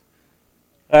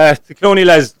 The Clooney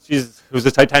lads, Jesus, it was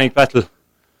a titanic battle.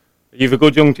 You've a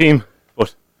good young team,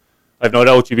 but I've no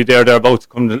doubt you'll be thereabouts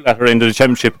come the latter end of the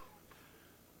championship.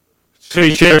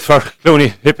 3 cheers for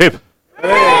Clooney. Hip hip.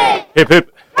 Hooray! Hip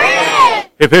hip. Hooray!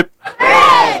 Hip hip.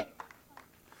 Hooray!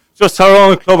 Just our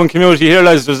own club and community here,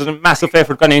 lads. There's a massive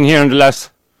effort gone in here in the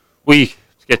last week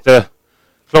to get the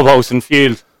clubhouse and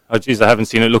field. Oh jeez, I haven't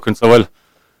seen it looking so well.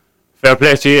 Fair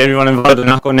play to you, everyone involved. I'm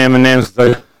not going to name names,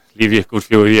 I'll leave you a good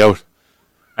few of you out.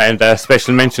 And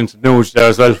special mention to Nuge there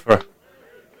as well for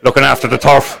looking after the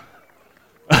turf.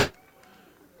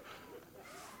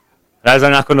 As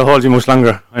I'm not going to hold you much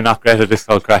longer, I'm not great at this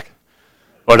whole crack.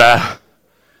 But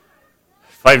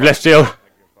 5 left you out.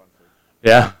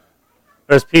 Yeah.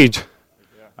 Where's Peach?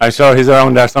 I'm sure he's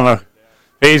around there somewhere.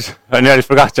 Peach, I nearly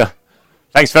forgot you.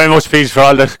 Thanks very much, Peach, for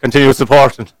all the continued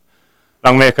support, and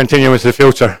long may it continue into the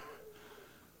future.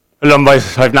 Well done,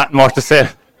 boys. I've nothing more to say.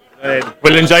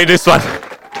 We'll enjoy this one.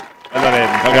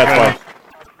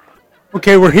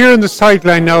 Okay, we're here on the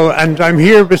sideline now, and I'm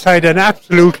here beside an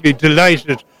absolutely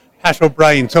delighted Pat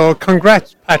O'Brien. So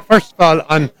congrats, Pat, first of all,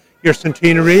 on your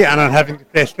centenary and on having the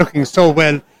place looking so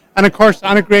well, and of course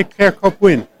on a great Clare Cup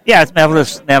win. Yeah, it's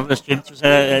marvellous, Jim. It was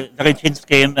a very intense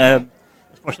game,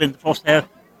 especially in the first half.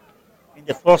 In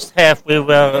the first half, we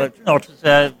were, it was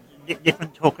a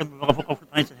different token. We were up a couple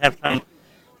of points at half time.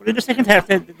 But in the second half,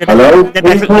 they battled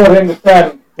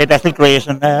great,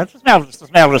 and it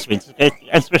was marvellous wins, okay?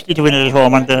 Especially to win it at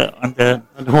home on the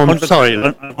home soil.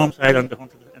 On the home side, on the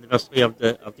 100th anniversary of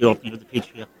the opening of the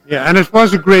pitch here. Yeah, and it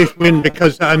was a great win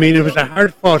because, I mean, it was a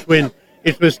hard-fought win.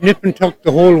 It was nip and tuck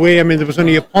the whole way. I mean, there was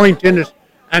only a point in it.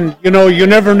 And, you know, you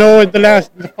never know in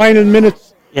the final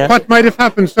minutes what might have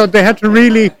happened. So they had to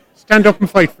really stand up and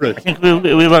fight for it. I think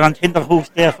we were on tender hooks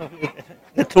there.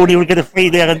 Clooney will get a free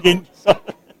there and then. So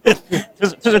it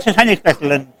was a titanic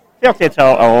battle, and fair play to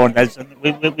our own lads. And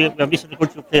we were missing a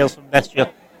good few players from last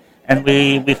year. And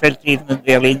we felt even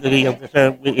early in the year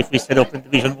that if we set up in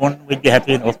Division 1, we'd be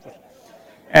happy enough.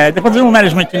 But they put new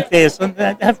management in place, and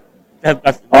they have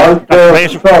got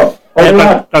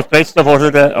great stuff out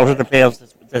of the players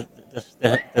that's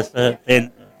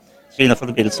playing senior for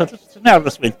the bill. So it's a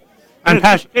marvellous win. And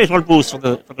Pat, great old boost for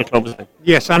the club as well.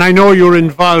 Yes, and I know you're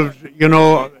involved, you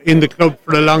know, in the club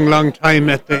for a long time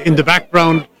in the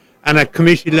background and at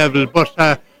committee level. But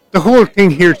the whole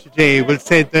thing here today will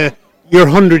say your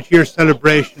 100-year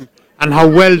celebration and how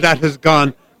well that has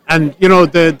gone, and you know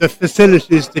the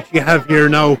facilities that you have here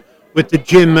now with the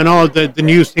gym and all the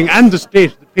new thing and the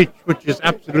state of the pitch, which is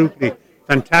absolutely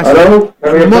fantastic.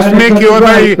 It must make you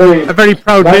a very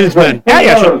proud Millsman.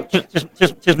 Yeah,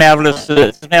 it's marvellous.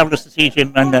 It's marvellous to see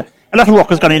Jim, and a lot of work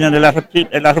has gone in, and a lot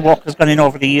of work has gone in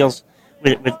over the years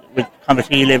with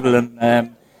committee level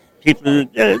and people,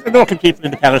 the local people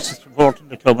in the parish supporting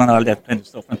the club and all that kind of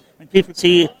stuff. And when people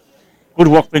see good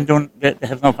work being done, they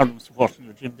have no problem supporting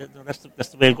the gym. That's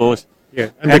the way it goes.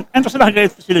 Yeah, and there's a lot of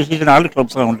great facilities in all the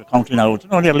clubs around the county now. You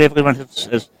know, nearly everyone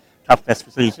has top-class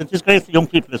facilities. And it's great for young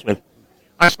people as well.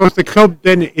 I suppose the club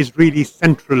then is really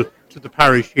central to the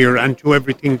parish here and to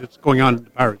everything that's going on in the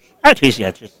parish. It is, yeah.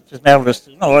 It's marvellous.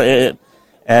 You know,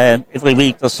 every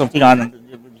week there's something on, and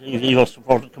you're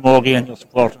supporting Camogie and you're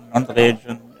supporting Underage,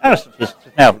 and it's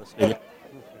marvellous, really.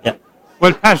 Yeah.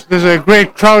 Well, Pat, there's a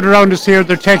great crowd around us here.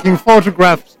 They're taking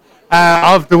photographs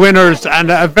of the winners, and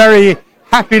a very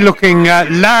happy-looking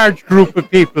large group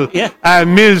of people,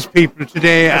 Mills people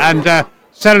today, and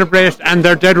celebrate, and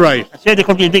they're dead right. I said there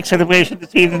could be a big celebration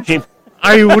this evening, Jim.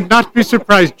 I would not be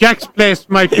surprised. Jack's place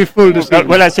might be full this evening.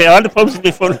 Well, I say all the pubs will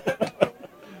be full.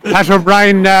 Pat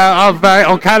O'Brien of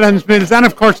O'Callaghan's Mills, and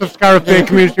of course of Scariff Bay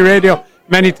Community Radio,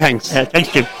 many thanks.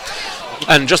 Thanks, Jim.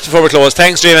 And just before we close,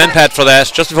 thanks Jim and Pat for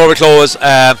that. Just before we close,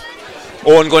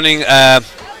 Owen Gunning,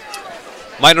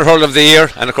 minor hurler of the year,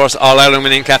 and of course All Ireland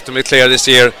winning captain with Clare this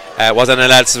year, was an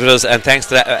analysis with us, and thanks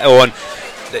to that, Owen.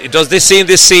 Does this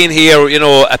scene here, you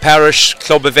know, a parish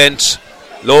club event,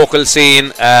 local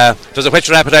scene, does it whet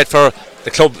your appetite for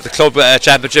the club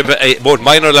championship, both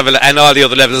minor level and all the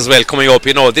other levels as well coming up?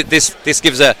 You know, this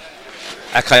gives a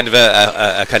kind of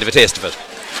a taste of it.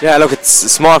 Yeah, look, it's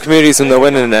small communities when they're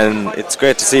winning, and it's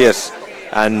great to see it.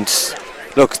 And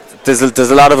look, there's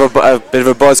a lot of a bit of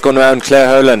a buzz going around Clare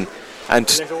hurling, and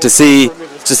to see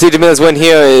the Mills win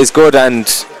here is good, and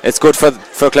it's good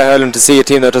for Clare hurling to see a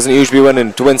team that doesn't usually be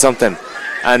winning to win something.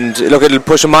 And look, it'll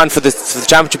push them on for the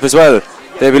championship as well.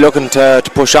 They'll be looking to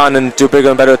push on and do bigger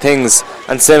and better things,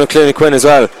 and same with Quin as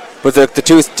well. But the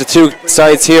two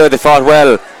sides here, they fought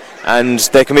well, and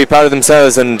they can be proud of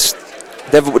themselves, and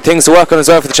they've things to work on as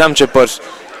well for the championship. But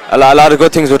a lot of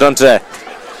good things were done today.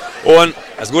 Owen,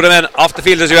 As good a man off the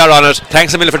field as you are on it.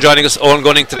 Thanks a million for joining us, Owen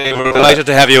Gunning, today. We're delighted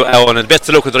to have you, Owen, and best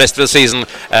of luck with the rest of the season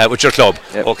with your club.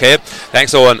 Yep. Okay,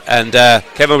 thanks, Owen. And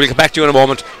Kevin, we'll come back to you in a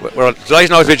moment. We're delighted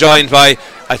now to be joined by,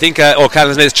 I think,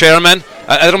 O'Callaghan's Mills chairman.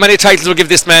 I don't know many titles we'll give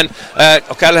this man.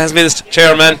 O'Callaghan's Mills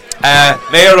chairman,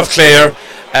 mayor of Clare,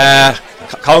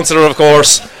 councillor, of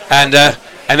course, and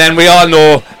then we all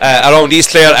know around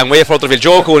East Clare and way further,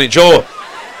 Joe Clooney. Joe,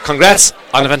 congrats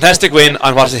on a fantastic win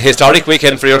on what is a historic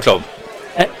weekend for your club.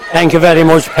 Thank you very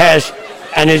much, Pat.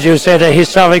 And as you said, a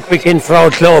historic weekend for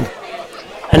our club.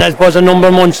 And I suppose a number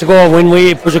of months ago when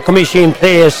we put a committee in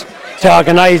place to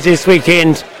organise this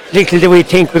weekend, little do we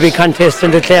think we'd be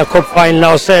contesting the Clare Cup final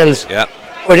ourselves. Yeah.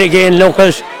 But again, look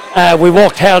at, we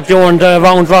worked hard during the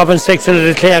round robin section of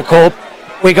the Clare Cup.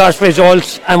 We got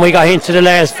results and we got into the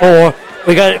last four.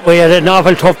 We had an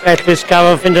awful tough battle with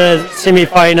Scariff in the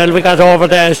semi-final. We got over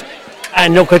that.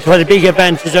 And look, it was a big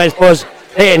advantage, I suppose,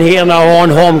 playing here on our own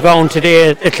home ground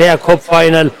today, the Clare Cup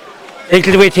final.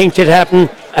 Little do we think it happened.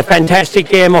 A fantastic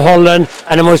game of hurling,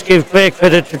 and I must give great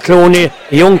credit to Clooney,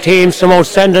 the young team, some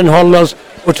outstanding hurlers.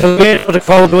 But it was great for the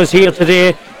crowd who was here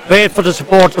today, great for the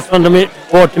supporters from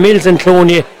both the Mills and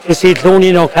Clooney to see Clooney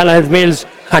and O'Callaghan's Mills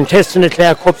contesting the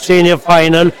Clare Cup senior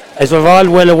final. As we're all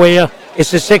well aware,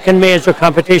 it's the second major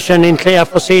competition in Clare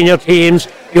for senior teams.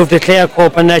 You have the Clare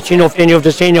Cup, and that's enough, then you have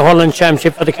the Senior Hurling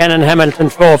Championship for the Canon Hamilton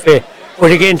Trophy. But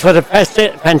again, it was a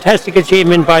fantastic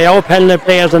achievement by our panel of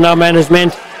players and our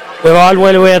management. We're all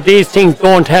well aware these things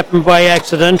don't happen by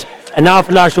accident. An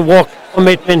awful lot of work,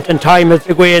 commitment and time has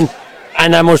to go in,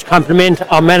 and I must compliment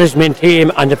our management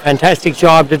team on the fantastic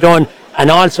job they've done,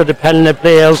 and also the panel of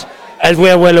players. As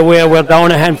we're well aware, we're down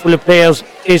a handful of players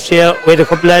this year with a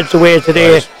couple lads away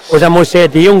today. Right. But I must say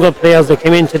the younger players that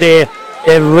came in today,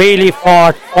 they really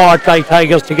fought like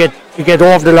tigers to get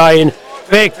over the line.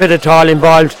 Great credit to all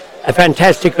involved. A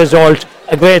fantastic result.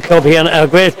 A great club here, a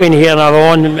great win here in our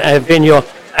own venue.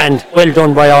 And well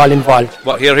done by all involved.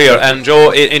 Well, here. And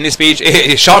Joe, in his speech,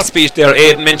 his short speech there,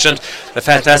 Aidan mentioned the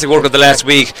fantastic work of the last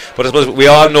week. But I suppose we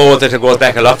all know that it goes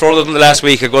back a lot further than the last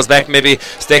week. It goes back maybe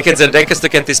decades and decades to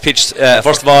get this pitch,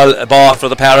 first of all, bought for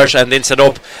the parish and then set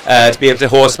up to be able to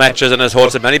host matches, and has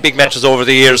hosted many big matches over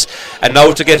the years. And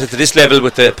now to get it to this level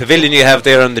with the pavilion you have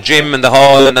there and the gym and the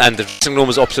hall and the dressing room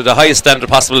is up to the highest standard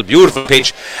possible. Beautiful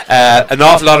pitch. An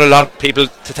awful lot of people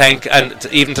to thank and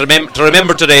to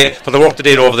remember today for the work they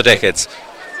did over the decades.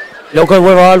 Look,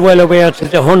 we're all well aware to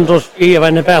the 100th year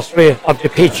anniversary of the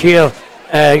pitch here,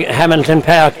 Hamilton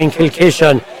Park in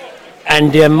Kilkishen,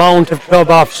 and the amount of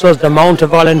club officers, the amount of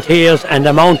volunteers and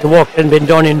the amount of work that has been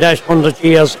done in that 100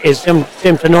 years is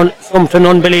something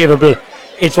unbelievable.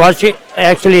 It was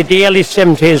actually the early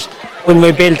 70s when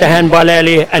we built the handball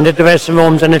alley and the dressing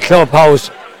rooms and the clubhouse.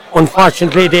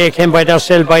 Unfortunately, they came by their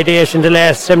sell-by date in the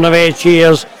last 7 or 8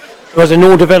 years. There was a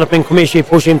new development committee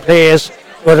put in place.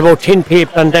 There were about 10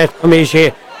 people on that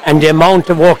committee, and the amount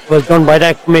of work was done by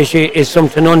that committee is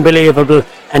something unbelievable.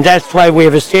 And that's why we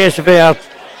have a state-of-the-art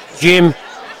gym,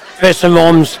 dressing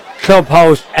rooms,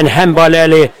 clubhouse and handball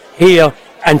alley here,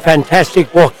 and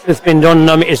fantastic work that's been done on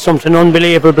them is something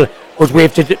unbelievable. But we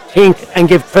have to think and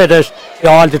give credit to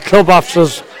all the club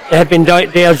officers that have been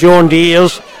there during the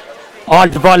years, all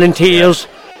the volunteers,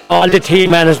 all the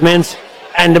team managements,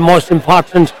 and the most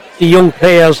important, the young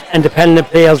players and the panel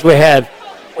players we have.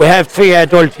 We have 3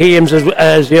 adult teams,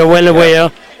 as you're well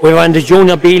aware. We won the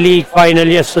Junior B League final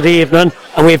yesterday evening,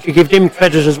 and we have to give them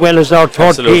credit as well as our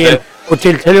third team. But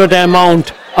they'll tell you the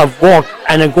amount of work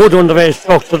and a good underage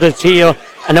structure that's here.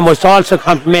 And I must also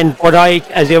compliment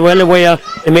Bodike. As you're well aware,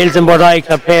 the Mills and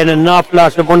Bodike are playing an awful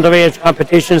lot of underage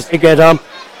competitions together.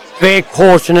 Great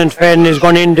coaching and training is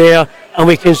going in there, and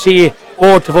we can see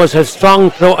both of us have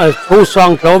two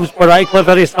strong clubs. Bodike were a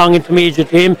very strong intermediate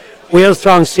team. We're a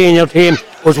strong senior team,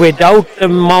 but without the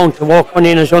amount of work on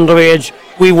in as underage,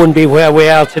 we wouldn't be where we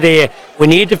are today. We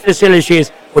need the facilities,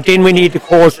 but then we need the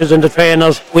coaches and the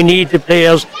trainers. We need the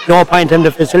players. No point in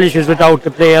the facilities without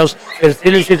the players. The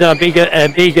facilities are a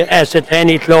big asset to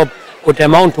any club, but the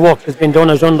amount of work that's been done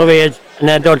as underage and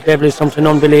adult level is something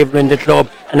unbelievable in the club,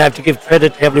 and I have to give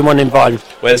credit to everyone involved.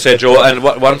 Well said, Joe. And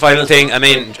one final thing, I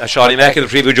mean, Shawnee Mack in the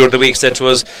preview during the week said to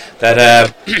us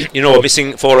that,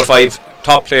 missing 4 or 5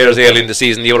 top players early in the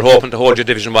season, you were hoping to hold your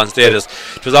Division 1 status.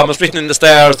 It was almost written in the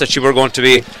stars that you were going to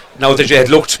be, now that you had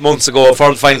looked months ago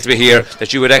for the final to be here,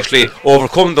 that you would actually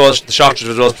overcome the shortage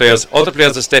of those players, other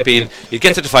players that step in, you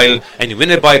get to the final and you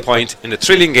win it by a point in a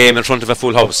thrilling game in front of a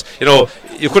full house.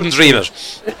 You couldn't dream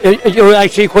it. You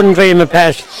actually couldn't dream it,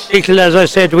 Pat. As I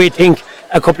said, we think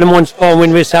a couple of months ago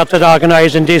when we started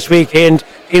organising this weekend,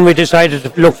 then we decided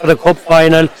to look for the cup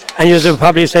final, and you have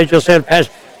probably said yourself, Pat,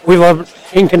 we were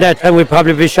thinking that time we'd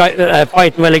probably be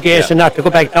fighting relegation, not to go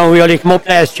back down. We only came up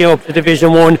last year up to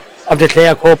Division 1 of the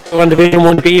Clare Cup. We were in Division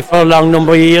 1B for a long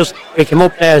number of years. We came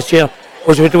up last year.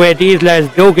 But with the way these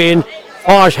lads dug in,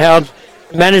 fought hard,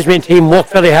 the management team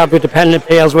worked very hard with the panel of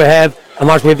players we have, and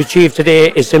what we've achieved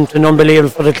today is something unbelievable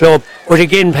for the club. But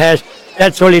again, Pat,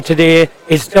 that's only today.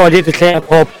 It's only the Clare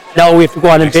Cup. Now we have to go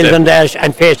on and build on that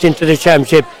and face into the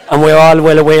championship, and we're all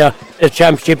well aware the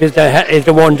championship is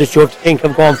the one that you have to think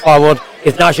of going forward.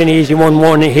 It's not an easy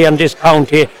one here in this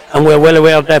county, and we're well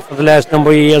aware of that for the last number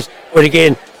of years. But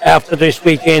again, after this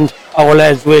weekend, our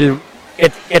lads will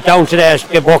get down to that,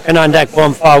 get working on that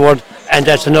going forward, and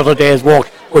that's another day's work.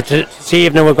 But this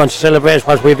evening we're going to celebrate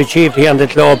what we've achieved here in the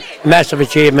club, massive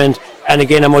achievement. And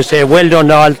again, I must say, well done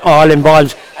all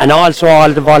involved, and also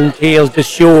all the volunteers, the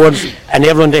stewards, and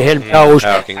everyone that helped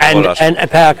out, and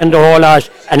parking the whole lot,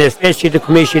 and especially the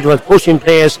commission that was put in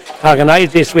place to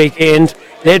organise this weekend,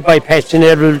 led by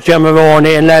Pestinel, Jim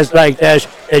Maroney, and lads like that.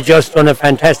 They've just done a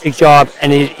fantastic job,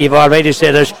 and you've already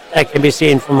said it, that can be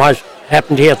seen from what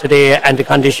happened here today and the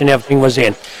condition everything was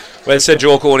in. Well said,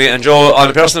 Joe Coney. And Joe,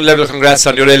 on a personal level, congrats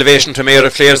on your elevation to Mayor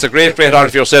of Clare. It's a great honour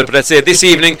for yourself. But I'd say this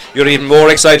evening you're even more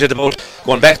excited about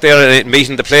going back there and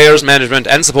meeting the players, management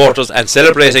and supporters and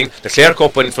celebrating the Clare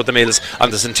Cup win for the Mills on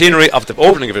the centenary of the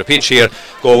opening of your pitch here.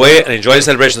 Go away and enjoy the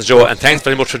celebrations, Joe, and thanks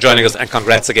very much for joining us, and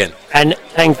congrats again. And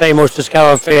thanks very much to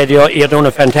Scarf Radio. You're doing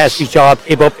a fantastic job.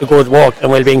 Keep up the good work,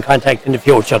 and we'll be in contact in the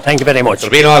future. Thank you very much.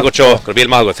 Joe.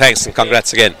 Thanks and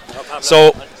congrats again.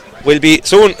 So we'll be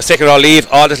soon taking our leave.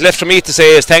 All that's left for me to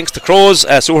say is thanks to Crow's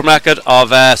supermarket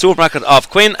of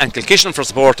Quin and Kilkishen for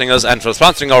supporting us and for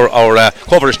sponsoring our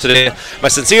coverage today. My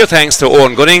sincere thanks to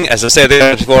Owen Gunning, as I said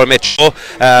there before I met Joe,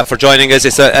 for joining us.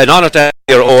 It's an honour to have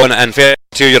you, Owen, and fair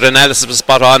to your analysis was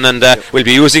spot on, and we'll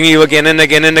be using you again and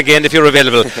again and again if you're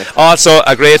available. Also,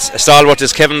 a great stalwart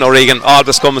is Kevin O'Regan.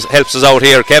 Always helps us out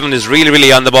here. Kevin is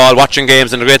really on the ball, watching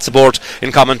games, and a great support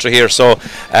in commentary here. So,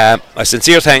 my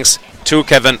sincere thanks to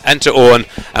Kevin and to Owen,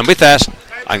 and with that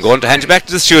I'm going to hand you back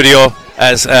to the studio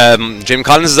as Jim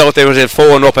Collins is out there with his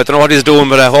phone up. I don't know what he's doing,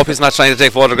 but I hope he's not trying to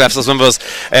take photographs of some of us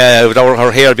with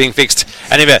our hair being fixed.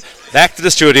 Anyway, back to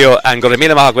the studio, and go to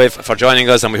Mila Mahagwave for joining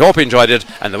us, and we hope you enjoyed it.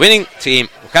 And the winning team,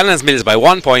 O'Callaghan's Mills, by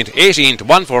 1 point, 18 to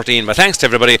 114. My thanks to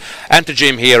everybody, and to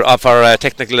Jim here for our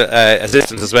technical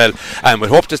assistance as well. And we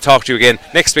hope to talk to you again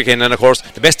next weekend, and of course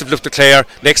the best of luck to Clare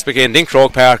next weekend in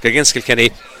Croke Park against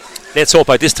Kilkenny. Let's hope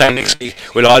by this time next week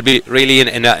we'll all be really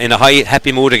in a high,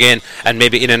 happy mood again, and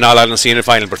maybe in an All-Ireland senior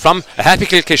final. But from a happy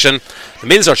Kilkishen, the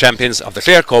Mills are champions of the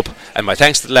Clare Cup, and my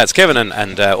thanks to the lads Kevin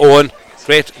and Owen.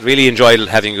 Great, really enjoyed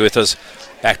having you with us.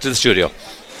 Back to the studio.